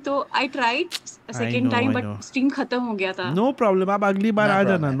 ये भी तो I tried second know, time I but know. Stream खत्म हो गया था. No problem. आप अगली बार No आ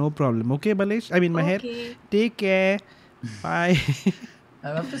जाना. problem. No problem. Okay, Balesh. I mean Meher. Okay. Take care. Bye. I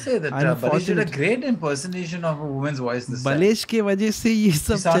have to say that Balesh did a Unfortunate. great impersonation of a woman's voice this time. Balesh के वजह से ये He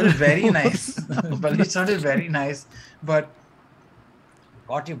सब sounded चल very रहा nice. Balesh sounded very nice, but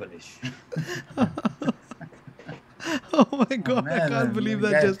got you, Balesh. Oh my God! I man, can't believe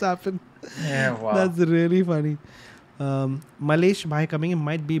that yeah. just happened. Yeah, wow. That's really funny. Malesh Bhai coming in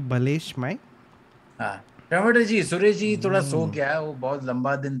might be Balesh Mai. हाँ, टमाटर जी, सुरेश जी थोड़ा सो गया. वो बहुत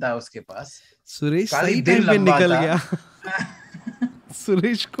लंबा दिन था उसके पास. सुरेश काफी सही दिन टाइम पे लंबा निकल था. गया.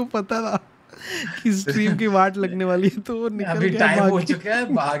 सुरेश को पता था कि स्ट्रीम की वाट लगने वाली है तो वो निकल अभी गया. टाइम भाग हो के. चुका है.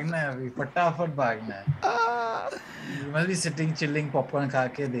 भागना है अभी. फटाफट भागना है. You must be sitting, chilling, popcorn खा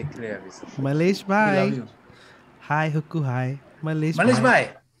के देख रहे हैं अभी सब. Malesh We love Bhai. you. Hi Hukku hi. Malesh Mallesh भाई.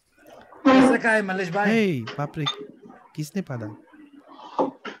 कैसा का है मलेश भाई? Hey बाप रे किसने पादा?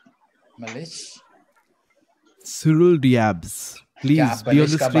 मलेश. Cyril Diabs. Please क्या be on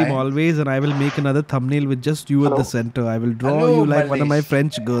Malesh the का stream भाई? always and I will make another thumbnail with just you at the center. I will draw Hello, you like one of my Malesh.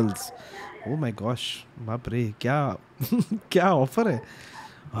 French girls. Oh my gosh. बाप रे क्या क्या offer है?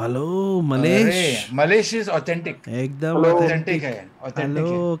 Hello Mallesh. Mallesh is authentic. एकदम Authentic है. Authentic है.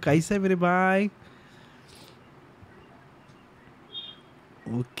 Hello कैसे मेरे भाई?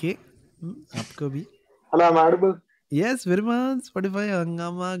 ओके आपको भी. Hello, I'm audible. Yes, very much. Spotify,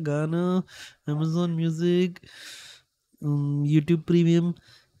 Hangama, Gaana, Amazon Music, YouTube Premium.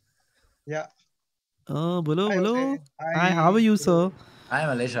 Yeah. बोलो Hi, बोलो. Hoezaay. Hi, how are you, sir? Hi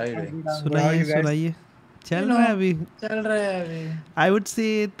Malesh, how are you doing? How are सुनाइए you guys? सुनाइए. चल रहा है अभी. चल रहा है अभी. I would say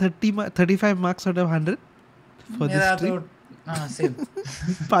 35 marks out of 100 for this मेरा stream. तो हाँ same.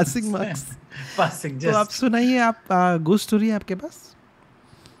 Passing marks. Passing तो आप just. सुनाइए. आप ghost story है आपके पास?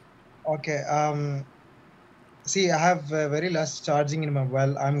 Okay. See, I have very less charging in my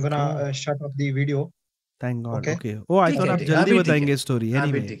mobile. I'm gonna shut off the video. Thank God. Okay. Okay. Oh, I ठीक thought है, आप ठीक है. जल्दी अभी ठीक बताएंगे है. स्टोरी. अभी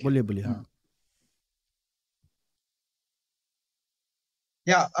Anyway, ठीक है. बोलिए बोलिए. हाँ.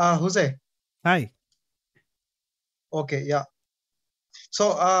 Yeah. Hoezaay. Hi. Okay. Yeah. So,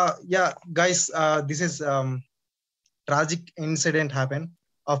 yeah, guys, this is tragic incident happened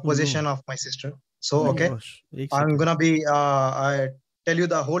of possession of my sister. So, Oh okay, gosh. एक I'm second. gonna be I tell you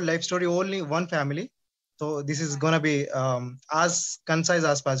the whole life story. Only one family. So this is gonna be as concise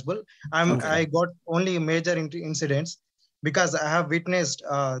as possible. Okay. I got only major incidents because I have witnessed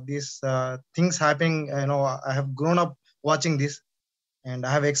these things happening. You know, I have grown up watching this, and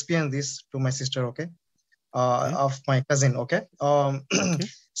I have experienced this to my sister. Okay, Okay. of my cousin. Okay. Okay.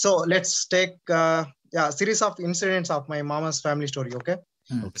 So let's take series of incidents of my mama's family story. Okay.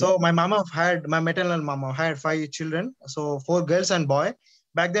 Okay. So my maternal mama had 5 children. So 4 girls and boy.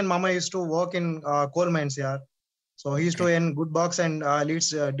 Back then, mama used to work in coal mines. Yeah. So he used to earn good bucks and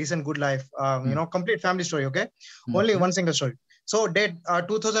leads decent good life. You know, complete family story. Okay. Only one single story. So date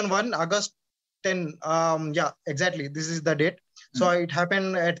 2001 August 10. Yeah, exactly. This is the date. So it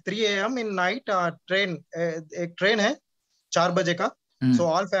happened at 3 a.m. in night. Train, एक train है 4 बजे का. So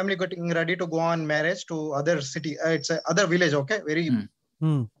all family getting ready to go on marriage to other city. It's other village. Okay, very.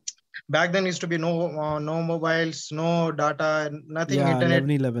 Back then used to be no mobiles, no data, nothing Yeah, internet.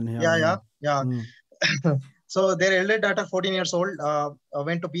 11/11. Yeah. So their elder daughter, 14 years old,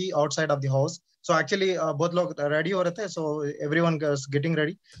 went to be outside of the house. So actually, both log ready ho rahe the, so everyone was getting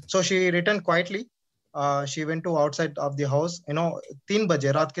ready. So she returned quietly. She went to outside of the house. 3 baje,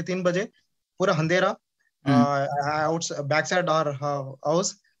 raat ke 3 baje, pura andhera, backside our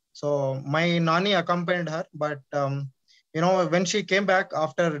house. So my nani accompanied her, but when she came back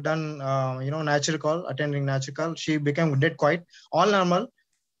after done, natural call, attending natural call, she became dead quiet, all normal.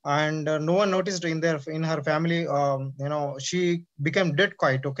 And no one noticed in her family. She became dead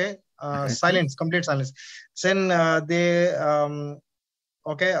quiet. Okay, silence, complete silence. Then they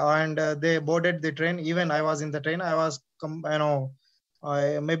okay, and they boarded the train. Even I was in the train. I was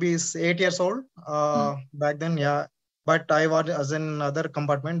maybe 8 years old back then. Yeah, but I was in another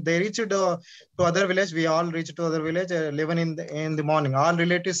compartment. They reached to other village. We all reached to other village 11 in the morning. All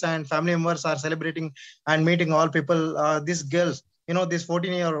relatives and family members are celebrating and meeting all people. These girls, this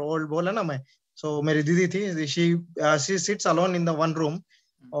 14-year-old bola na main. So मेरी दीदी थी, she sits alone in the one room.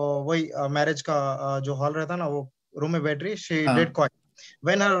 वही marriage का जो hall रहता ना, वो room में बैठ रही. She did quiet.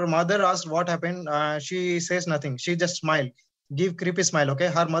 When her mother asked what happened, she says nothing. She just smiled, give creepy smile. Okay,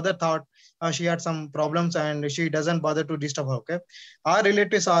 her mother thought she had some problems and she doesn't bother to disturb her. Okay, our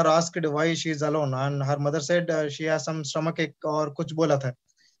relatives are asked why she is alone, and her mother said she has some stomach ache or कुछ बोला था.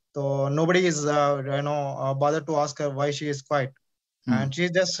 So nobody is bothered to ask her why she is quiet. And she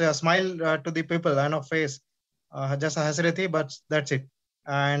just smiled to the people, face, just हंस रही थी, but that's it.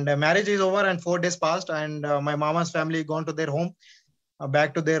 And marriage is over and 4 days passed, and my mama's family gone to their home,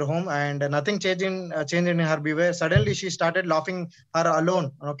 back to their home, and nothing changed in her behavior. Suddenly she started laughing her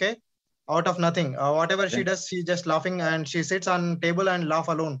alone. Okay, out of nothing. Whatever she does, she just laughing, and she sits on table and laugh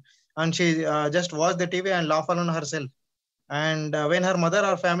alone, and she just watch the TV and laugh alone herself. And when her mother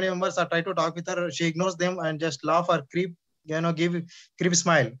or family members are try to talk with her, she ignores them and just laugh or give creep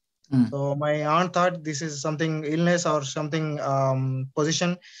smile. So my aunt thought this is something illness or something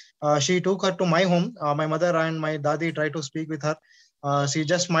position. She took her to my home. My mother and my daddy tried to speak with her. She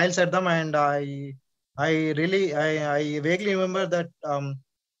just smiles at them, and I vaguely remember that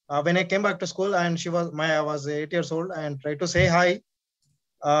when I came back to school and I was 8 years old and tried to say hi.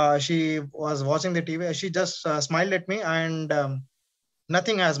 She was watching the TV. She just smiled at me and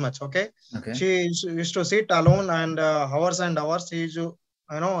nothing as much. Okay. She used to sit alone and hours and hours. She used to,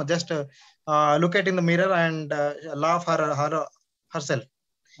 just look at in the mirror and laugh herself.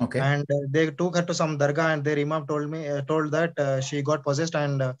 Okay. And they took her to some dargah, and their imam told that she got possessed.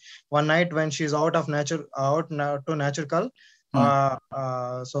 And one night when she's out to natural call,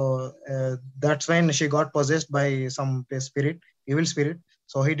 so that's when she got possessed by some evil spirit.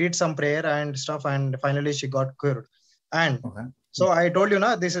 So he did some prayer and stuff, and finally she got cured. And so I told you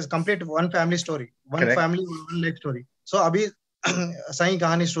now, this is complete one family story, one family, one life story. So abhi sahi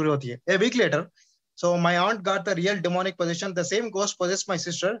kahani story hoti hai. A week later, so my aunt got the real demonic possession. The same ghost possessed my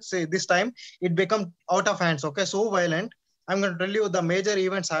sister. Say this time it became out of hands. Okay, so violent. I'm going to tell you the major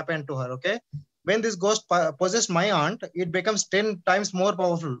events happened to her. Okay, when this ghost possessed my aunt, it becomes 10 times more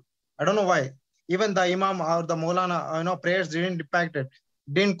powerful. I don't know why. Even the imam or the Maulana, prayers didn't impact it,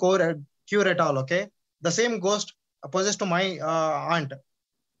 didn't cure at all. Okay, the same ghost possessed to my aunt.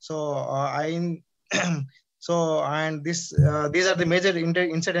 So so and these are the major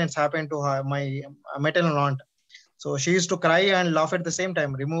incidents happened to her, my maternal aunt. So she used to cry and laugh at the same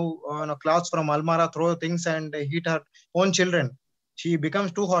time, remove clothes from almara, throw things, and hit her own children. She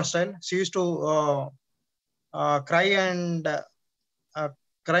becomes too hostile. She used to cry and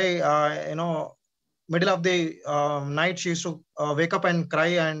middle of the night. She used to wake up and cry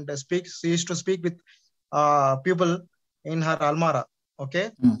and speak. She used to speak with people in her almara.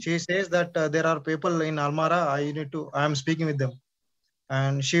 Okay, she says that there are people in almara. I am speaking with them,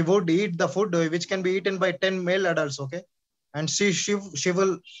 and she would eat the food which can be eaten by 10 male adults. Okay, and she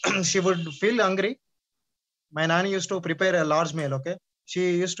will she would feel hungry. My nanny used to prepare a large meal. Okay,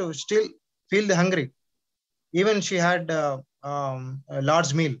 she used to still feel the hungry, even she had a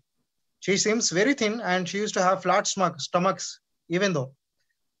large meal. She seems very thin, and she used to have flat stomachs, even though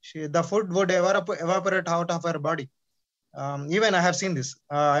the food would evaporate out of her body. Even I have seen this.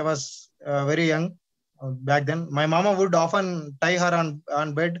 I was very young back then. My mama would often tie her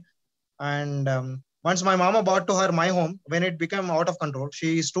on bed, and once my mama brought to her my home, when it became out of control,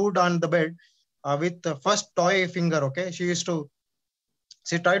 she stood on the bed with the first toy finger. Okay, she used to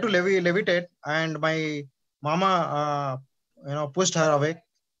She tried to levitate, and my mama, pushed her away.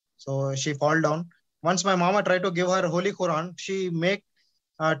 So she fall down. Once my mama tried to give her Holy Quran, she make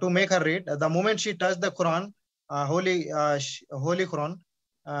to make her read. The moment she touched the Quran, Holy Quran,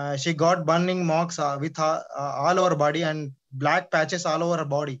 she got burning marks with her, all over body and black patches all over her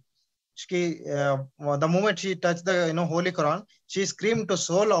body. The moment she touched the Holy Quran, she screamed to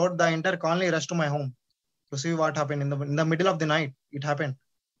so loud the entire colony rushed to my home to see what happened in the middle of the night. It happened.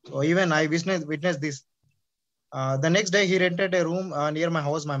 So even I witnessed this. The next day, he rented a room near my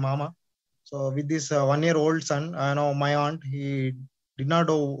house, my mama. So with this 1-year-old son, my aunt, he did not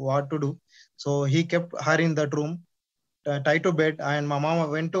know what to do. So he kept her in that room, tied to bed, and my mama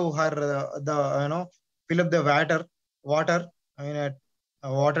went to her fill up the water in a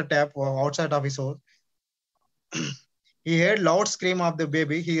water tap outside of his house. He heard loud scream of the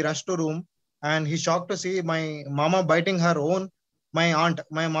baby. He rushed to room, and he shocked to see my mama biting her own, my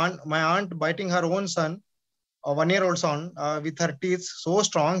aunt biting her own son, a 1-year-old son, with her teeth so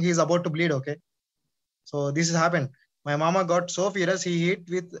strong he is about to bleed. Okay, so this has happened. My mama got so furious he hit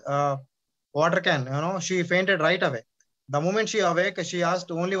with water can. She fainted right away. The moment she awake, she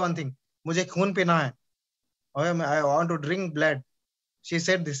asked only one thing: "मुझे खून पीना है. I want to drink blood." She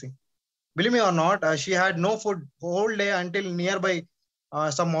said this thing. Believe me or not, she had no food whole day until nearby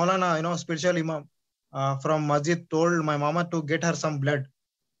some Maulana, spiritual imam from Masjid told my mama to get her some blood.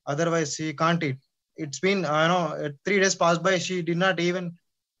 Otherwise, she can't eat. It's been 3 days passed by. She did not even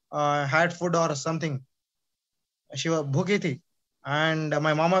had food or something. She was bhooki thi. And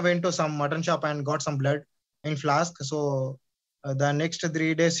my mama went to some mutton shop and got some blood in flask. So the next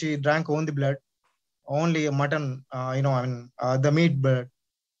 3 days she drank only the blood, only mutton. The meat blood.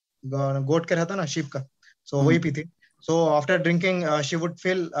 गोट के रहता ना sheep का, so वही पीती. So after drinking, she would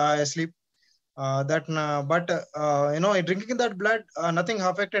feel asleep. But drinking that blood, nothing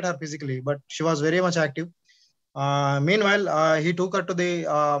affected her physically, but she was very much active. Meanwhile, he took her to the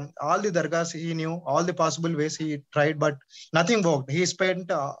all the dargahs he knew, all the possible ways he tried, but nothing worked. He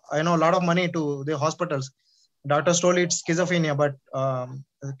spent a lot of money to the hospitals. Doctors told it's schizophrenia, but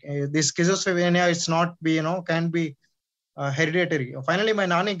this schizophrenia it's not can be hereditary. Finally, my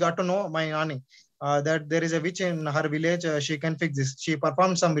nanny got to know that there is a witch in her village. She can fix this. She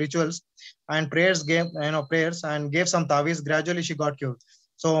performed some rituals and prayers, and gave some tavis. Gradually, she got cured.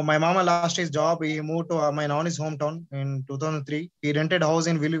 So my mama lost his job. He moved to my nanny's hometown in 2003. He rented a house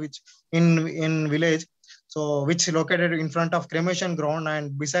in village, so which located in front of cremation ground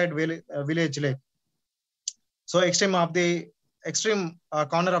and beside village lake. So extreme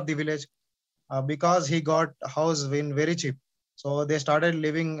corner of the village. Because he got a house in very cheap, so they started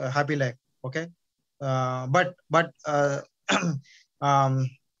living a happy life. Okay, but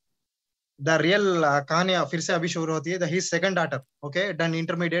the real kahani फिर से अभी शुरू होती है. His second daughter, okay, done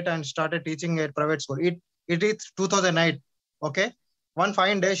intermediate and started teaching at private school. It is 2008. Okay, one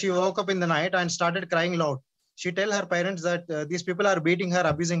fine day she woke up in the night and started crying loud. She tell her parents that these people are beating her,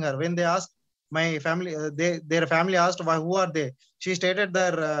 abusing her. When they asked my family, their family asked who are they. She stated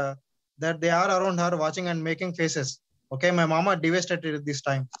that they are around her watching and making faces. Okay, my mama devastated this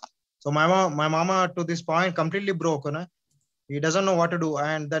time. So my mama to this point completely broke. He doesn't know what to do.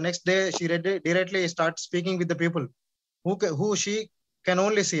 And the next day she directly starts speaking with the people who she can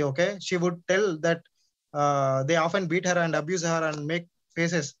only see. Okay, she would tell that they often beat her and abuse her and make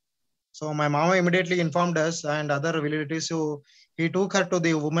faces. So my mama immediately informed us and other relatives. So he took her to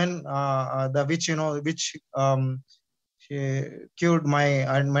the woman, the witch, which she cured my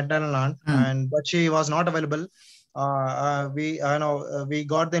maternal aunt, but she was not available. We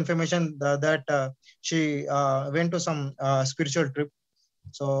got the information that she went to some spiritual trip.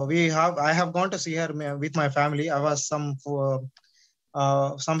 So I have gone to see her with my family. I was somewhere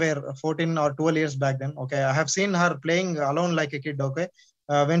 14 or 12 years back then. Okay, I have seen her playing alone like a kid. Okay,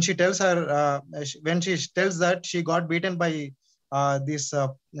 when she tells that she got beaten by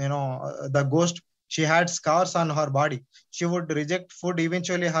the ghost. She had scars on her body. She would reject food.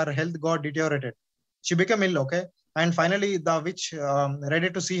 Eventually, her health got deteriorated. She became ill, okay? And finally, the witch ready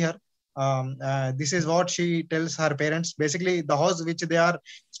to see her. This is what she tells her parents. Basically, the house which they are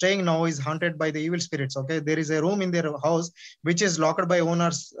staying now is haunted by the evil spirits, okay? There is a room in their house which is locked by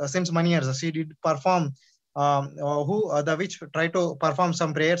owners since many years. She did perform the witch tried to perform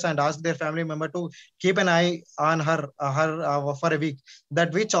some prayers and asked their family member to keep an eye on her for a week.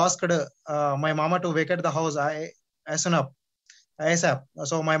 That witch asked my mama to vacate the house ASAP.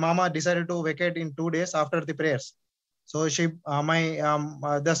 So my mama decided to vacate in 2 days after the prayers. So she,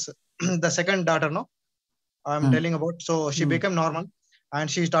 the second daughter, I'm telling about. So she became normal. and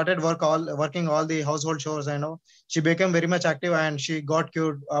she started working all the household chores. She became very much active, and she got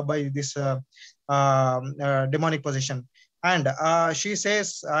cured by this demonic possession. And she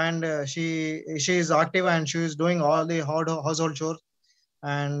says, and she is active, and she is doing all the household chores,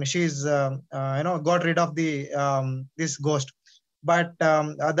 and she's got rid of the this ghost. But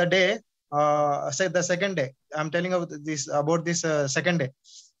the day, say the second day, I'm telling you this about this second day.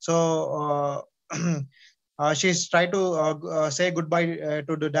 So she's tried to say goodbye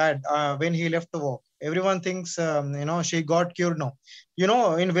to the dad when he left to work. Everyone thinks she got cured now.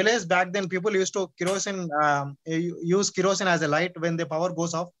 In village back then, people used to use kerosene as a light when the power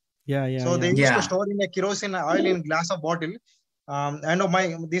goes off. So they used to store in a kerosene oil in glass of bottle. I know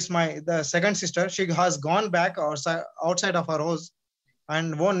the second sister, she has gone back outside of her house,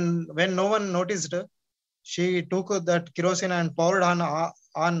 and when no one noticed, she took that kerosene and poured on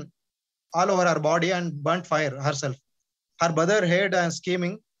all over her body and burnt fire herself. Her brother heard and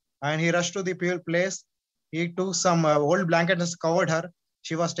screaming, and he rushed to the place. He took some old blankets and covered her.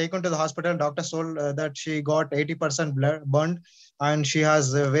 She was taken to the hospital. Doctors told that she got 80% burned, and she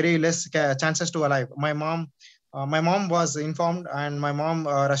has very less chances to alive. My mom was informed, and my mom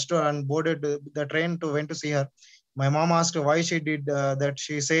rushed her and boarded the train to went to see her. My mom asked why she did that.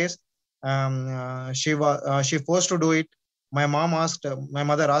 She says she forced to do it. My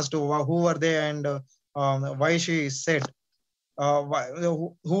mother asked who were they, and why she said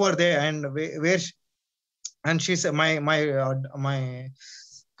who were they, and where and she said my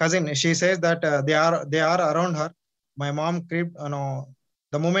cousin, she says that they are around her. My mom creeped,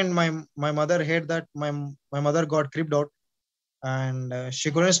 the moment my mother heard that, my mother got creeped out, and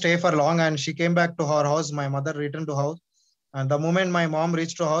she couldn't stay for long, and she came back to her house. My mother returned to house, and the moment my mom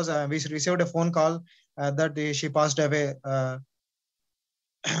reached to house, we received a phone call that she passed away on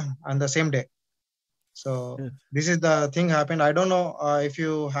the same day. So this is the thing happened. I don't know if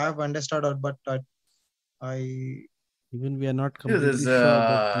you have understood, but even we are not completely sure.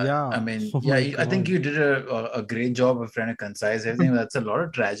 But I mean, I think you did a great job of trying to concise everything. That's a lot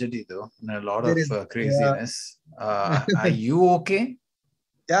of tragedy, though, and a lot of craziness. Are you okay?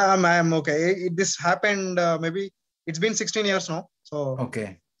 Yeah, I'm okay. This happened maybe it's been 16 years now, so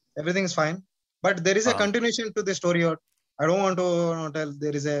everything's fine. But there is a continuation to the story. I don't want to tell.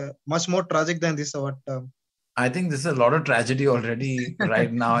 There is a much more tragic than this. I think this is a lot of tragedy already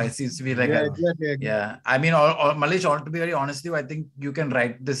right now. It seems to be like I mean, Malish, to be very honest with you, I think you can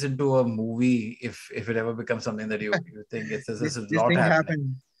write this into a movie if it ever becomes something that you think it's this a lot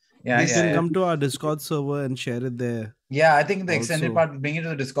happening. You can come to our Discord server and share it there. Yeah, I think the extended part, bring it to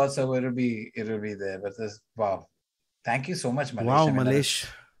the Discord server, it'll be there. But wow, thank you so much, Malish. Wow, Malish.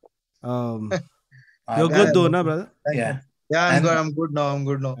 You're good though, na brother? Yeah, I'm good now.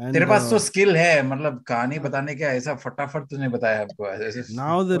 तेरे पास तो skill है, मतलब कहानी बताने का ऐसा फटाफट तूने बताया हमको.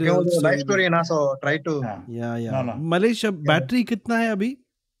 Now the real life story ना, so try to. Yeah. Malish, battery कितना है अभी?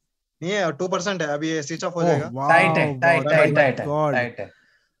 नहीं है, 2% है अभी, switch off हो जाएगा.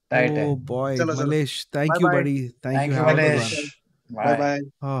 Tight. Oh boy, Malish, thank you, buddy. Thank you, Malish. Bye.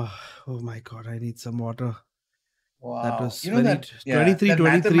 Oh my God, I need some water. Wow. That was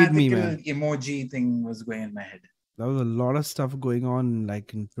 23 me, man. Emoji thing was going in my head. There was a lot of stuff going on,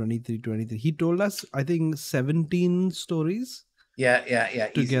 like in 23. He told us, I think, 17 stories. Yeah.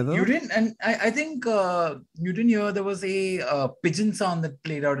 Together. You didn't, and I think you didn't hear there was a pigeon sound that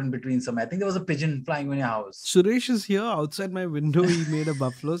played out in between some. I think there was a pigeon flying in your house. Suresh is here outside my window. He made a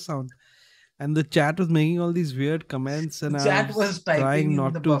buffalo sound. And the chat was making all these weird comments, and I was trying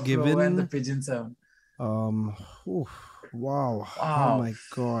not to give in. And the pigeon sound. Wow. Oh my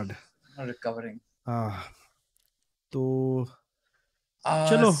God. Not recovering. So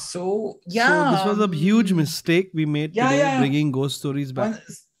this was a huge mistake we made today, bringing ghost stories back.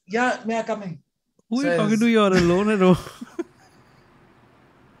 We are coming. Who are you talking to? You're alone at home.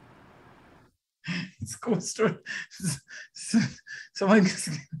 It's ghost story. Someone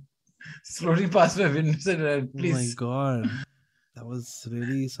slowly passed my window. Said, please. Oh my God. That was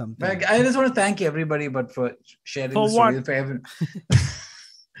really something. I just want to thank everybody, for sharing the stories.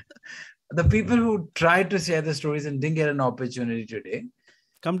 The people who tried to share the stories and didn't get an opportunity today.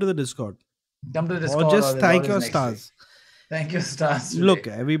 Come to the Discord. Or just thank your stars. Thank your stars today. Look,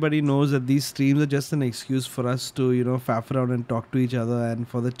 everybody knows that these streams are just an excuse for us to, faff around and talk to each other, and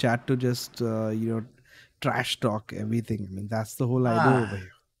for the chat to just, trash talk everything. I mean, that's the whole idea over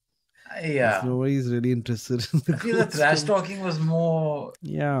here. Yeah. Nobody's really interested in the I feel the trash talking was more.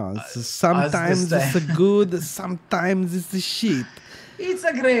 Sometimes it's the good, sometimes it's the shit. It's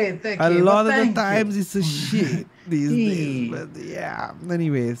a great thing. A lot of the times it's a shit these days. But yeah.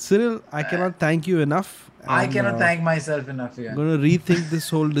 Anyway, Cyril, I cannot thank you enough. I cannot thank myself enough here. I'm going to rethink this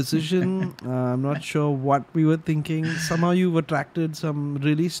whole decision. I'm not sure what we were thinking. Somehow you've attracted some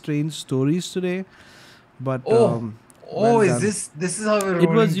really strange stories today. But well is this is how we're rolling?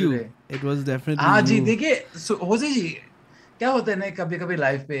 It was you. Today. It was definitely हाँ you. जी देखिए होज़ाई जी क्या होता है ना कभी-कभी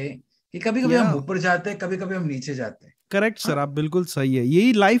life पे कि कभी-कभी हम ऊपर जाते हैं कभी-कभी हम नीचे जाते हैं. करेक्ट सर, आप बिल्कुल सही है.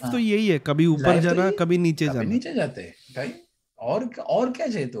 यही लाइफ तो यही है, कभी ऊपर जाना कभी नीचे जाते हैं भाई. और क्या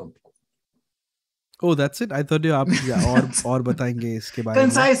चाहिए तो आपको? Oh, that's it. I thought you आप और बताएंगे इसके बारे में.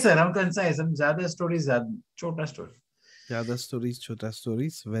 Concise सर, हम concise, हम ज्यादा stories छोटा story. ज्यादा stories छोटा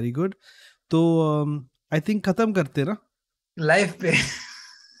stories. Very good. तो I think खत्म करते ना. Life पे.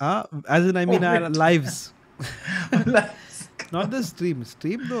 As in I mean our lives. Not the stream.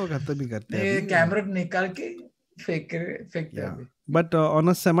 Stream तो खत्म ही करते हैं. ये कैमरा निकाल के फेंकते हैं. But on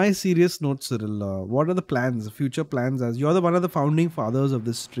a semi-serious note, Cyril, what are the plans, future plans? As you're one of the founding fathers of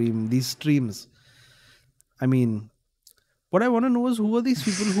this stream, these streams. I mean, what I want to know is who are these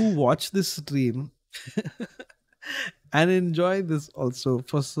people who watch this stream and enjoy this also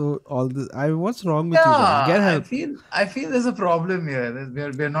for all this. What's wrong with you guys? Get help. I feel there's a problem here.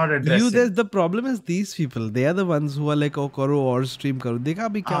 We're not addressing. The problem is these people. They are the ones who are like, oh, karo or stream karo. Dekha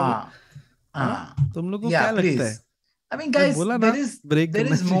abhi kya hua? Tum logo kya lagta hai? I mean, guys, there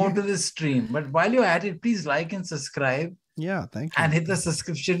is more to this stream. But while you're at it, please like and subscribe. Yeah, thank you. And hit the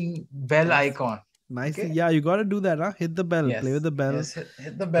subscription bell icon. Nice. Okay? Yeah, you got to do that. Huh? Hit the bell. Yes. Play with the bell. Yes,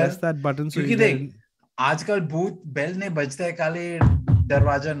 hit the bell. Press that button. So you देख आजकल भूत bell नहीं बजता है खाली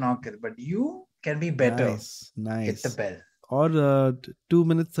दरवाजा knock कर. But you can be better. Nice. Hit the bell. Or 2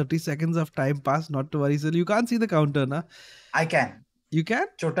 minutes 30 seconds of time pass. Not to worry, sir. You can't see the counter, na? I can. You can?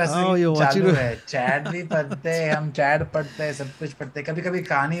 छोटा सा चालू है. चैट भी पढ़ते हैं, हम chat पढ़ते हैं, सब कुछ पढ़ते हैं. कभी-कभी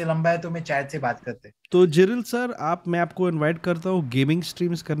कहानी लंबा है तो मैं चैट से बात करते हैं. तो जिरिल सर, मैं आपको इनवाइट करता हूँ गेमिंग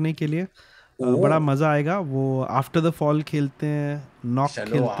स्ट्रीम्स करने के लिए. बड़ा मजा आएगा. वो आफ्टर द फॉल खेलते हैं, नॉक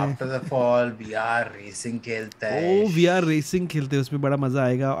खेलते हैं. After the fall VR racing खेलते हैं. वीआर रेसिंग खेलते हैं, उसमें बड़ा मजा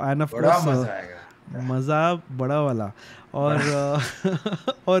आएगा. एंड ऑफ कोर्स मजा बड़ा वाला.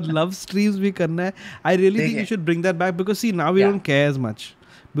 और लव स्ट्रीम्स भी करना है. I really think you should bring that back because C now we don't care as much.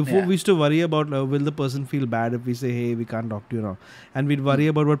 Before we used to worry about will the person feel bad if we say, hey, we can't talk to you now, and we'd worry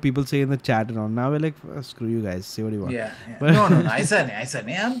about what people say in the chat and all. Now we're like, screw you guys, say what you want. But no, ऐसा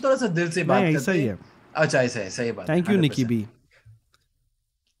नहीं. हम थोड़ा सा दिल से बात करते हैं. अच्छा ऐसा सही बात. Thank you, Nikki B.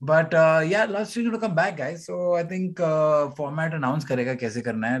 But love stream to come back, guys. So I think format announce करेगा कैसे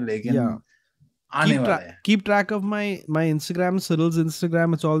करना है, लेकिन keep track of my Instagram, Cyril's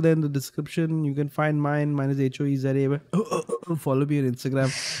Instagram. It's all there in the description. You can find mine. Mine is Hoezaay. Follow me on Instagram.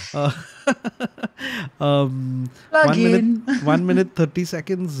 1 minute 30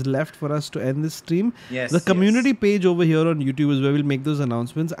 seconds left for us to end this stream. Yes, the community page over here on YouTube is where we'll make those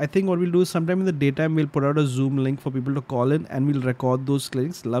announcements. I think what we'll do is sometime in the daytime we'll put out a Zoom link for people to call in, and we'll record those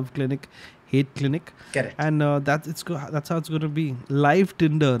clinics. Love clinic, hate clinic. Correct. And that's how it's going to be. Live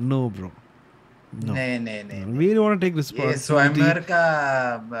Tinder, no bro. No. We don't want to take responsibility.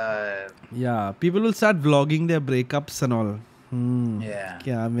 Yeah, people will start vlogging their breakups and all.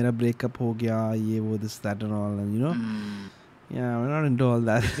 क्या मेरा breakup हो गया, ये वो this that and all, and you know. Yeah, we're not into all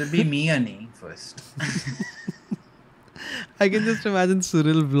that. It will be me and me first. I can just imagine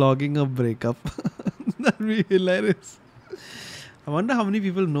Cyril vlogging a breakup. That'd be hilarious. I wonder how many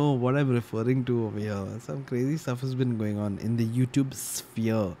people know what I'm referring to over here. Some crazy stuff has been going on in the YouTube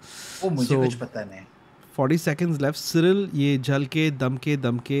sphere. मुझे कुछ पता नहीं. 40 seconds left. Cyril, ये झलके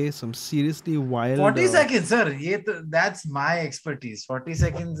दमके some seriously wild. 40 seconds, sir. That's my expertise. 40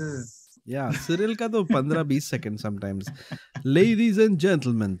 seconds is. Yeah, Cyril का तो 15-20 seconds sometimes. Ladies and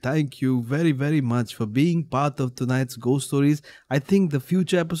gentlemen, thank you very, very much for being part of tonight's Ghost Stories. I think the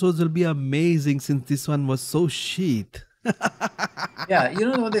future episodes will be amazing since this one was so shit. Yeah, you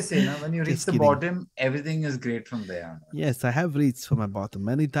know what they say, no? When you reach the bottom, everything is great from there. Yes, I have reached for my bottom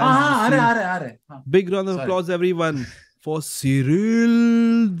many times. Big round of applause, everyone, for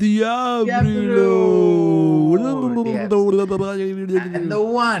Cyril Diablo. And the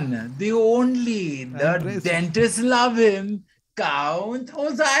one, the only, the dentists love him, Count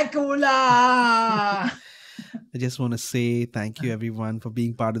Hoezaay. I just want to say thank you everyone for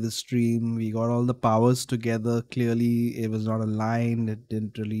being part of the stream. We got all the powers together. Clearly, it was not aligned. It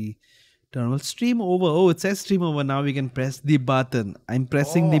didn't really turn. Well, stream over. Oh, it says stream over. Now we can press the button. I'm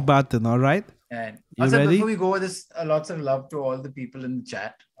pressing the button. All right. And also, ready? Before we go, there's lots of love to all the people in the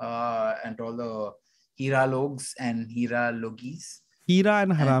chat and to all the Hira Logs and Hira Logis. Hira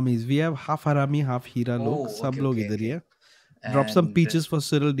and Haramis. We have half Harami, half Hira Log. Sab log idhar hi hai. Drop some peaches for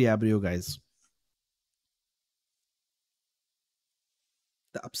Cyril Diablo, guys.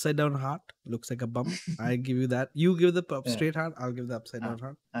 The upside down heart looks like a bum. I give you that. You give the straight heart. I'll give the upside down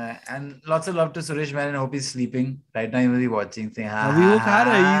heart. And lots of love to Suresh, man. I hope he's sleeping right now. He will be watching. Saying,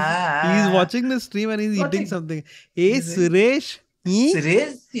 He's watching the stream and he's eating something. Hey Suresh.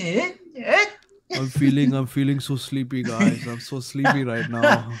 Suresh. I'm feeling so sleepy, guys. I'm so sleepy right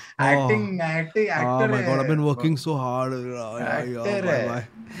now. Acting. Oh my god, I've been working so hard. Bye.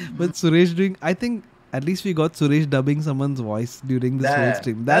 But Suresh doing, I think at least we got Suresh dubbing someone's voice during this whole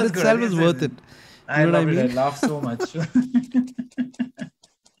stream. That itself is worth it. I love it. I laugh so much.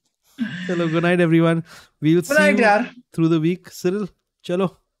 Hello, good night everyone. We'll see you through the week. Cyril,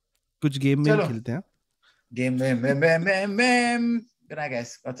 chalo. Kuch game mein khilte hain. Game. Good night,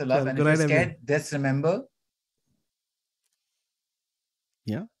 guys. Lots of love. And if you're scared, just remember.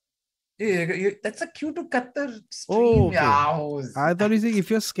 Yeah. That's a cue to cut the stream. Okay. I thought you said if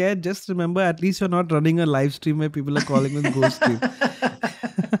you're scared, just remember at least you're not running a live stream where people are calling it ghost stream.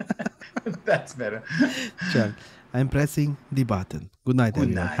 That's better. Chal. I'm pressing the button. Good night,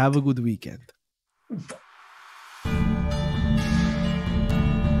 everyone. Have a good weekend.